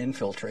have been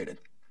infiltrated.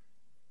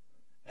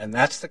 And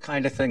that's the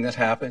kind of thing that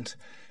happens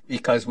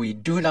because we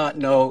do not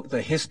know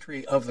the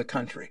history of the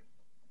country.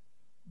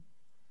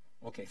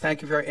 Okay,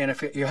 thank you very much. And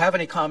if you have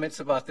any comments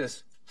about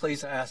this,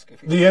 please ask.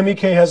 The MEK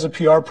has a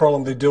PR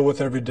problem they deal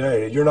with every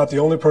day. You're not the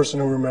only person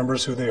who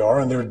remembers who they are,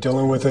 and they're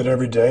dealing with it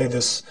every day.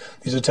 These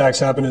attacks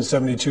happened in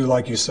 '72,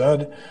 like you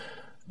said.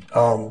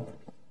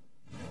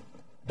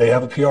 They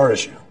have a PR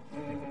issue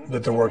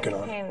that they're working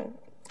on, And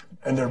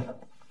and they're a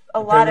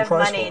paying lot the of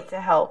price for money it.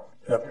 to help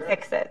Yep.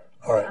 fix it.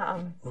 All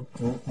right.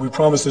 We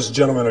promised this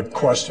gentleman a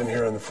question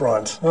here in the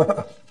front.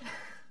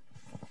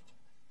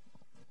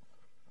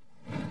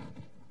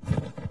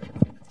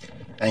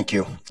 Thank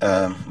you.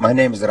 My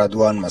name is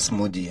Radwan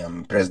Masmoudi.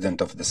 I'm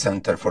president of the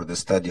Center for the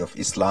Study of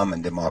Islam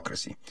and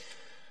Democracy.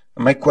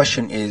 My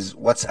question is,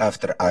 what's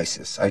after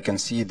ISIS? I can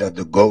see that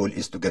the goal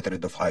is to get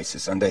rid of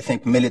ISIS, and I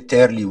think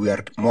militarily we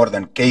are more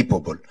than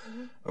capable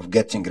of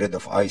getting rid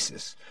of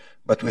ISIS.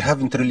 But we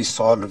haven't really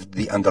solved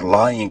the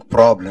underlying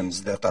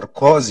problems that are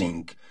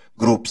causing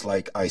groups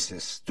like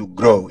ISIS to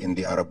grow in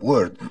the Arab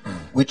world,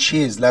 which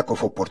is lack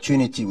of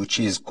opportunity, which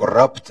is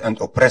corrupt and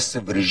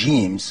oppressive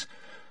regimes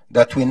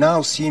that we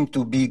now seem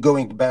to be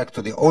going back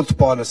to the old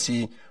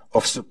policy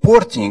of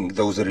supporting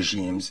those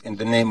regimes in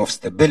the name of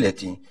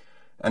stability,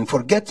 and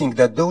forgetting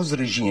that those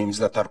regimes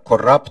that are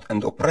corrupt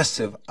and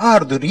oppressive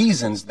are the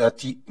reasons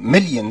that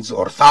millions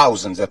or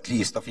thousands at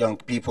least of young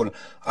people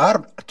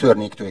are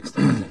turning to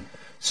extremism.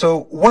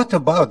 So what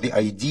about the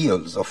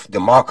ideals of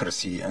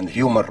democracy and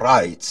human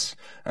rights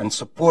and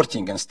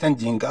supporting and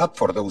standing up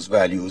for those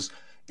values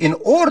in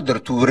order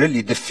to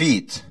really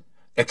defeat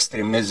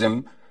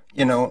extremism?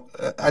 You know,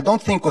 I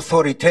don't think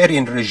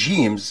authoritarian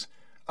regimes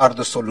are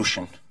the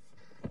solution.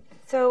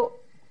 So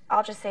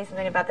I'll just say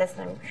something about this,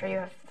 and I'm sure you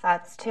have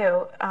thoughts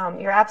too.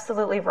 You're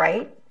absolutely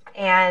right.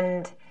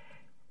 And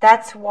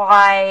that's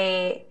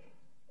why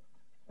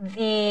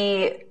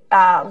the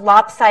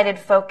lopsided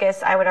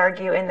focus, I would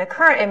argue, in the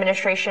current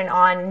administration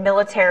on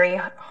military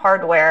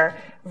hardware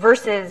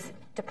versus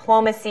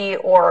diplomacy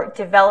or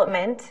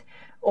development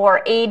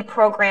or aid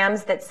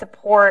programs that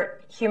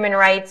support human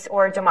rights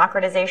or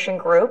democratization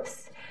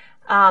groups.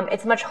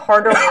 It's much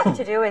harder work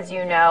to do, as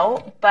you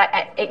know, but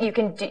you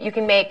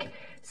can make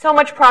so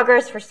much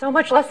progress for so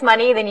much less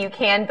money than you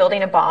can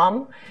building a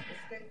bomb.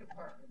 The State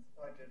Department's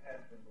budget has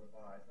been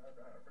revised.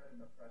 I've read in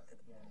the press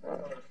again.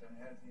 Tillerson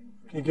has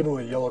increased. Can you give him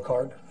a yellow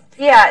card?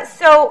 Yeah,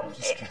 so,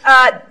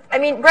 I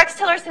mean, Rex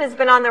Tillerson has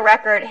been on the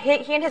record,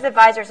 he and his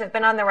advisors have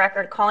been on the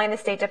record calling the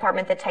State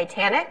Department the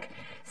Titanic,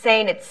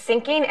 saying it's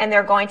sinking, and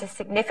they're going to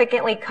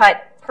significantly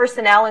cut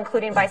personnel,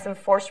 including by some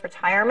forced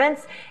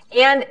retirements.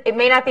 And it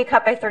may not be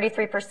cut by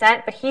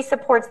 33%, but he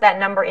supports that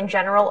number in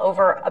general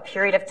over a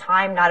period of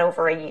time, not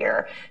over a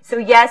year. So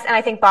yes, and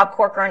I think Bob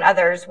Corker and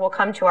others will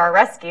come to our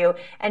rescue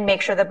and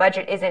make sure the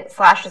budget isn't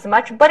slashed as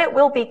much, but it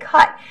will be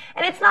cut.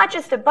 And it's not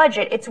just a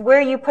budget, it's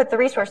where you put the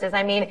resources.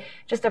 I mean,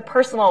 just a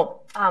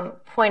personal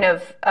point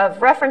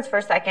of reference for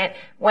a second,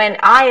 when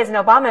I, as an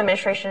Obama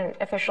administration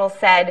official,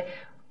 said,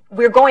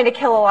 we're going to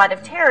kill a lot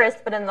of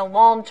terrorists, but in the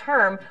long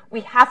term,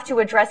 we have to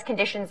address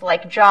conditions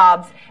like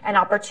jobs and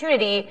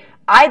opportunity.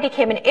 I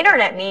became an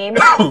internet meme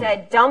that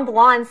said, Dumb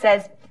Blonde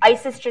says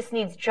ISIS just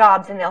needs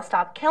jobs and they'll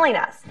stop killing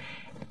us.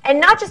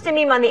 And not just a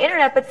meme on the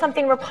internet, but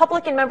something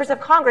Republican members of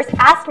Congress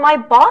asked my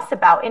boss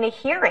about in a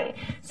hearing.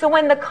 So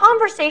when the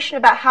conversation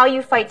about how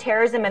you fight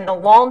terrorism in the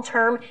long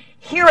term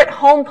here at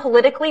home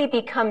politically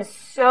becomes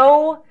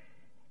so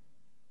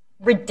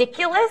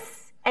ridiculous,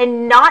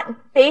 and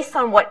not based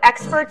on what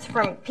experts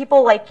from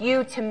people like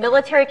you to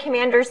military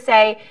commanders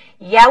say,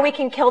 yeah, we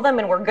can kill them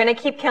and we're going to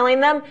keep killing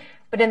them.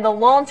 But in the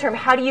long term,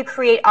 how do you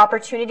create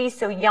opportunities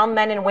so young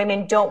men and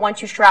women don't want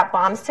to strap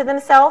bombs to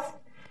themselves?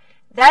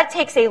 That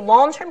takes a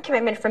long-term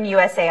commitment from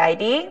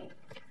USAID,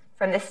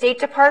 from the State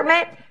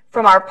Department,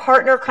 from our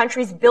partner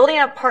countries, building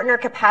up partner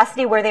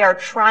capacity where they are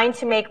trying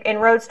to make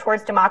inroads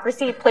towards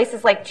democracy.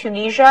 Places like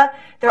Tunisia,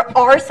 there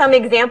are some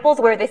examples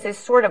where this is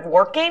sort of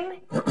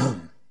working.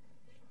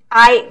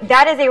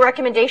 That is a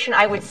recommendation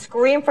I would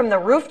scream from the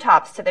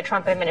rooftops to the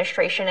Trump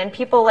administration, and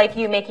people like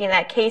you making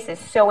that case is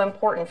so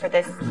important for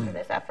this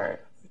effort.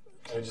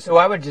 So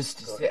I would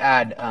just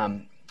add,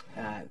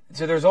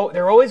 so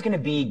there are always going to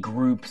be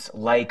groups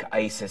like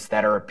ISIS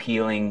that are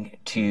appealing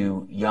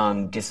to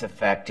young,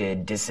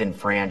 disaffected,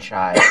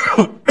 disenfranchised,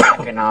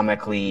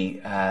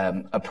 economically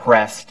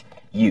oppressed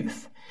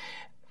youth.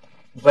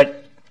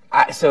 But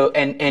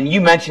and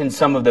you mentioned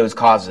some of those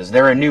causes.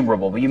 They're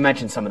innumerable, but you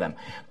mentioned some of them.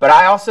 But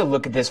I also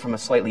look at this from a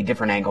slightly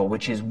different angle,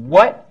 which is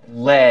what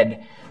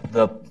led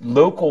the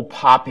local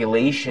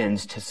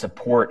populations to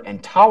support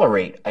and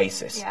tolerate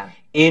ISIS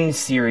in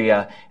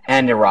Syria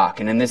and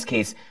Iraq. And in this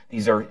case,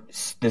 these are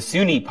the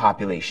Sunni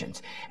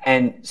populations.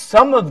 And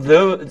some of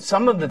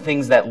the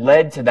things that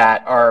led to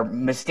that are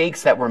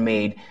mistakes that were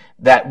made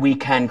that we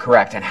can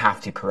correct and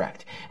have to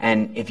correct.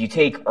 And if you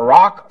take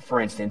Iraq,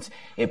 for instance,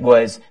 it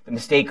was the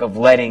mistake of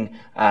letting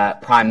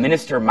Prime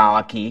Minister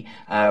Maliki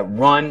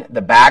run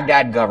the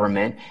Baghdad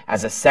government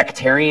as a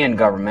sectarian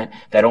government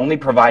that only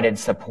provided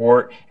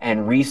support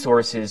and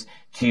resources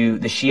to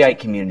the Shiite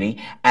community,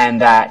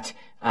 and that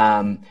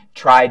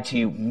tried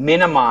to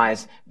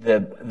minimize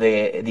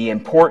the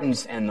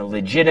importance and the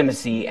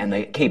legitimacy and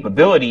the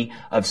capability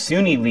of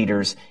Sunni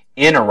leaders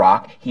in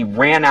Iraq. He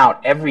ran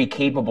out every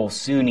capable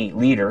Sunni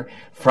leader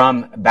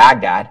from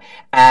Baghdad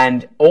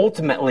and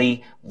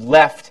ultimately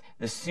left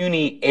the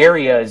Sunni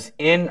areas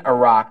in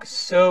Iraq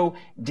so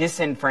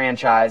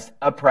disenfranchised,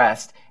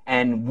 oppressed,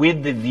 and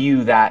with the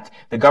view that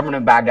the government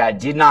of Baghdad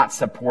did not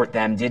support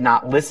them, did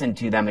not listen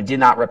to them, and did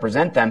not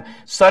represent them,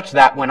 such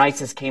that when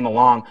ISIS came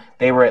along,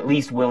 they were at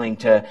least willing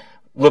to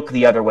look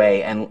the other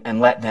way and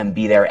let them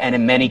be there, and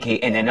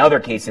in other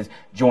cases,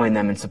 join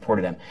them and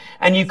supported them.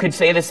 And you could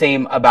say the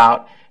same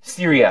about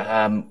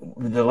Syria,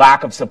 the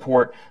lack of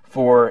support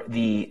for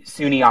the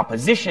Sunni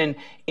opposition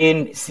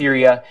in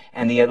Syria,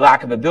 and the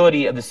lack of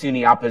ability of the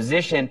Sunni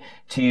opposition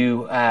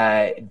to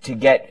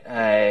get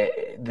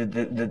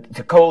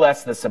to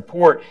coalesce the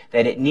support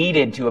that it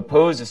needed to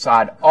oppose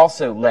Assad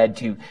also led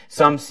to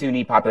some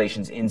Sunni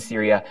populations in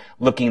Syria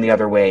looking the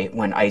other way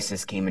when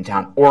ISIS came in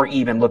town, or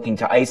even looking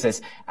to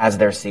ISIS as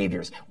their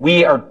saviors.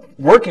 We are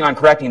working on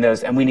correcting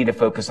those, and we need to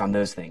focus on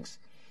those things.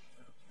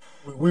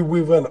 We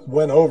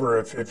went over.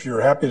 If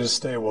you're happy to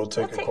stay, we'll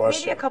take a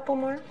question. Maybe a couple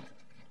more.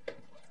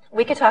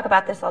 We could talk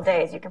about this all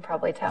day, as you can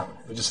probably tell.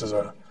 Just as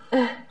a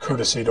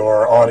courtesy to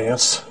our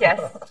audience.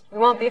 Yes, we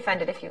won't be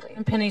offended if you leave.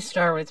 I'm Penny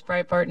Starr with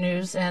Breitbart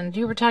News, and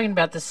you were talking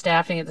about the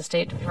staffing at the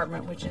State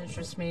Department, which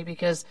interests me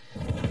because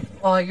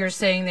while you're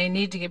saying they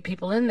need to get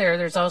people in there,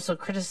 there's also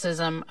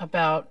criticism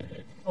about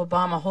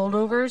Obama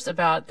holdovers,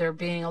 about there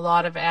being a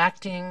lot of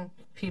acting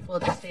people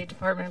at the State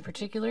Department in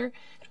particular.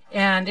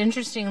 And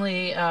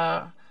interestingly,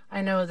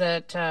 I know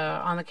that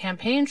on the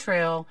campaign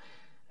trail,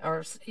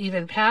 or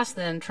even past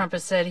then, Trump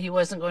has said he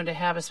wasn't going to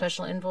have a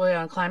special envoy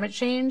on climate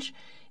change,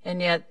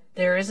 and yet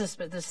there is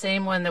the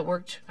same one that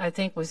worked, I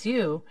think, with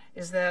you,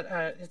 is that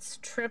it's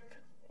Tripp.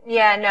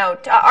 Yeah, no,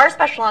 our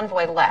special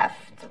envoy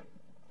left,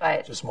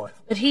 but just mine.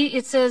 But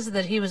it says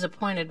that he was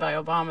appointed by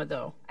Obama,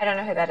 though. I don't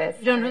know who that is.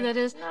 You don't know who that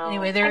is? No.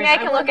 Anyway, I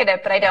can look at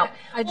it, but I don't.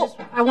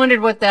 I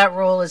wondered what that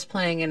role is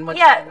playing in what.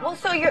 Yeah, well,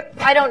 so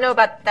I don't know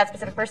about that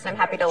specific person. I'm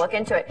happy to look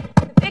into it.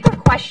 The bigger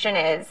question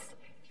is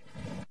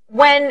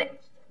when.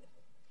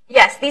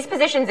 Yes, these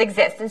positions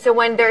exist. And so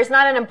when there's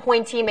not an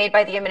appointee made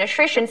by the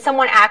administration,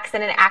 someone acts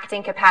in an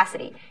acting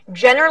capacity.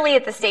 Generally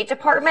at the State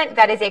Department,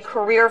 that is a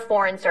career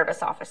foreign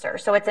service officer.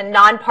 So it's a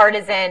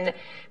nonpartisan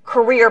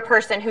career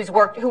person who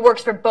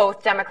works for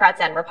both Democrats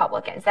and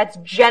Republicans. That's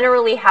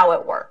generally how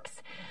it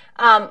works.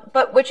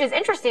 But which is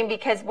interesting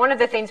because one of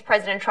the things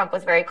President Trump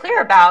was very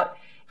clear about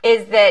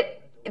is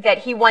that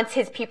he wants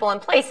his people in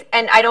place,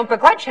 and I don't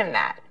begrudge him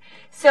that.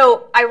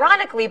 So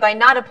ironically, by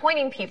not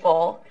appointing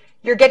people,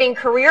 you're getting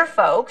career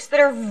folks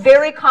that are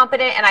very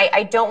competent, and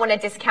I don't want to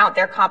discount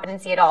their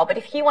competency at all. But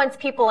if he wants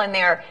people in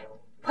there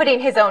putting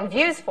his own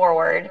views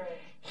forward,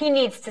 he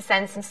needs to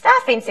send some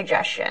staffing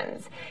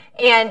suggestions.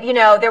 And,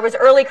 there was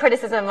early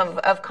criticism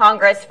of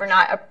Congress for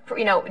not,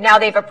 now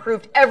they've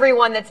approved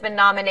everyone that's been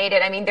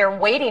nominated. I mean, they're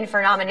waiting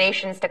for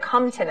nominations to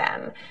come to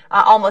them.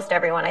 Almost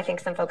everyone. I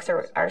think some folks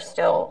are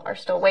still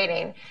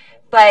waiting.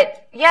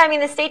 But, yeah, I mean,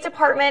 the State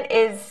Department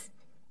is...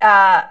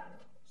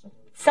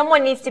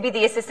 someone needs to be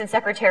the Assistant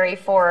Secretary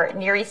for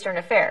Near Eastern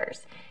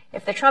Affairs.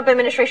 If the Trump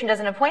administration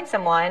doesn't appoint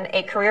someone,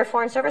 a career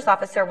Foreign Service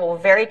officer will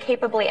very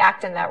capably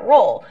act in that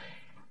role.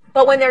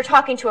 But when they're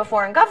talking to a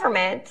foreign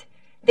government,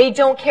 they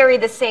don't carry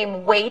the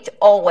same weight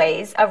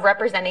always of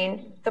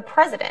representing the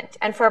president.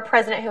 And for a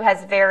president who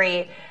has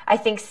very, I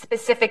think,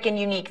 specific and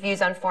unique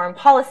views on foreign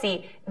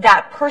policy,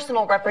 that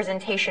personal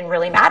representation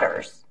really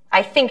matters,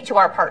 I think, to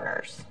our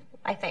partners,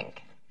 I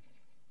think.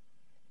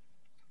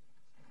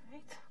 All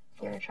right.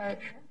 You're in charge.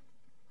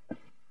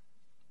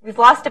 We've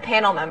lost a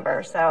panel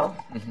member, so.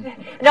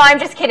 No, I'm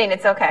just kidding.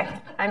 It's okay.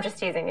 I'm just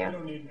teasing you. You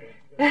don't need me.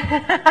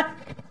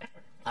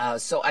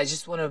 So I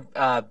just want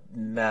to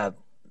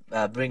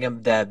bring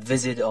up the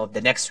visit of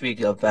the next week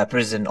of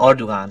President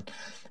Erdogan.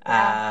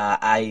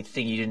 I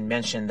think you didn't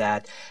mention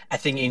that. I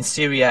think in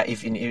Syria,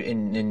 if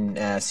in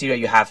Syria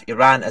you have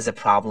Iran as a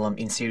problem,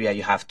 in Syria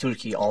you have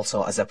Turkey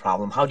also as a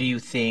problem. How do you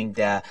think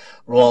the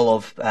role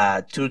of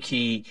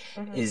Turkey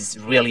is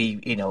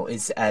really,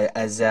 is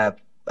as a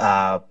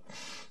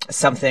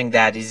something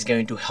that is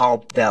going to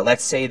help that,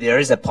 let's say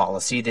there's a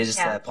policy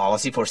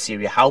for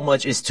Syria. How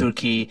much is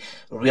Turkey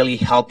really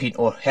helping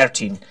or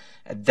hurting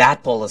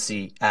that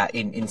policy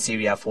in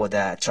Syria for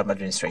the Trump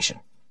administration?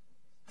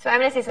 So I'm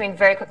going to say something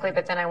very quickly,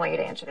 but then I want you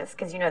to answer this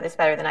because you know this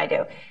better than I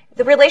do.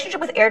 The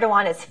relationship with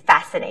Erdogan is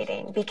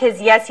fascinating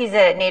because, yes, he's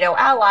a NATO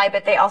ally,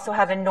 but they also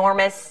have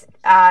enormous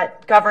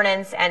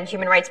governance and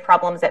human rights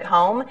problems at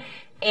home.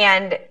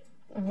 And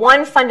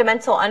one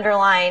fundamental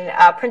underlying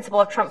principle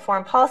of Trump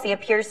foreign policy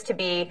appears to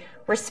be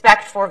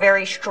respect for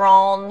very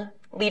strong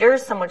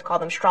leaders, some would call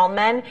them strong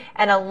men,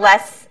 and a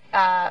less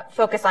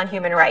focus on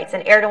human rights.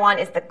 And Erdogan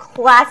is the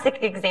classic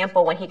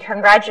example when he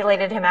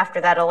congratulated him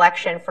after that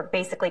election for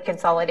basically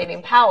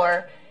consolidating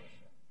power.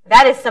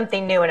 That is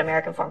something new in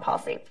American foreign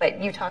policy. But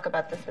you talk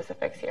about the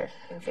specifics here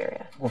in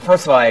Syria. Well,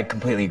 first of all, I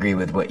completely agree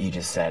with what you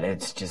just said.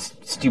 It's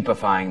just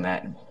stupefying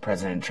that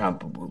President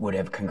Trump would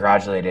have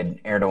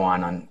congratulated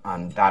Erdogan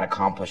on that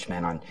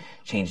accomplishment, on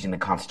changing the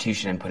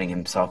Constitution and putting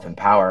himself in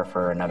power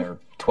for another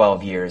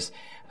 12 years.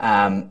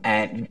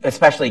 and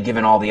especially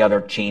given all the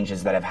other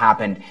changes that have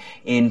happened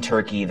in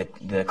Turkey, the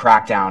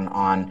crackdown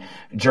on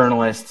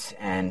journalists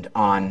and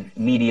on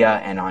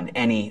media and on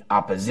any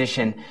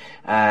opposition.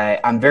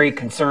 I'm very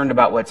concerned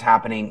about what's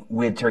happening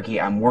with Turkey.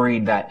 I'm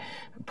worried that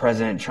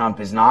President Trump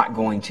is not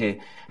going to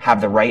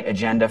have the right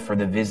agenda for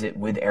the visit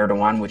with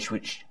Erdogan,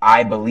 which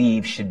I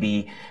believe should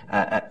be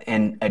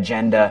an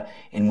agenda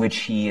in which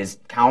he is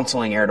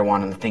counseling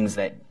Erdogan on the things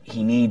that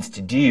he needs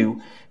to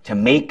do to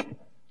make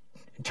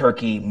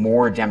Turkey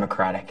more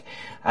democratic.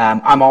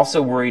 I'm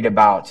also worried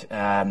about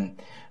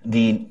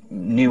the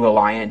new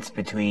alliance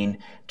between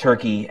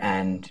Turkey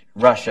and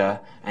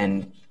Russia,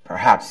 and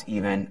perhaps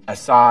even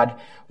Assad,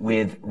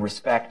 with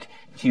respect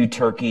to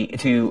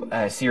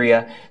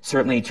Syria.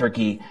 Certainly,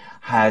 Turkey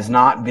has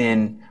not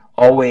been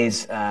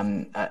always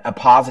a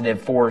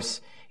positive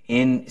force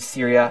in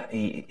Syria.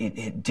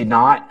 It did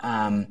not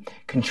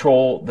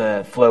control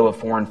the flow of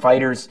foreign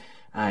fighters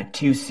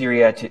to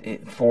Syria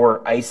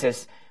for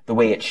ISIS the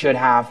way it should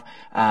have.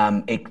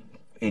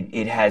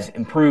 It has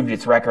improved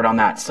its record on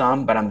that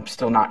some, but I'm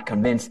still not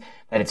convinced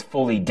that it's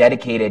fully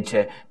dedicated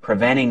to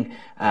preventing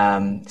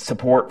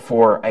support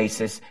for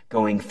ISIS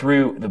going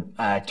through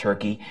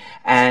Turkey.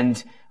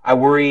 And I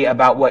worry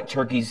about what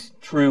Turkey's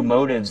true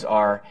motives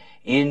are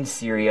in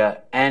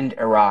Syria and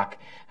Iraq,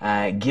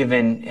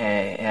 given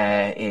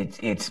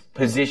its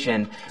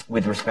position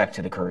with respect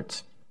to the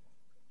Kurds.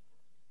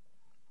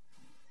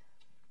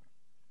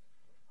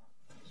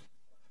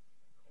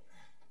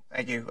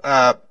 Thank you.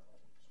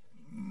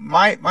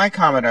 My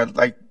comment, I'd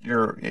like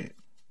your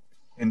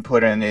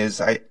input in,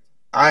 is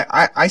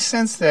I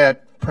sense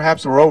that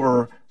perhaps we're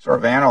over sort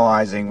of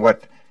analyzing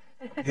what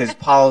his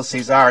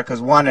policies are, because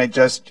one,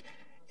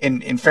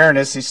 in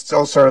fairness, he's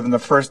still sort of in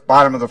the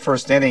bottom of the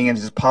first inning, and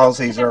his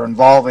policies are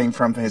evolving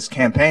from his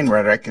campaign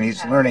rhetoric, and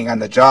he's learning on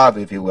the job,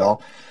 if you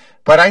will.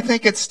 But I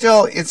think it's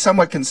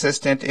somewhat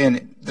consistent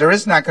in there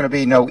is not going to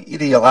be no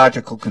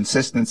ideological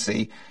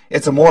consistency.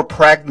 It's a more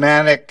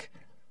pragmatic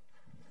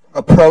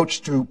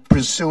approach to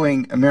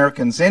pursuing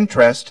Americans'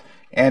 interest,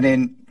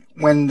 and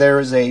when there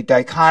is a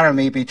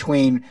dichotomy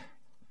between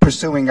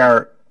pursuing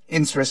our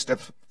interest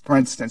of, for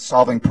instance,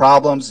 solving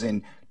problems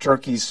in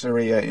Turkey,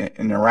 Syria,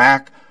 and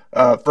Iraq,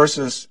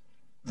 versus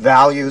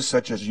values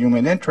such as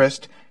human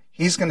interest,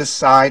 he's going to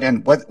side on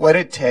what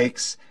it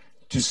takes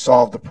to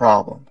solve the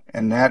problem,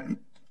 and that,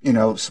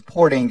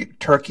 supporting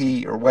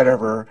Turkey or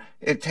whatever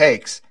it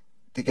takes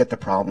to get the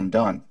problem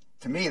done.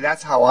 To me,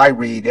 that's how I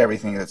read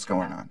everything that's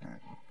going on.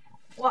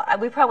 Well,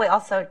 we probably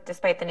also,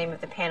 despite the name of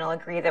the panel,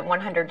 agree that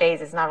 100 days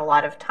is not a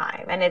lot of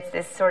time, and it's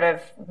this sort of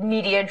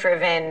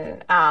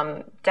media-driven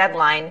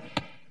deadline.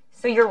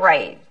 So you're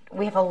right.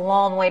 We have a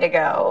long way to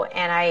go,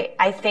 and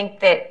I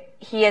think that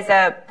he is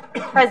a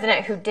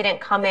president who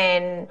didn't come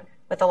in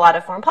with a lot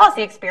of foreign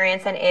policy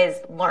experience and is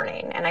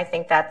learning, and I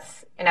think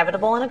that's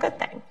inevitable and a good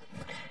thing.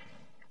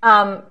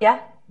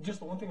 Yeah? Just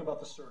the one thing about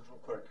the surge real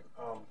quick.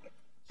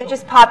 It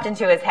just popped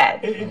into his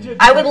head. It did.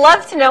 I would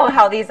love to know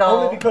how these all...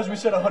 Only because we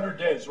said 100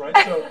 days, right?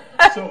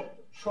 So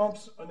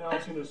Trump's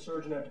announcing a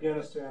surge in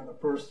Afghanistan the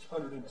first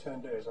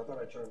 110 days. I thought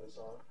I turned this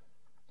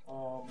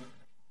on.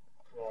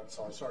 Well, it's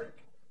on. Sorry.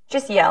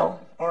 Just yell.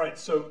 All right,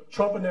 so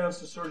Trump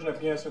announced a surge in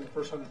Afghanistan in the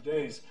first 100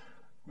 days.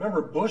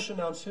 Remember, Bush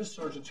announced his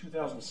surge in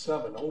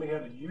 2007. Only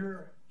had a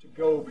year to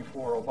go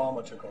before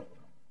Obama took over,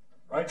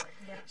 right?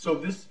 Yeah.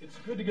 So it's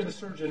good to get a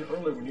surge in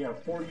early when you have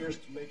 4 years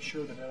to make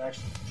sure that it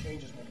actually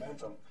changes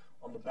momentum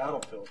on the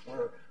battlefield,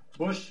 where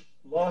Bush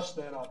lost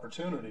that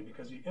opportunity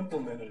because he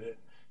implemented it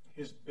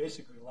his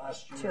basically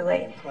last year Too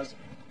late. being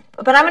president.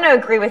 But I'm going to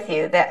agree with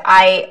you that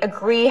I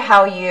agree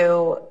how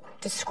you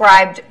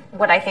described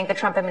what I think the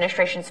Trump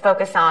administration's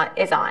focus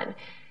is on.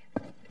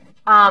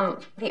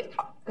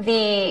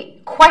 The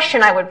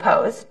question I would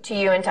pose to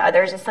you and to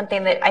others is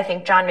something that I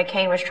think John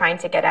McCain was trying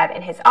to get at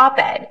in his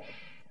op-ed.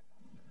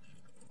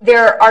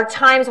 There are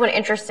times when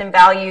interests and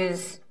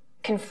values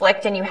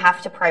conflict and you have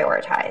to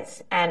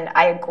prioritize. And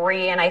I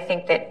agree, and I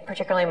think that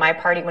particularly my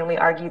party, when we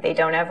argue they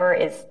don't ever,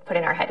 is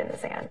putting our head in the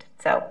sand.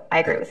 So I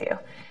agree with you.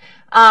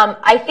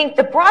 I think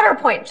the broader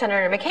point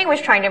Senator McCain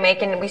was trying to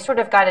make, and we sort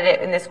of got at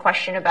it in this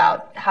question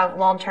about how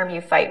long-term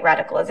you fight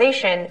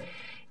radicalization,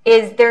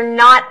 is they're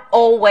not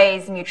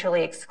always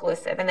mutually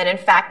exclusive, and that in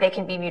fact they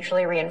can be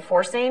mutually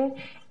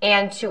reinforcing,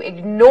 and to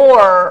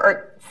ignore,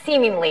 or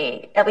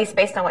seemingly, at least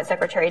based on what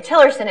Secretary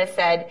Tillerson has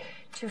said,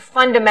 to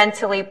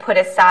fundamentally put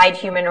aside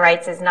human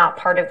rights as not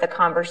part of the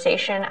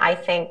conversation, I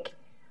think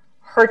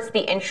hurts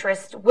the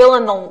interest, will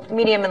in the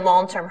medium and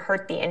long term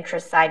hurt the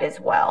interest side as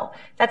well.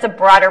 That's a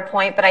broader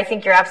point, but I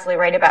think you're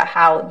absolutely right about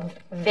how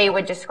they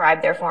would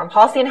describe their foreign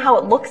policy and how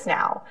it looks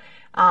now.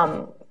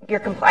 I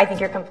think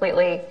you're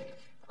completely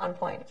on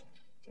point.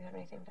 Do you have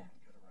anything to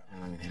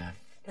add?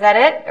 Is that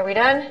it? Are we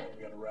done?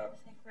 We're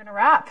going to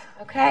wrap.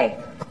 Okay.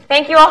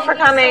 Thank you all for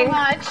coming.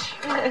 Thank you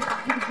so much.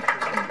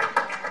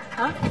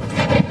 Huh?